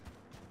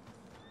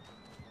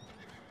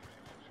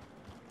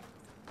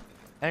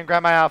 And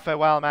grab my outfit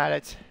while I'm at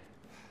it.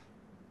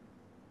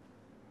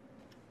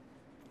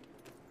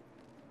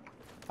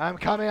 I'm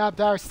coming up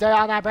there. Stay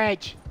on that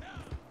bridge.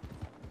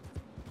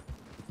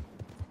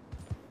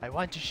 I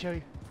want to show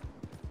you.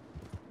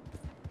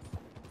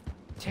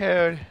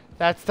 Dude,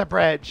 that's the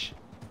bridge.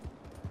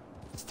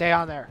 Stay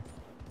on there.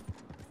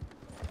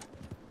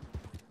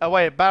 Oh,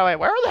 wait, by the way,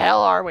 where the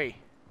hell are we?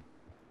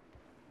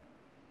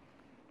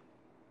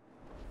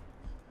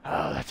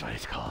 Oh, that's what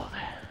it's called.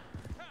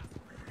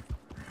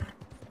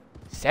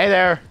 Stay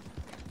there.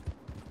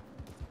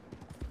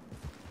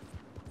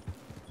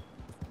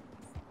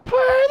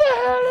 Where the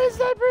hell is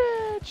that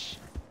bridge?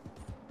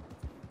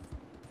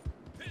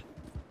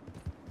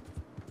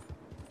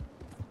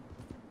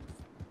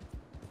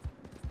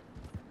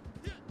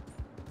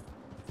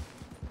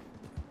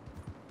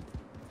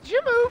 Did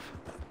you move?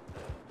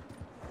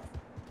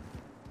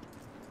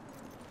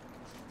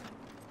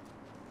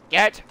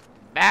 Get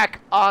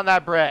back on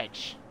that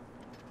bridge.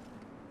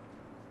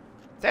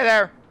 Stay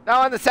there.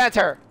 No, in the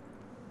center.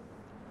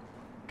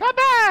 Come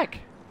back.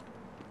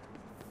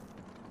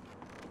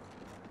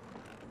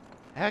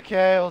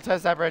 Okay, we'll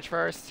test that bridge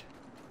first.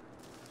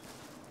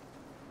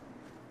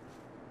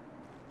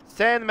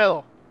 Stay in the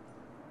middle.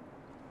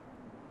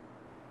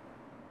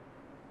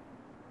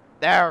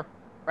 There.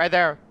 Right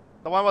there.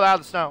 The one without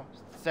the snow.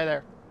 Stay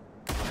there.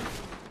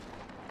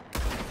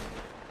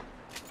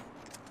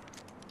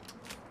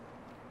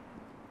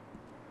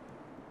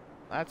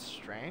 That's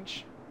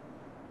strange.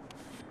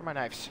 Where are my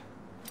knives?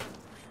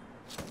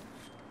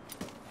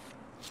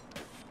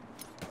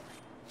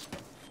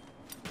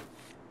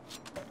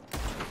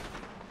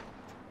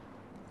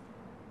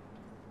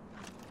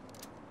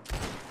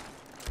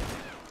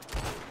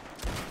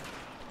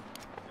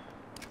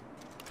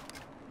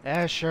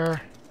 Yeah,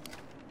 sure.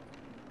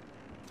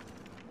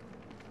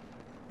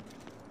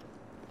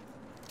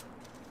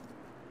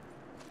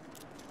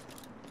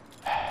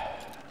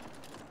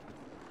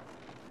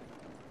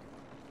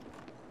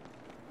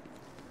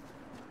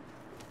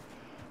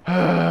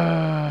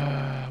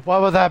 What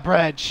was that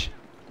bridge?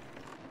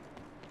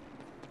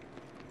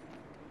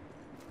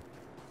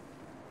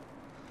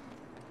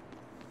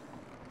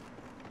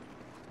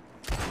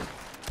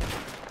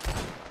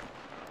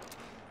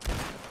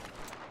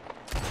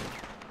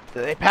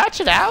 Did they patch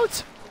it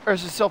out? Or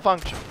is it still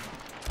functional?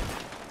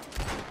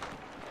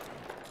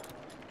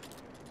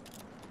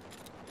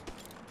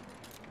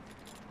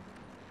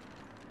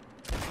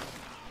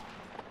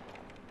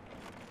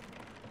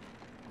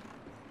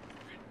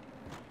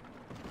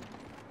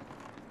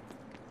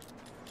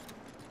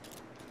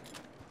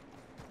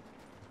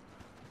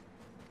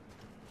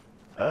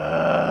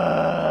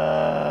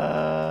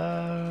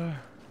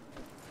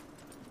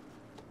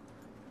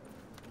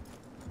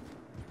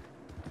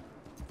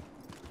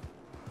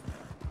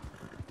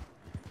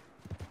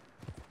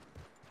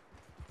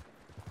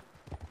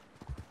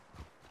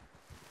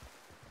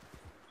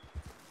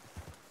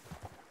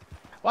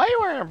 Why are you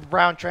wearing a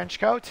brown trench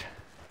coat?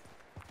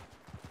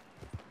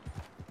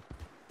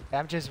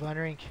 I'm just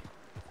wondering.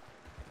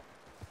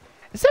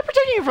 Is that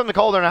protecting you from the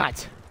cold or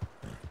not?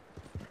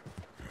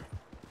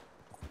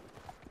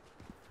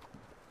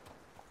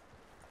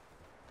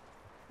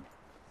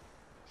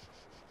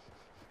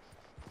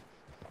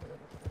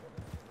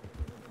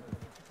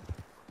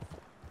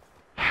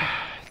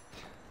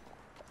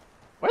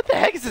 What the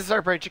heck is this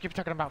other bridge you keep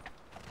talking about?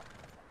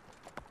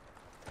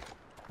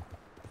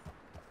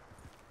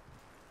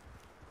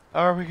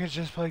 Or we could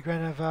just play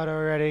Grand Theft Auto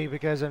already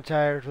because I'm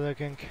tired of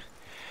looking.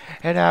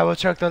 And I will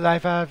choke the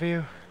life out of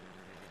you.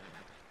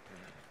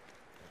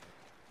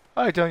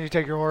 Why don't you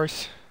take your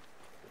horse?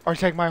 Or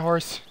take my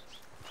horse?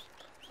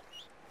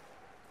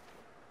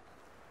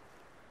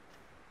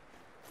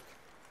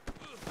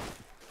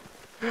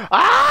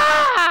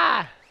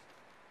 Ah!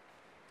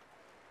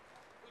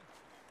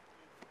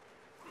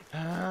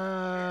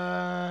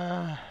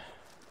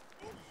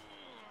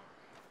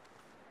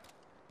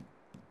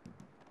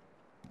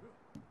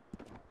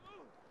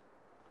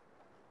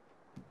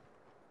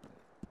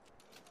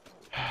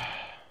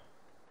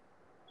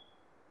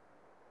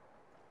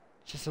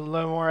 Just a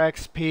little more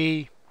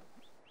XP.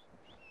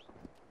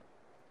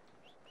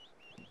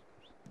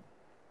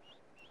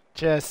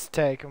 Just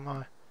take them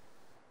on.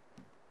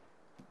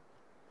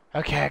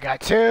 Okay, I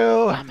got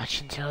 2. How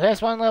much until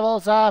this one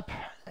levels up?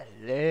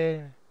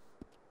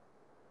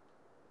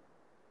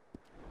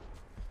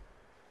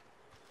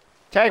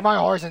 Take my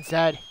horse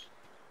instead.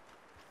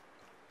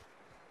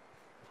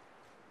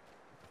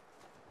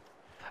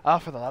 Oh,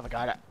 for the love of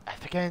God. I have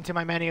to get into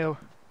my menu.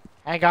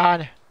 Hang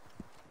on.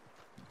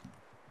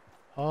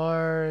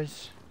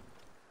 Horse.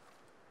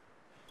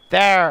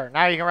 There.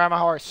 Now you can ride my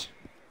horse.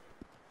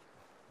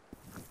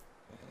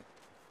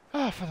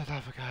 Oh, for the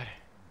love of God.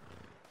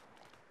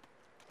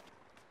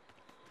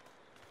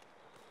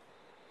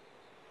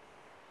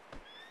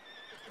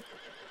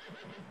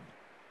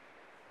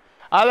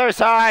 Other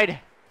side.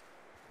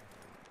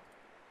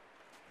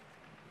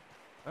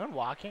 I'm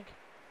walking.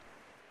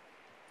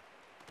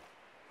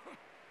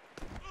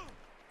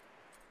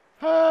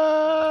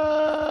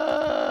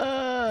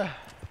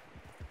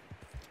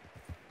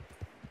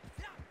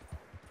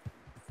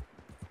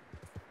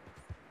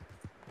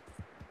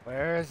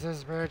 Where is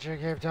this bridge you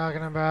keep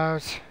talking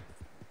about?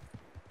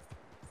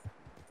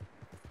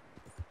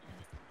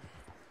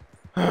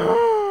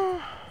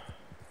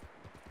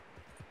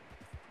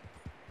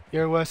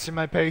 You're wasting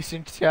my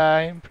patient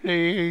time.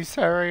 Please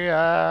hurry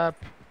up.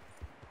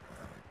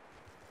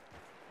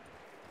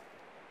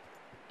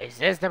 Is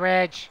this the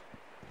bridge?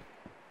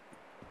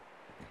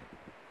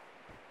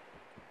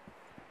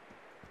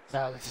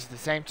 No, this is the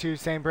same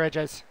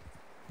bridges.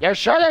 You're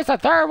sure there's a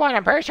third one?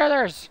 I'm pretty sure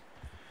there's...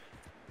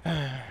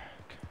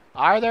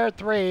 Are there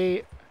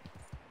 3?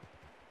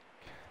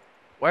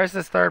 Where's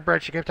this third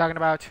bridge you keep talking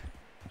about?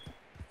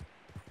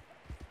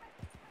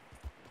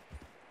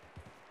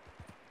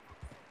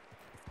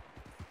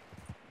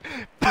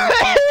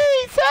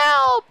 Please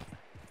help!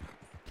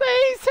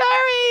 Please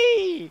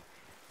hurry!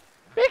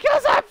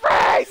 Because I'm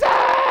freezing!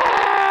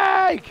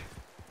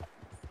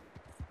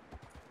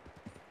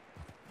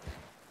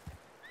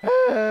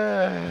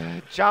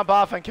 Jump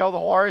off and kill the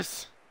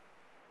horse.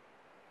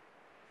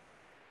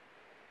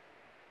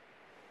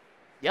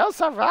 You'll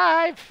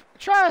survive.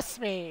 Trust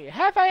me.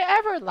 Have I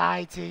ever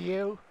lied to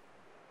you?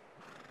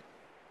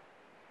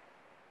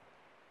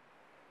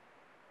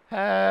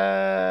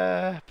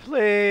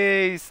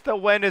 Please. The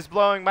wind is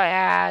blowing my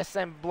ass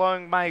and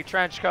blowing my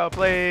trench coat,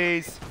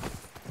 please.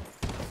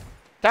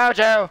 Told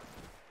you.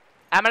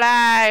 I'm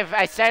alive.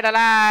 I stayed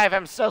alive.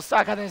 I'm still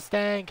stuck on this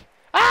thing.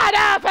 Ah,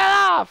 no, it fell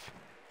off.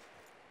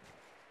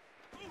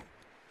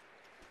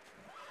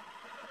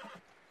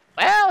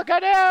 Well,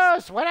 good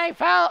news.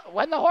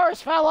 When the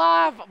horse fell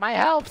off, my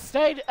health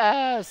stayed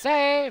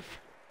safe,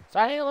 so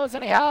I didn't lose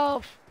any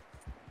health.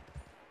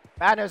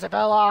 Bad news, it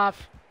fell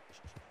off.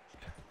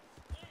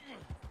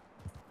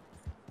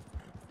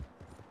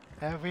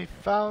 Have we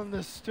found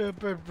the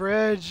stupid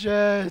bridge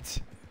yet?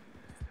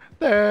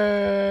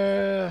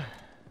 There.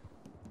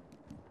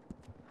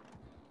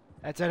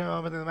 Let's head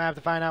over to the map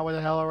to find out where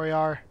the hell we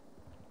are.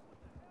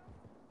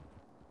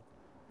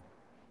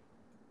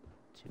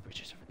 2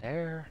 bridges over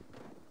there.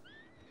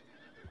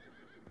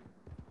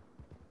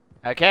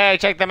 Okay,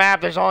 check the map.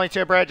 There's only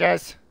 2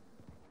 bridges.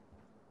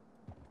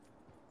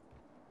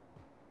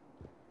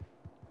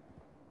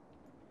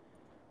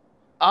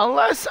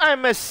 Unless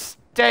I'm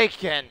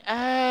mistaken.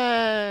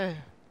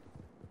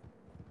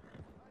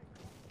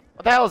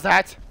 What the hell is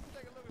that?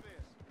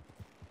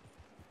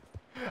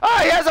 Oh,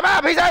 he has a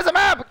map! He has a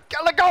map!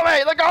 Let go of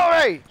me! Let go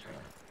of me!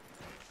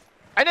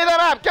 I need that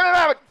map! Give me the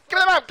map! Give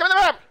me the map! Give me the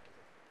map!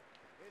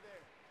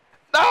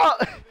 No!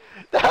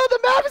 No, the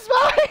map is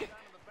mine!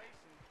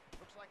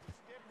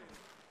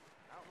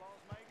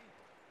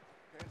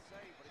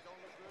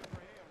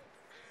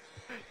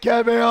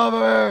 Get me over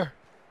here!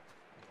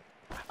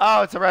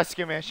 Oh, it's a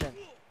rescue mission.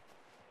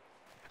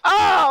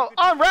 Oh!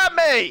 Unwrap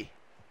me!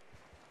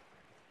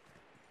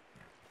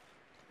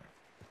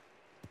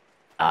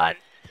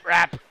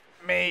 Unwrap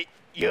me,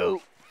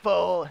 you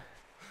fool.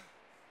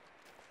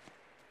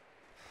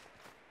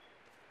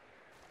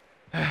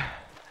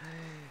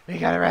 We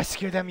gotta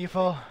rescue them, you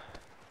fool.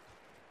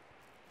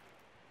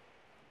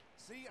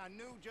 See, I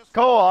knew just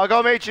Cool, I'll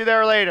go meet you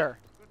there later.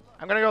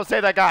 I'm gonna go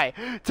save that guy.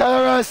 To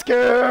the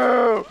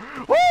rescue!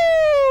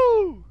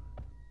 Woo!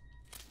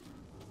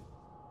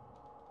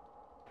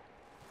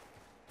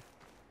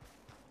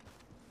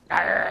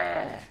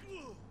 Arrgh.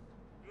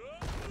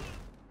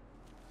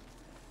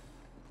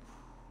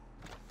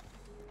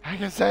 I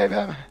can save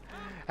him.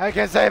 I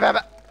can save him.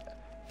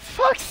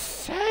 Fuck's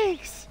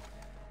sakes!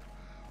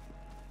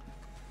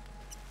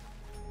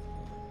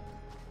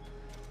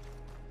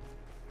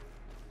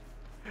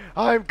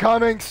 I'm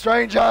coming,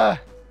 stranger!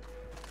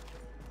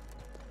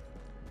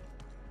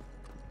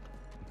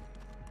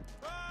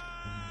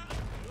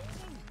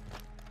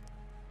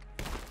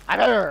 I'm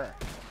here!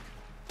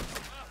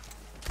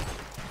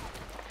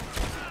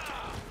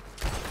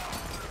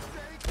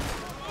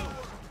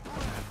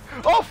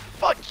 Oh,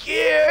 fuck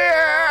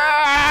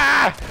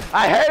yeah!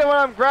 I hate it when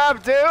I'm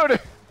grabbed, dude!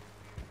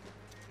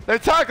 They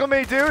tackle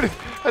me, dude!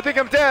 I think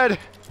I'm dead!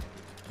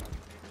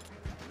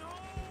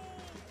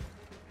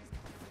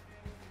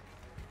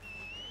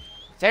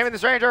 Saving the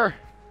stranger!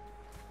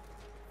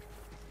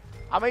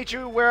 I'll meet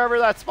you wherever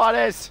that spot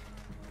is.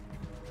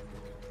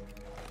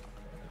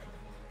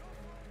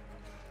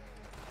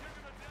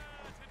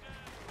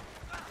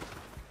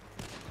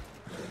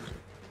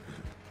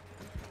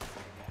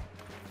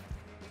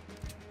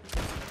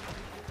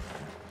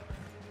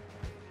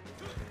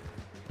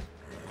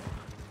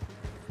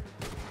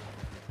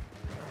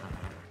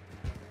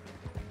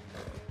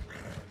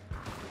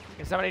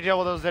 Somebody deal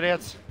with those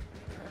idiots.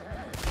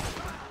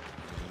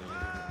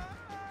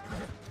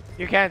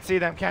 You can't see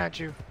them, can't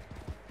you?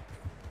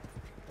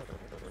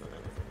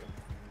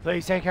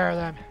 Please take care of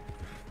them.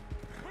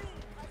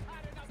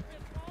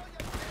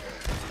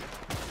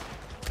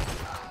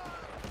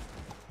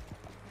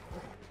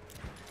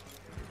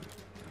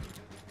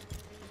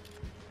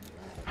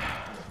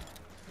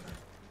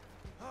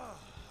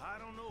 I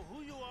don't know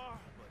who you are,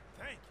 but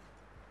thank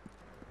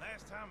you.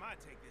 Last time I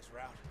take this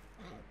route.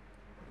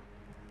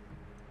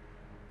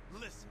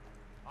 Listen,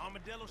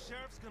 Armadillo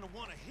Sheriff's gonna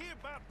want to hear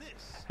about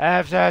this. I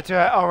have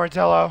to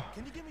Armadillo.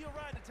 Can you give me a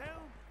ride to town?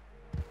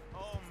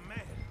 Oh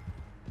man,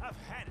 I've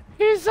had it.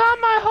 He's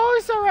on my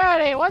horse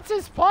already. What's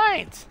his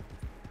point?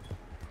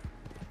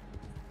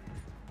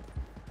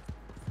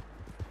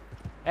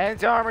 And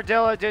to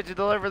Armadillo did to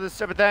deliver the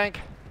stupid thing.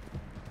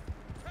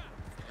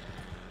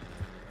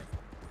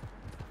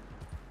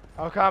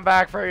 I'll come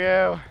back for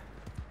you.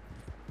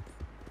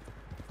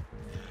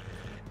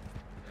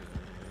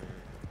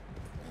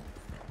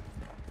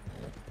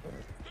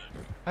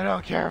 I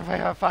don't care if I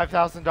have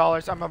 $5,000.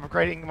 I'm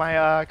upgrading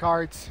my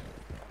cards.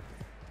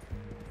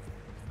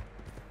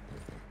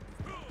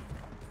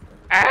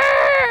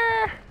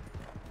 Ah!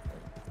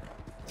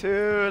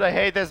 Dude, I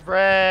hate this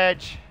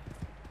bridge.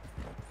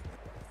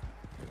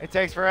 It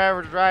takes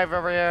forever to drive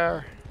over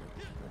here.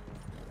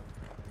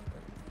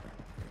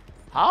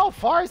 How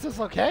far is this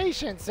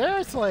location?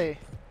 Seriously.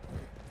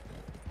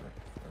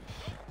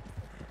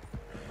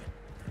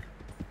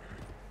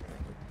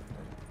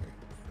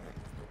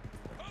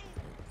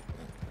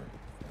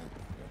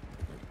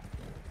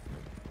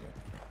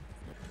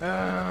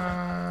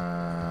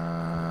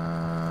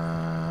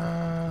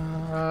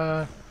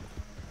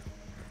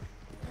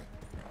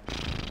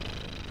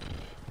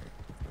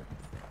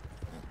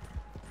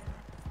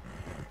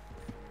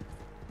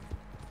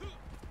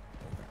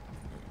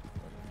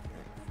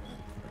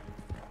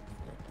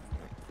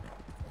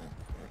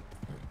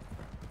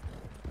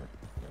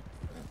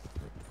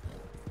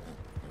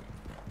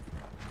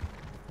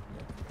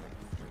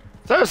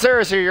 So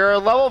seriously, you're a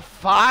level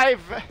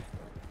 5?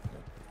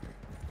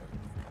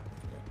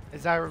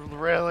 Is that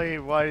really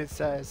what it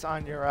says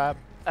on your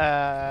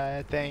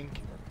thing?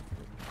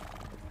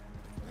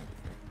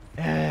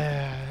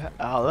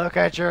 I'll look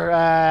at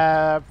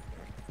your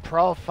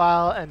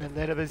profile and a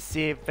little bit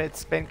see if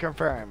it's been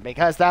confirmed,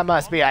 because that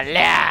must be a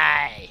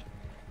lie.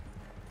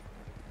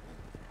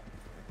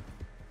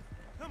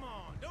 Come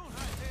on, don't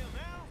hightail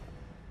now.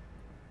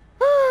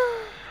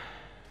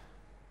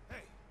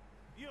 Hey,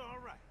 you're all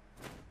right.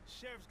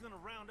 Sheriff's gonna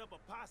round up a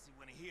posse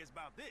when he hears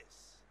about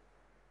this.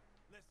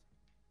 Listen.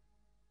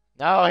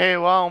 No, he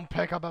won't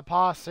pick up a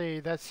posse.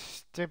 That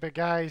stupid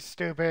guy's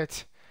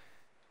stupid.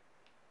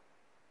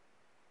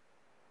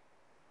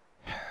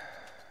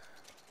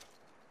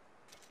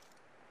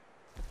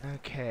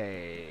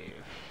 Okay.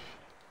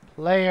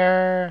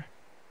 Player.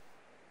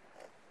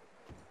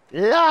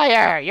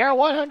 Liar! You're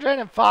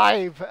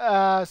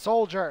 105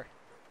 soldier.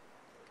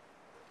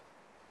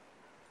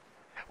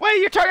 Wait,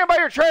 you're talking about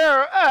your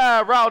trailer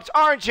routes,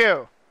 aren't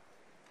you?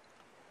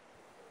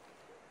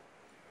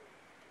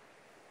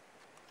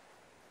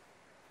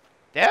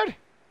 Dude?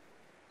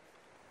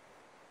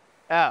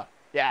 Oh,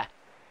 yeah.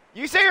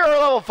 You say you're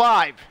level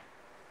 5.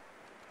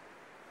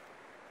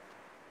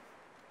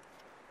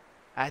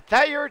 I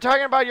thought you were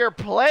talking about your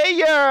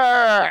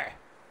player.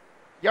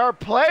 Your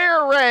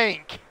player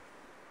rank.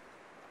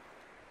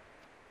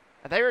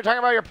 I thought you were talking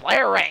about your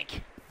player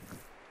rank.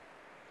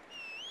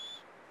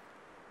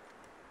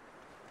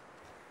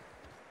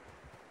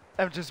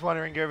 I'm just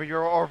wondering if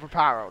you're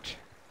overpowered.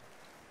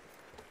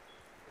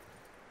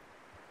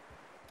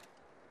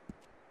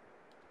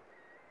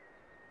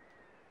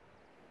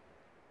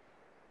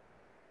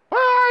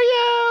 Where are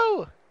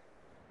you?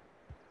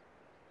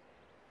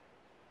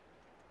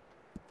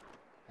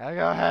 I'll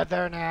go ahead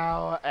there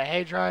now. I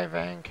hate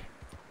driving.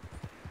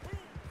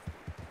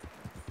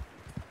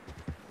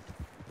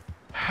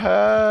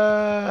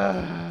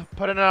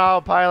 Put in an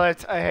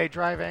autopilot. I hate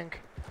driving.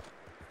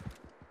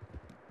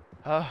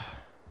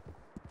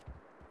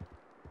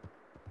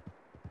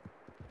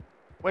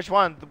 Which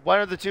one?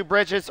 One of the two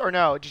bridges or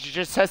no? Did you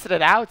just test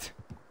it out?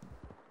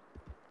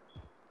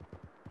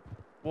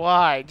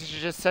 Why? Did you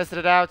just test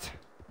it out?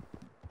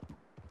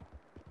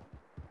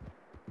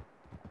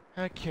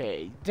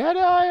 Okay.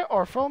 Deadeye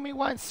or fool me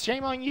once.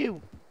 Shame on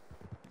you.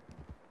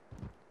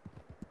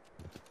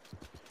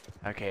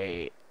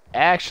 Okay.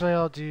 Actually,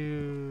 I'll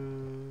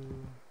do...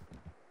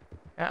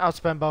 I'll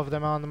spend both of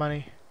them on the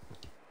money.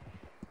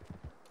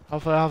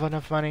 Hopefully I'll have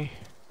enough money.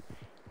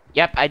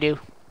 Yep, I do.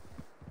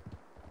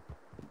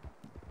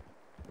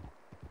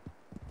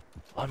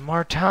 One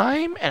more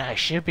time, and I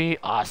should be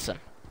awesome.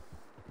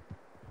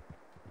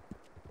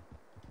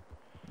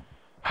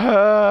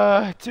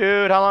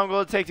 Dude, how long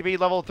will it take to be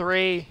level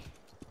 3?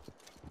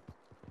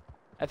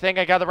 I think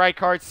I got the right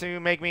cards to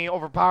make me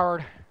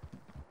overpowered.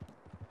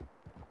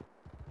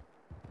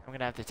 I'm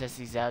gonna have to test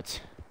these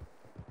out.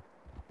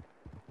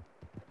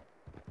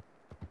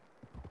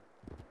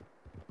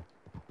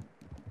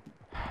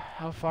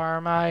 How far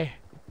am I?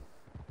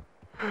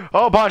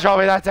 Oh, Bon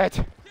Jovi, that's it.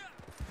 I'm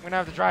gonna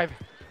have to drive.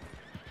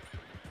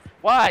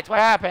 What? What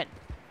happened?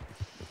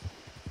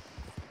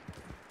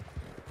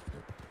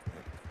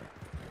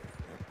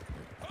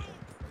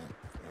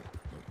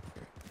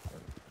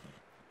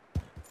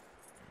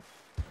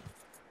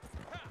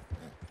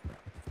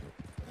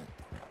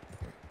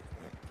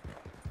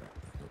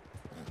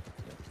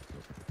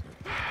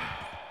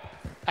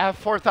 I have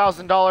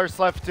 $4,000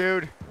 left,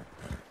 dude.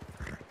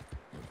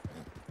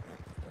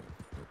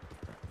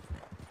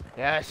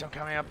 Yes, I'm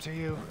coming up to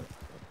you.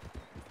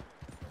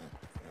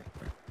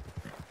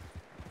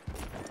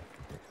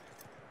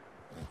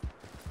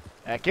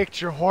 I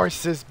kicked your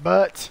horse's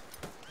butt.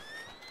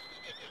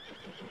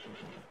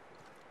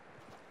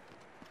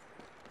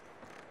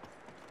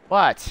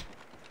 What?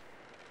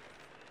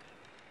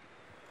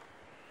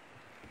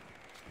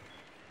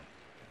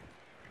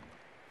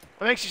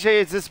 What makes you say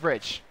it's this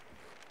bridge?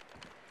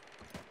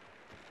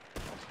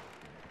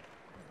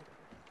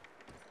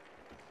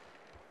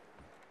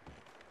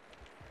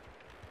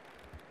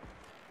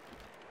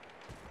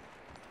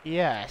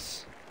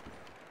 Yes.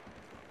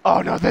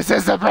 Oh no, this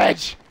is the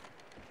bridge!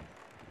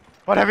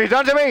 What have you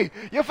done to me?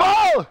 You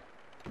fall!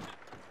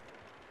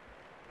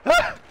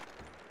 Ah!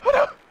 Oh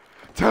no!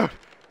 Dude!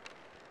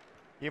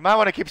 You might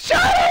want to keep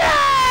shooting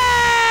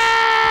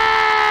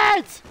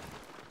it!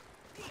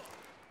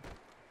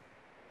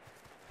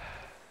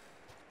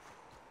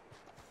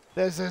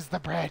 This is the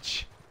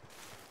bridge.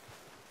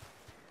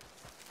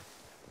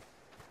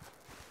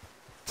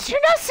 Did you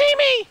not see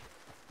me?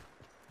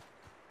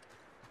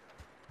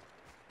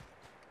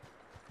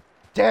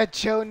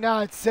 Did you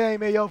not see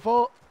me, you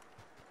fool?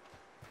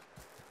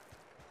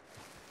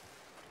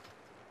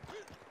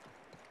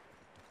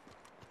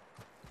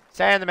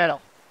 Stay in the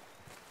middle.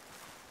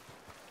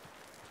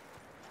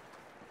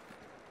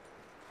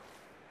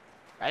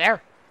 Right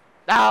there.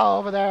 No,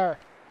 over there.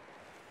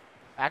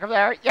 Back over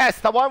there.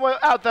 Yes, the one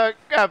without the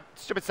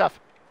stupid stuff.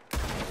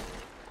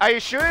 Are you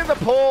shooting the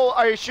pole?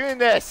 Are you shooting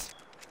this?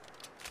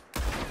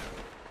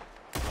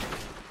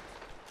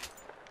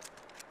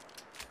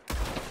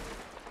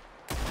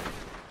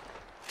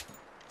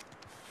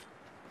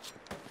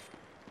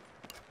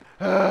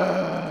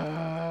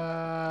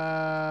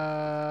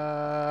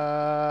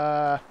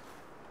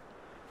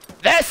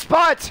 This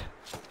spot!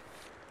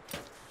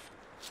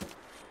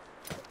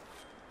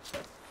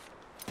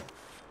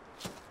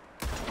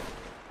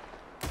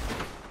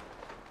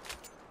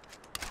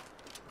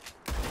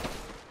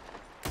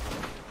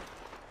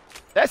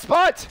 This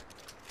spot!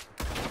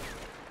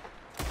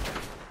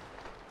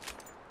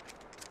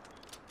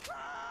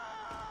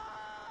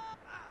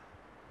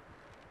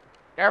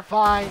 You're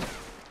fine.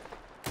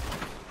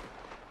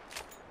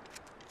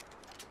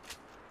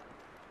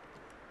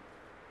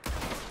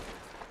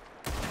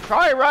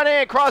 Try running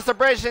across the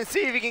bridge and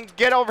see if you can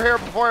get over here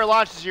before it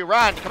launches you.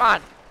 Run, come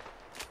on.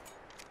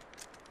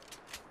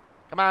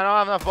 Come on, I don't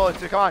have enough bullets,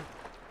 dude. Come on.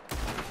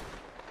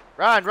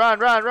 Run, run,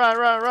 run, run,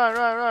 run, run,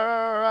 run, run,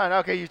 run, run.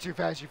 Okay, you're too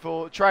fast, you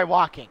fool. Try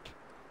walking.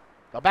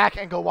 Go back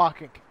and go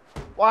walking.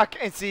 Walk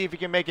and see if you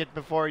can make it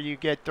before you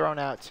get thrown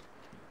out.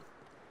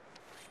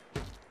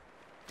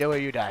 Do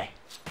it, you die.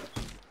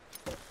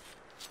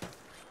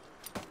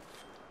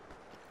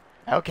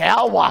 Okay,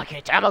 I'll walk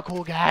it. I'm a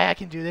cool guy. I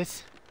can do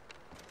this.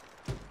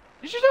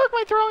 Did you look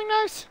my throwing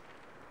knives?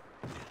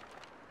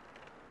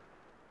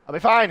 I'll be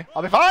fine.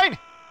 I'll be fine.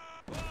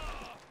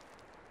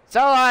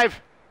 Still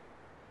alive.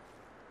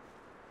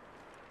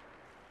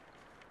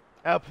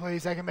 Oh,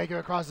 please, I can make it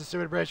across the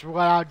stupid bridge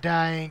without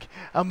dying.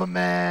 I'm a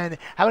man.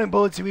 How many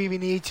bullets do we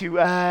even need to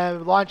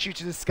launch you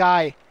to the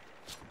sky?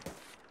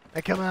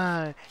 Like, come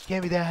on.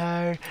 Can't be that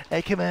hard.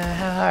 Like, come on.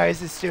 How hard is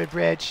this stupid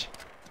bridge?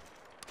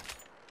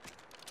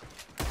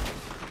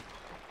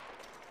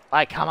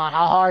 Like, come on.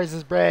 How hard is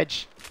this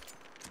bridge?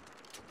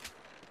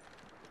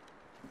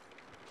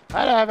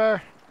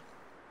 Whatever.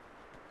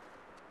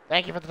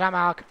 Thank you for the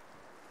tomahawk.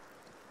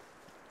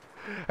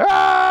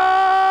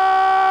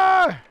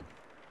 Ah!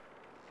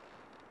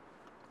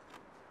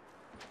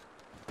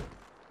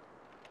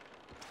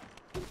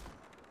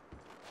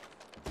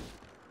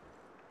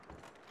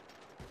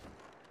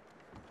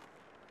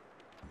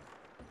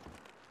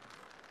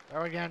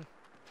 There again.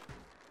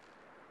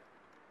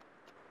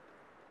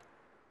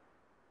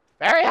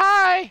 Very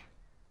high.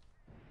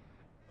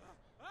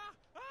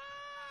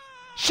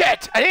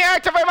 Shit! I didn't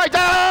activate my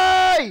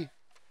die!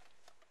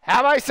 How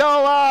am I still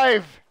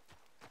alive?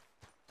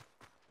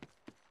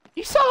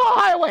 You saw how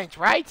high I went,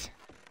 right?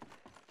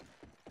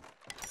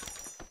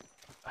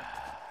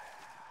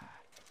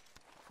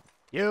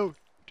 You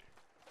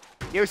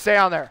stay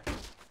on there.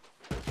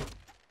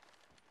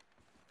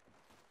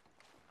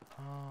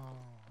 Oh,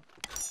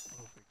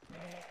 over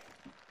there.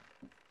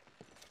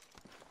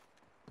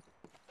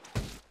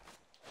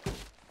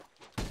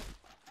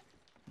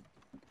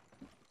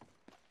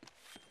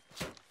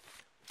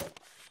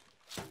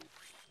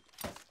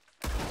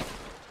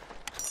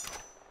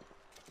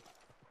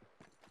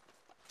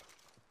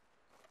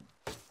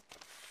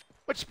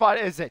 Which spot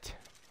is it?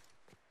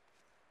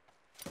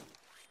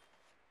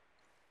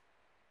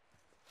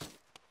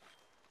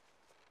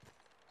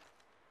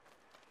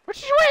 Where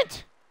did you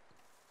went?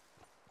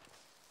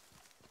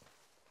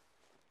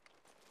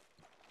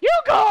 You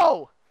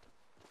go!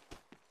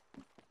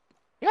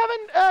 You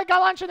haven't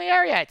got lunch in the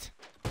air yet.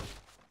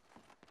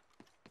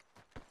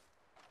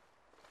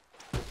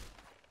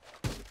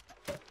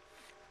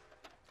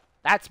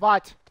 That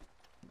spot.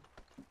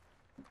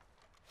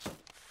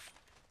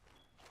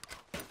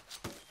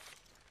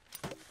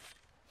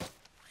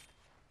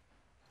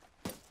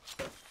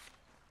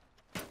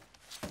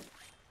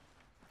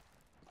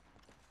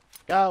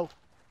 Go.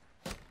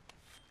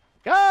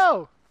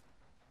 Go!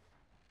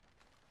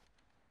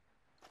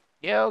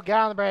 You, get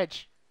on the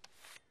bridge.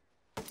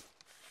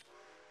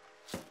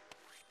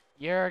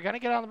 You're gonna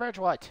get on the bridge,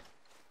 what?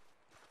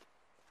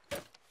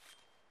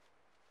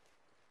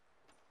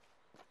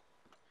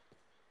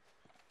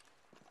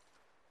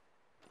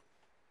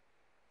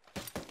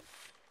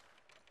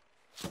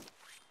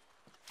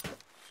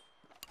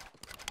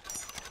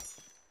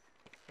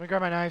 Let me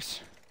grab my knives.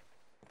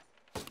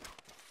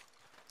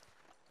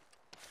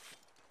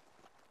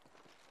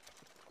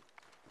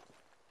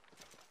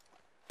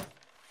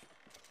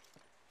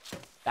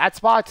 That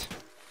spot.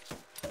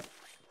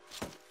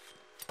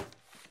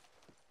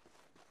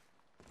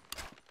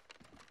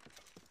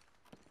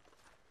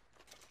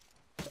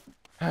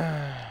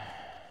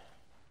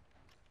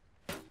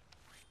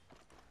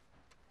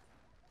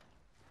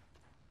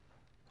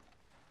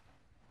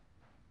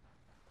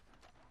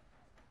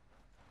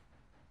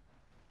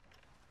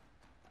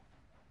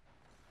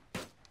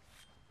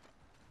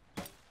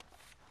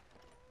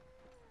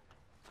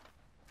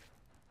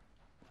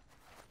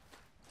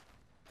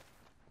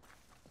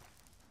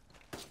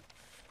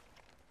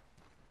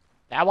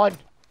 That one.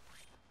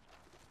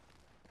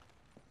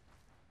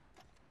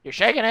 You're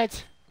shaking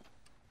it.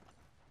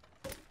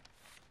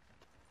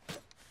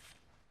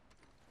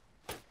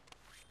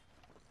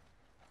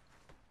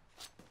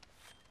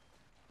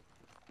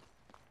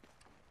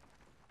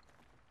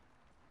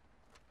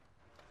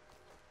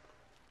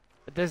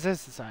 But this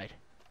is the side.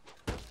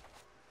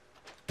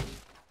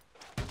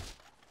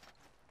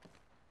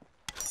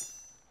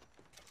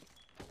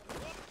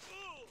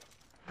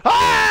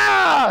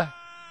 Ah!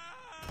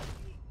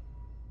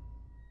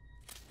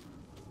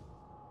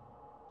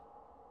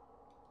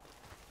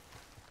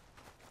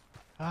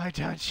 Why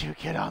don't you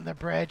get on the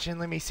bridge and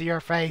let me see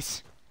your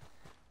face?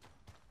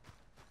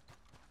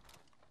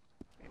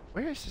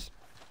 Where is this?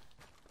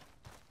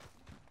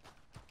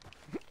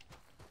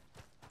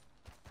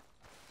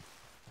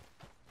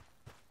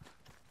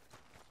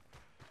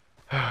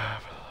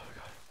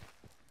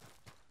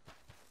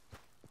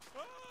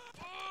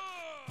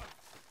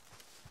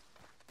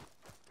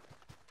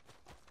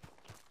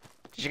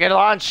 Did you get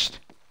launched?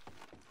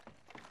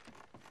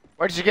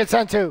 Where did you get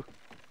sent to?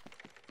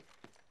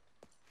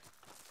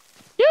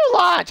 You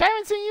launch! I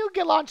haven't seen you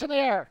get launched in the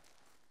air.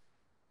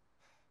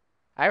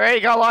 I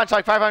already got launched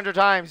like 500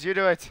 times. You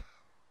do it.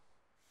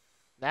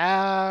 No,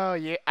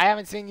 I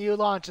haven't seen you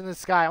launch in the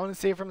sky. I want to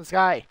see it from the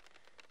sky.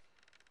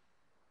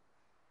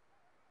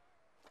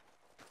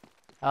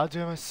 I'll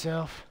do it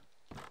myself.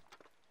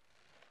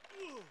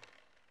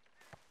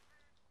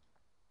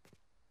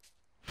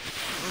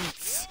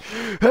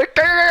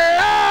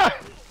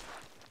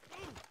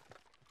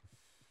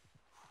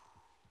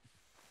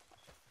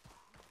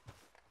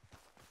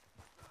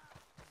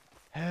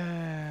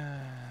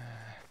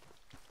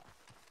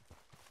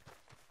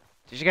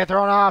 Did you get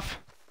thrown off?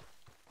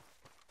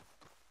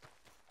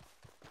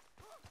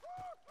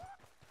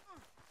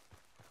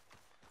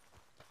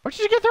 Where did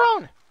you get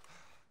thrown?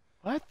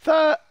 What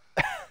the?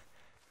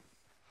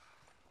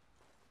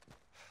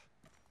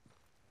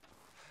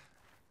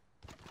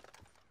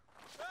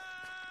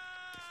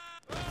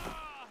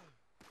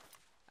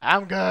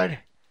 I'm good.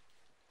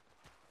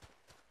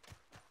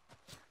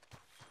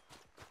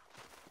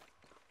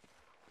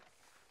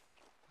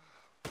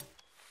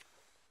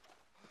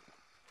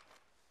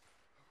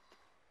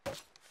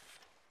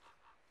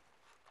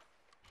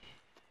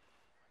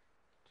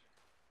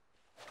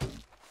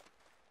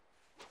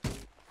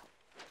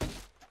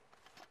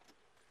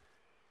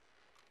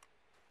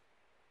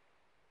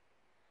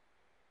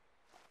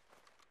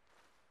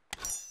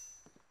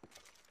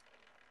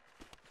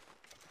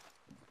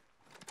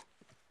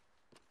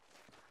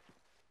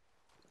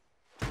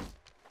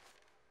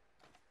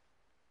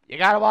 You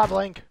got a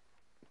wobbling.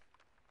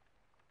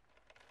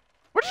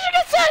 Where did you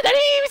get sent? I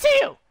didn't even see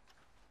you.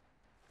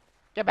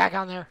 Get back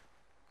on there.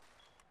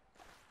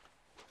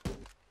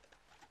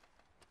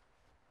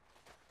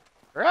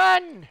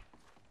 Run!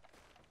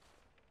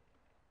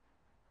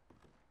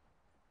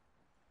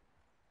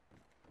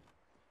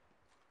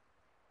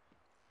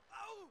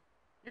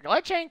 You're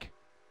glitching.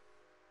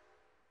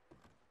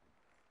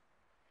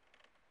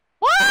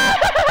 What?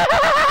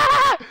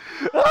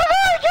 Oh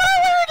my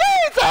God!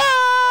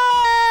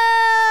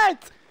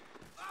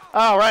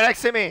 Oh, right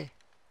next to me.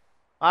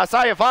 I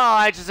saw you fall.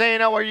 I just didn't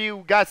know where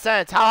you got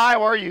sent. How high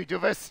were you,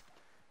 doofus?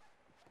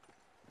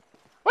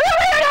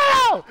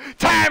 No!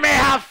 Tell me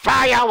how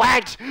far you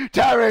went!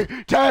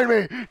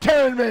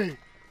 Tell me!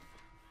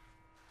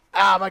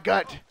 Oh my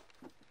God.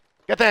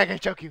 Good thing I can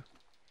choke you.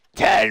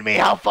 Tell me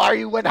how far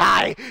you went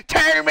high.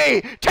 Tell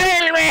me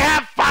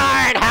how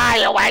far and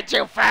high you went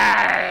too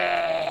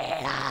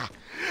far.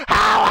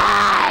 How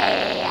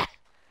high?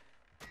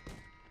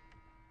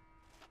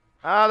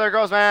 Oh, there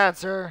goes my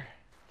answer.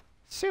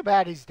 It's too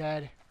bad he's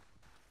dead.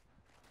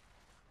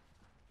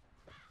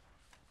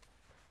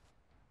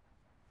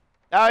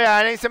 Oh yeah,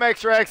 I need some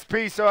extra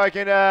XP so I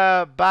can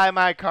buy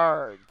my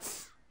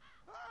cards.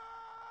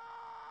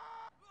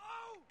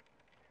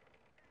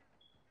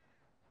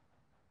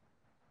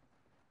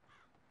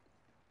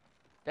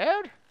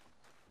 Dude?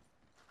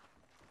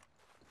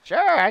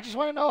 Sure, I just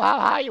want to know how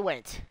high you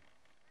went.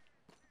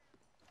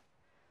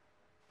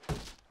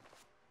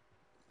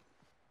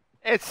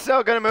 It's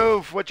still gonna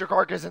move with your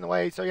carcass in the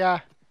way, so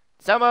yeah.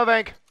 Still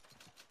moving.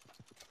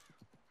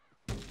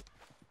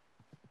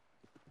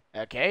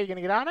 Okay, you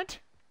gonna get on it?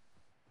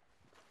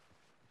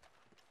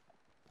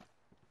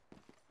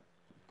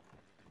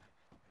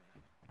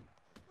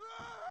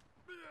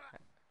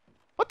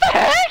 What the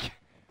heck?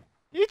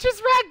 You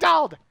just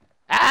ragdolled.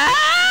 Ah!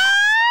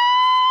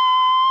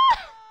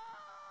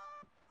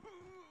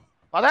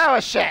 Well, that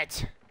was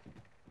shit.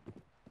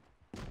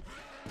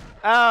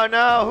 Oh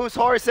no, whose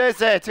horse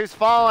is it? Who's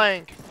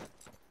falling?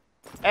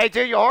 Hey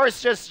dude, your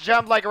horse just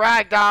jumped like a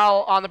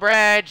ragdoll on the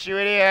bridge, you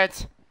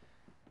idiot.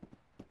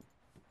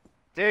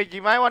 Dude,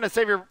 you might want to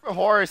save your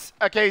horse.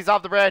 Okay, he's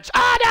off the bridge.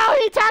 Oh no,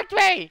 he attacked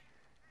me!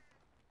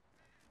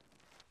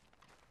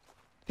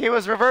 He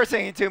was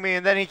reversing into me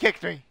and then he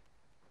kicked me.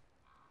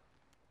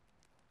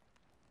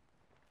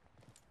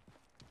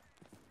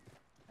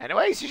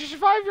 Anyways, you should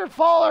survive your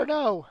fall or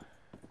no.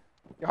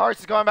 Your horse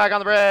is going back on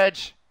the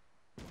bridge.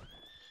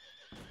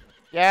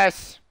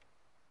 Yes.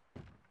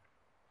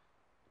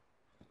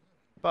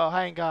 But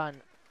hang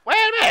on. Wait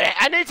a minute!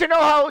 I need to know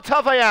how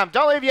tough I am.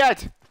 Don't leave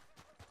yet.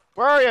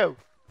 Where are you?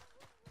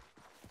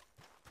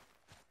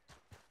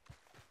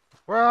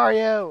 Where are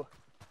you?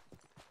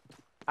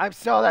 I'm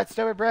still on that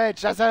stupid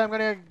bridge. That's how I'm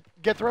gonna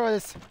get through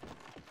this.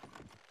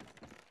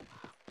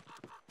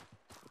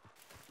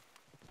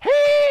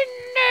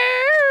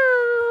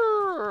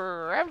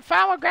 I'm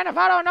found with Grand Theft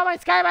Auto, No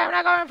Man's Sky, but I'm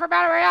not going for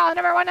Battle Royale. I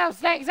never won those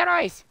things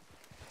anyways.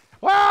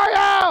 Where are you?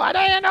 I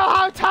don't even know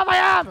how tough I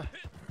am.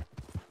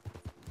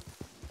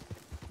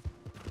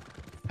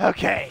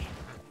 Okay,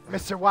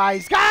 Mr.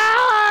 Wise Guy.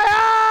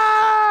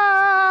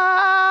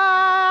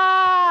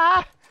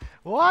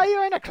 Why are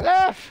you in a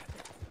cliff?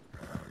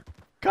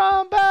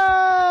 Come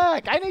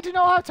back! I need to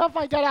know how tough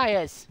my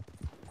Deadeye is.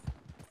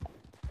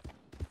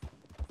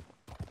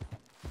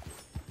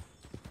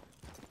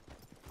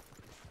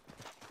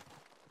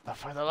 But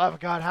for the love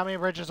of God, how many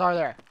bridges are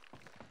there?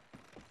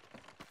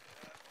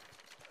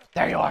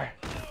 There you are.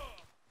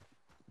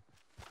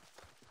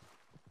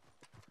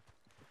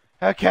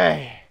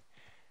 Okay.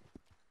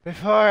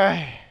 Before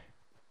I...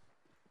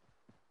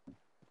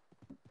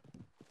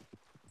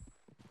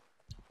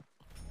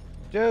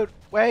 Dude,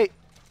 wait.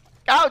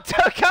 Oh,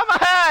 come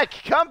back!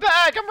 Come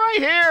back! I'm right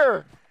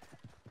here!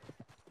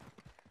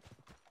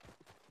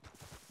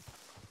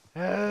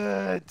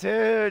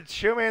 Dude,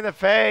 shoot me in the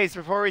face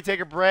before we take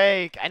a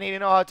break. I need to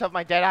know how tough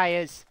my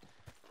Deadeye is.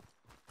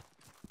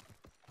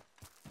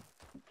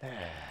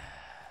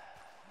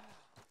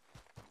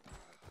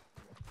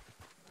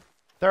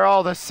 They're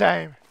all the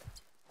same.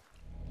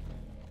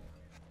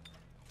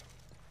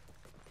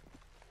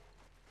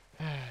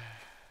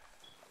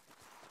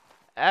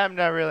 I'm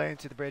not really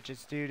into the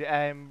bridges, dude.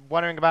 I'm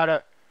wondering about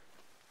it.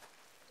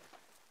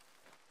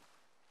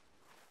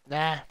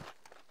 Nah.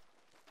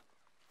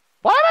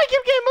 Why do I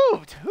keep getting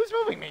moved? Who's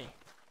moving me?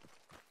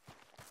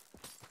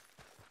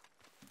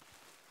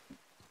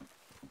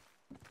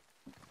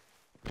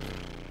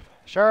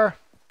 Sure.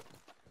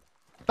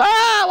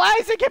 Ah! Why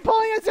is it keep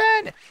pulling us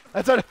in?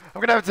 That's what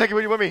I'm gonna have to take it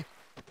with me.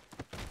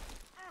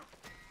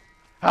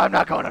 I'm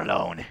not going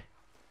alone.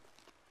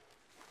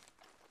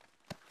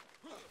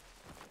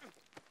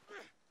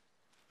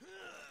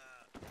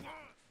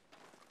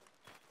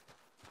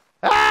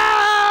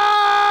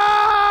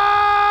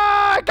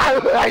 Ah!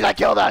 I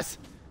killed us.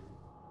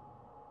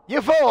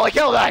 You fool! I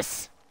killed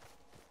us.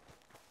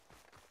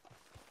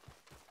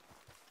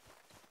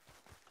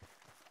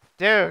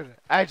 Dude,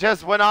 I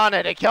just went on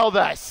it. It killed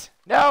us.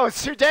 No,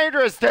 it's too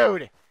dangerous,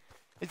 dude.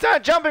 It's not a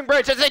jumping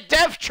bridge. It's a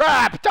death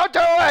trap. Don't do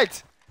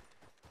it.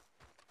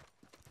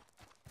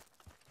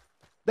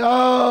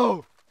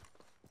 No.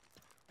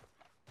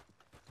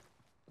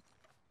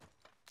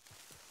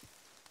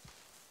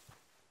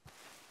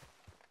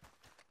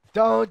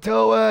 Don't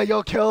do it.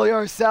 You'll kill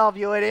yourself,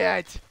 you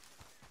idiot.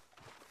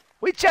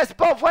 We just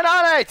both went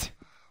on it.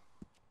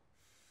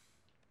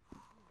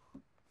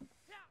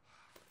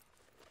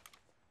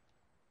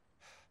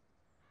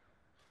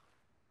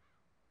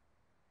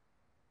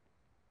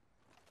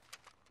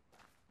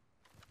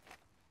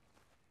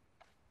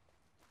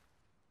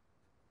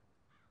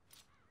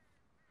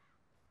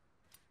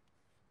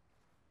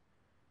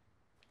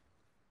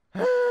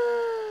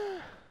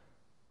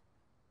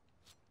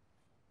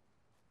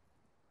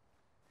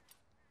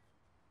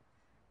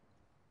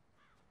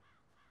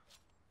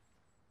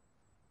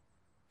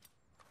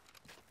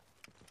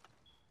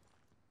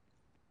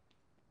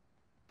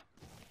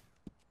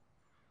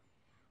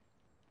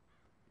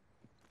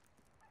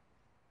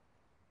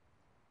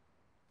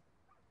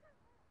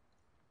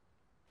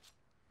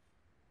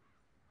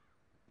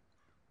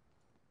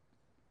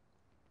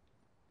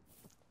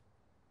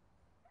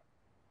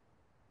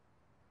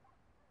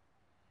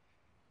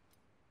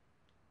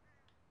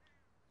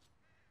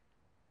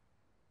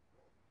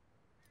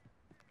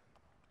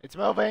 It's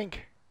moving.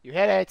 You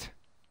hit it.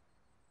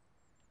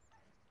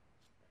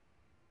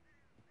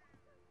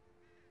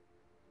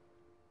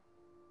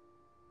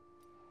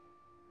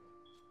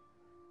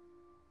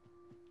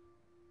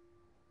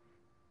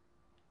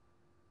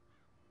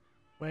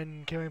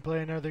 When can we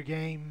play another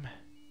game?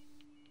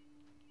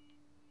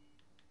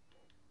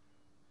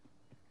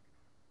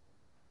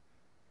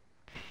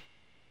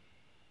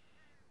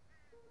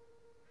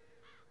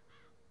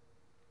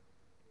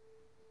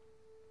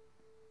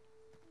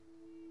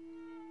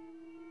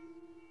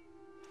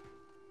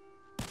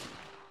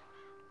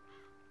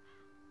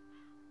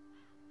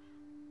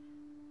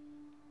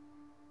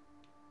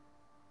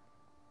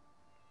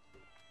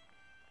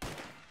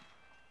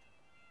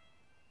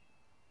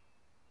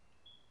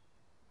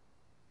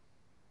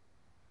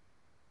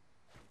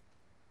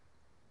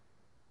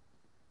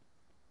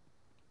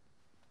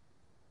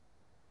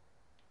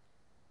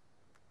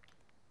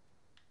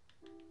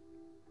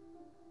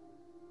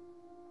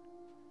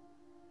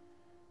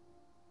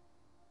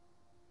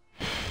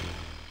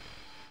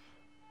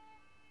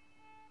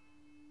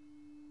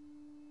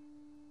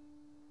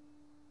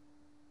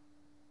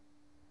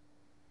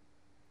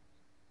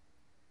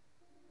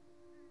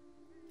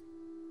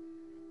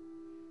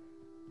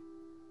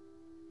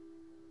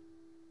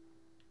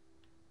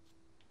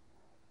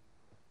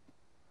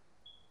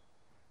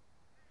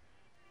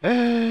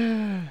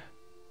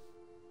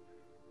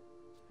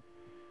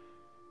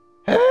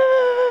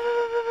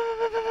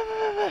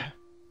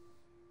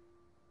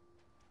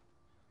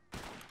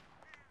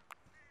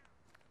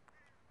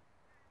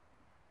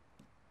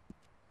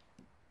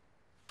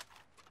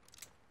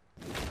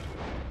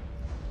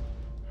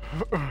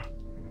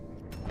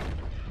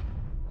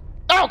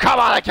 Oh,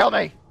 come on, that killed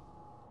me!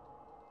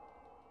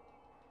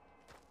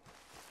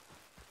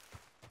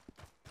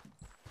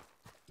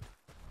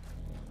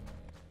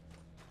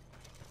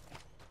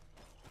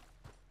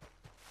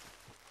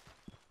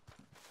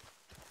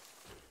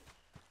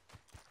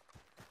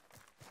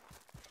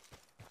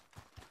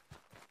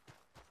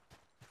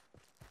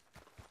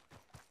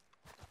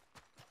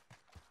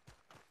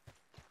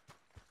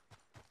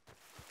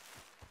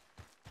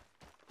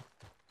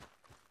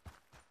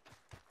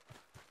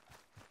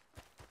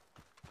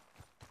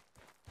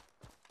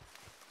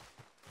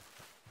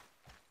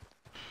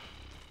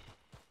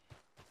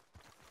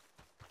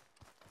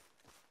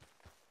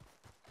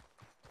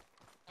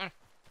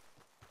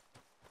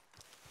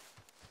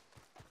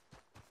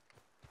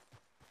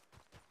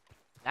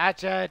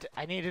 Not yet.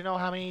 I need to know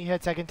how many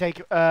hits I can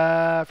take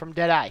from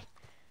Deadeye.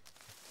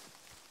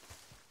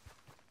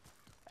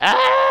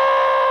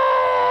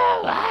 Ah!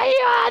 Why are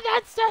you on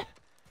that stuff?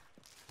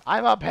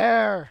 I'm up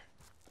here.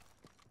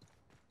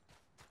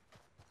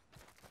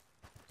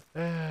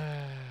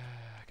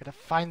 Gotta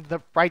find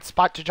the right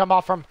spot to jump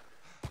off from.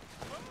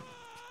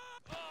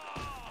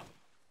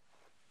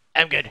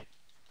 I'm good.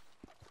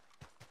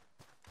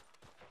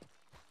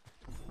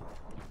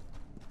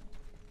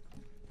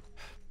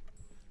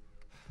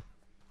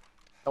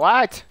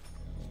 What?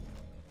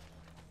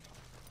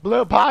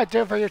 Blue pot,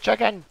 do for your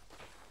chicken.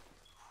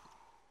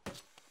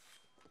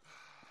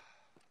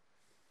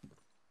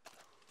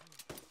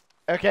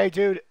 Okay,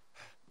 dude.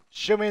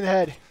 Shoot me in the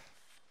head.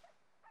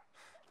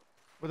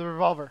 With a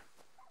revolver.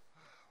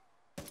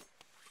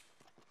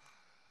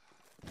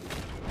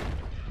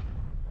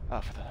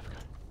 Oh, for the love of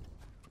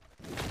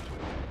God.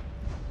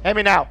 Hit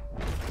me now.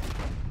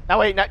 No,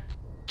 wait, not.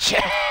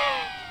 Shit.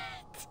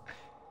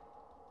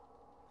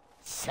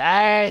 Sorry,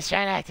 I was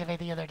trying to activate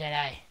the other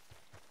Deadeye.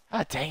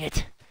 Oh, dang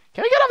it.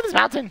 Can we get off this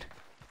mountain?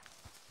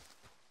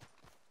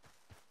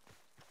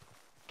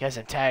 Guess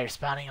I'm tired of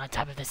spawning on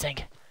top of this thing.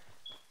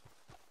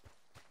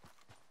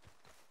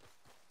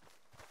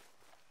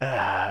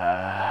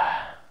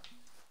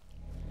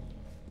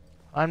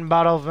 One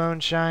bottle of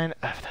moonshine.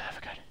 Oh, for the love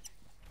of God.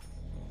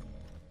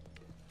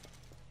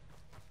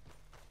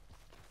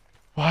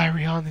 Why are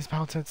we on these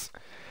mountains?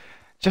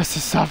 Just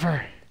to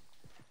suffer.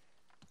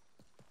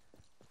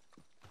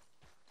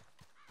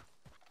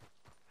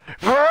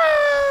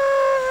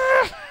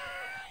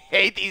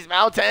 Hate these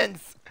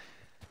mountains.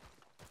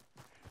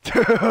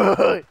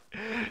 Dude,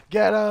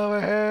 get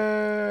over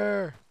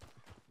here.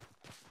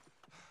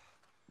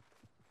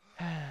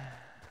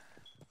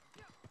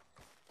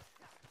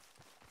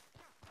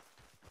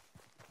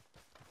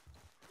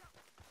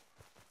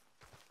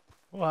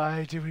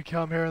 Why did we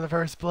come here in the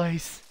first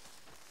place?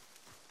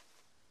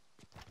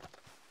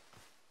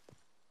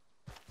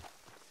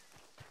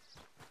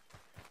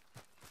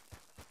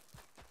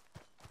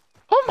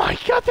 Oh my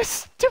God, this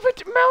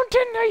stupid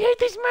mountain! I hate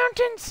these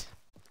mountains!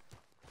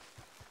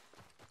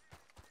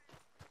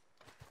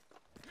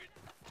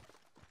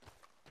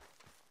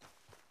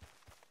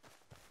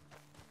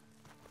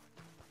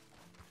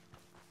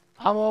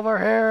 I'm over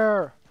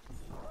here!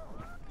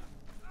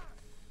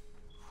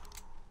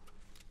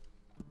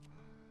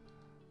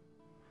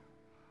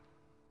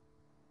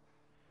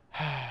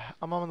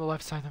 I'm on the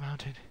left side of the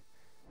mountain.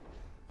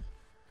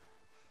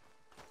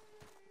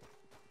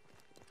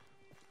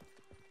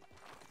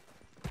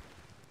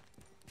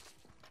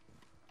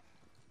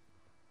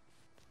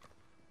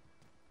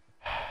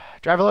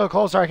 Drive a little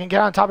closer. I can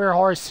get on top of your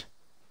horse.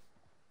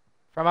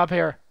 From up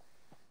here.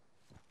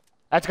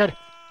 That's good.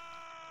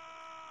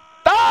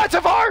 Ah,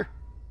 too far!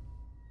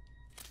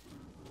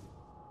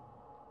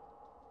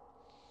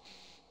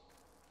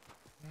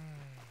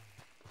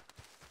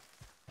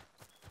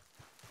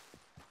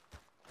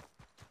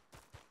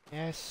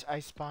 Yes,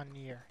 I spawn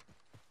near.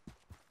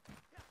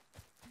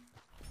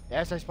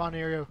 Yes, I spawn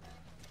near you.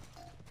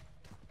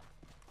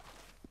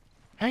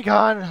 Hang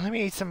on, let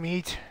me eat some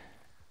meat.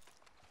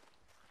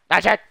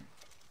 That's it!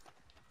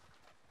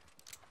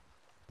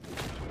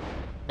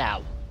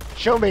 Now,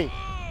 show me!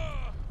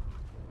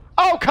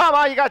 Oh, come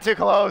on, you got too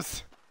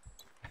close!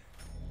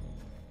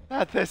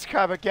 Not this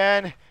crap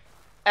again.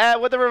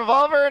 With the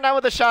revolver, not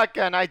with the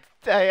shotgun. I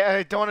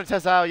don't want to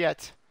test that out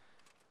yet.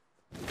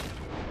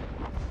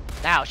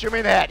 Now, shoot me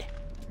in the head.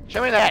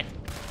 Shoot me in the head.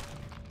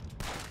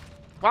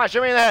 Come on,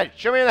 shoot me in the head.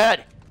 Shoot me in the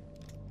head.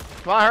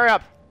 Come on, hurry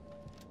up.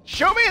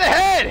 Shoot me in the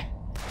head.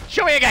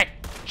 Shoot me again.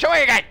 Shoot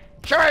me again.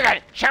 Shoot me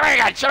again. Shoot me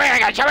again. Shoot me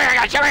again. Shoot me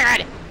again. Shoot me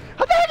again.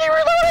 What the heck are you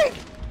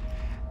reloading?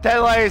 That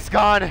light is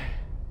gone.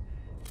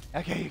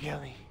 Okay, you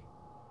killed me.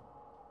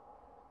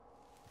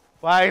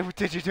 Why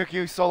did it took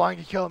you so long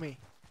to kill me?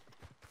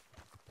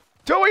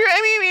 Dude, you're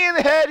aiming me in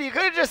the head. You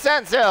could have just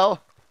sat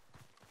still.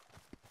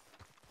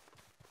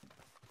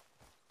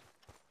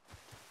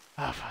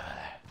 Oh, Father.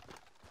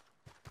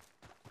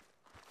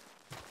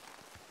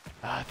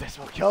 Ah, this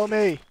will kill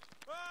me.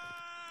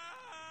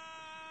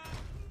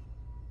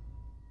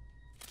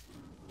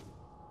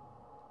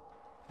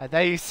 I thought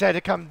you said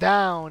to come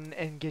down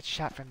and get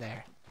shot from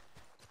there.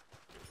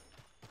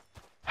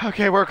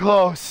 Okay, we're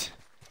close.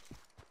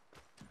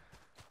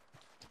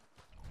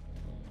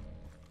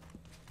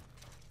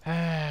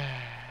 Let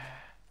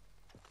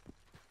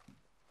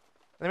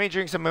me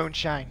drink some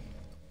moonshine.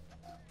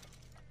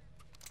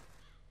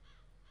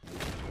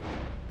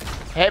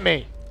 Hit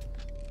me.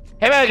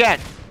 Hit me again.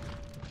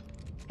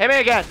 Hit me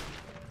again.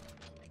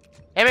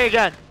 Hit me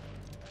again.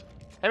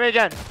 Hit me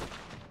again.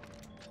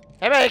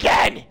 Hit me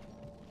again.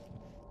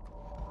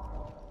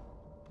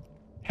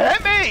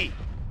 Hit me!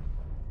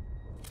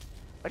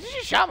 What did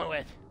you shot me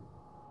with?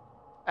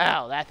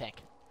 Oh, that thing.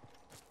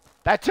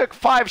 That took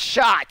 5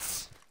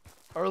 shots.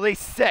 Or at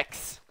least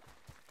 6.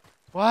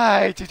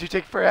 Why did you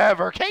take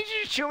forever? Can't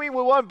you shoot me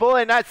with 1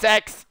 bullet, not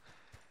 6?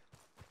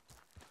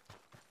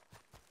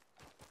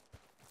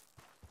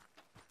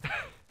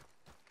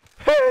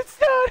 It's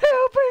not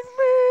helping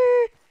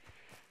me!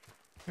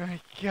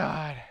 My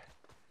God.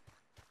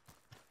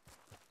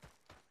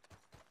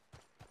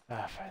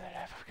 Oh, for the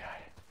love of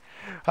God.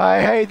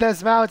 I hate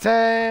this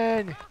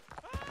mountain!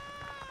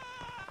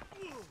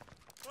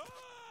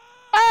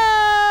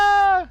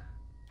 Ah!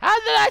 How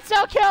did that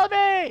still kill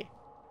me?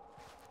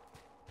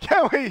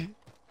 Can we?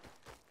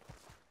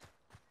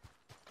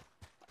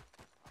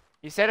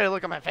 You said it,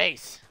 look at my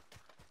face.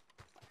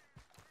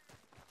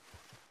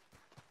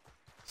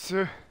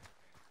 So,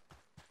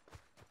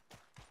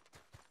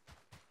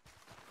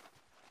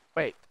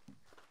 wait.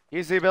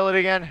 Use the ability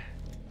again.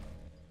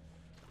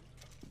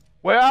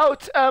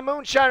 Without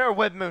moonshine or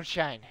with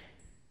moonshine?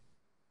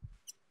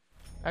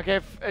 Okay,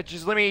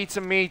 just let me eat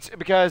some meat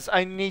because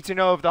I need to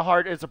know if the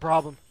heart is a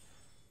problem.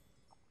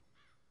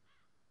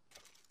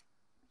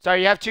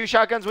 Sorry, you have 2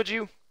 shotguns with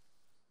you?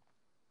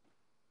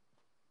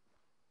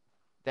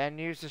 Then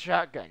use the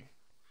shotgun.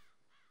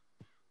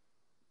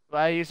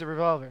 Why use the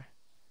revolver?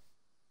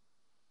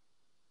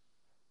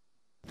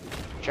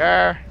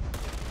 Sure.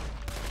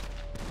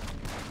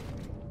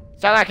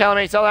 Still not killing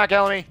me, still not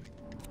killing me.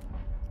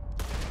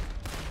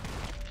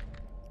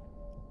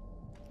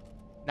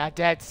 Not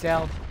dead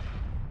still.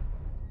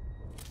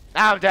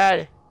 Now I'm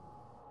dead.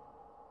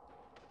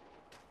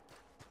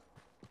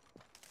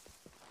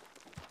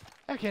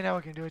 Okay, now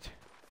we can do it.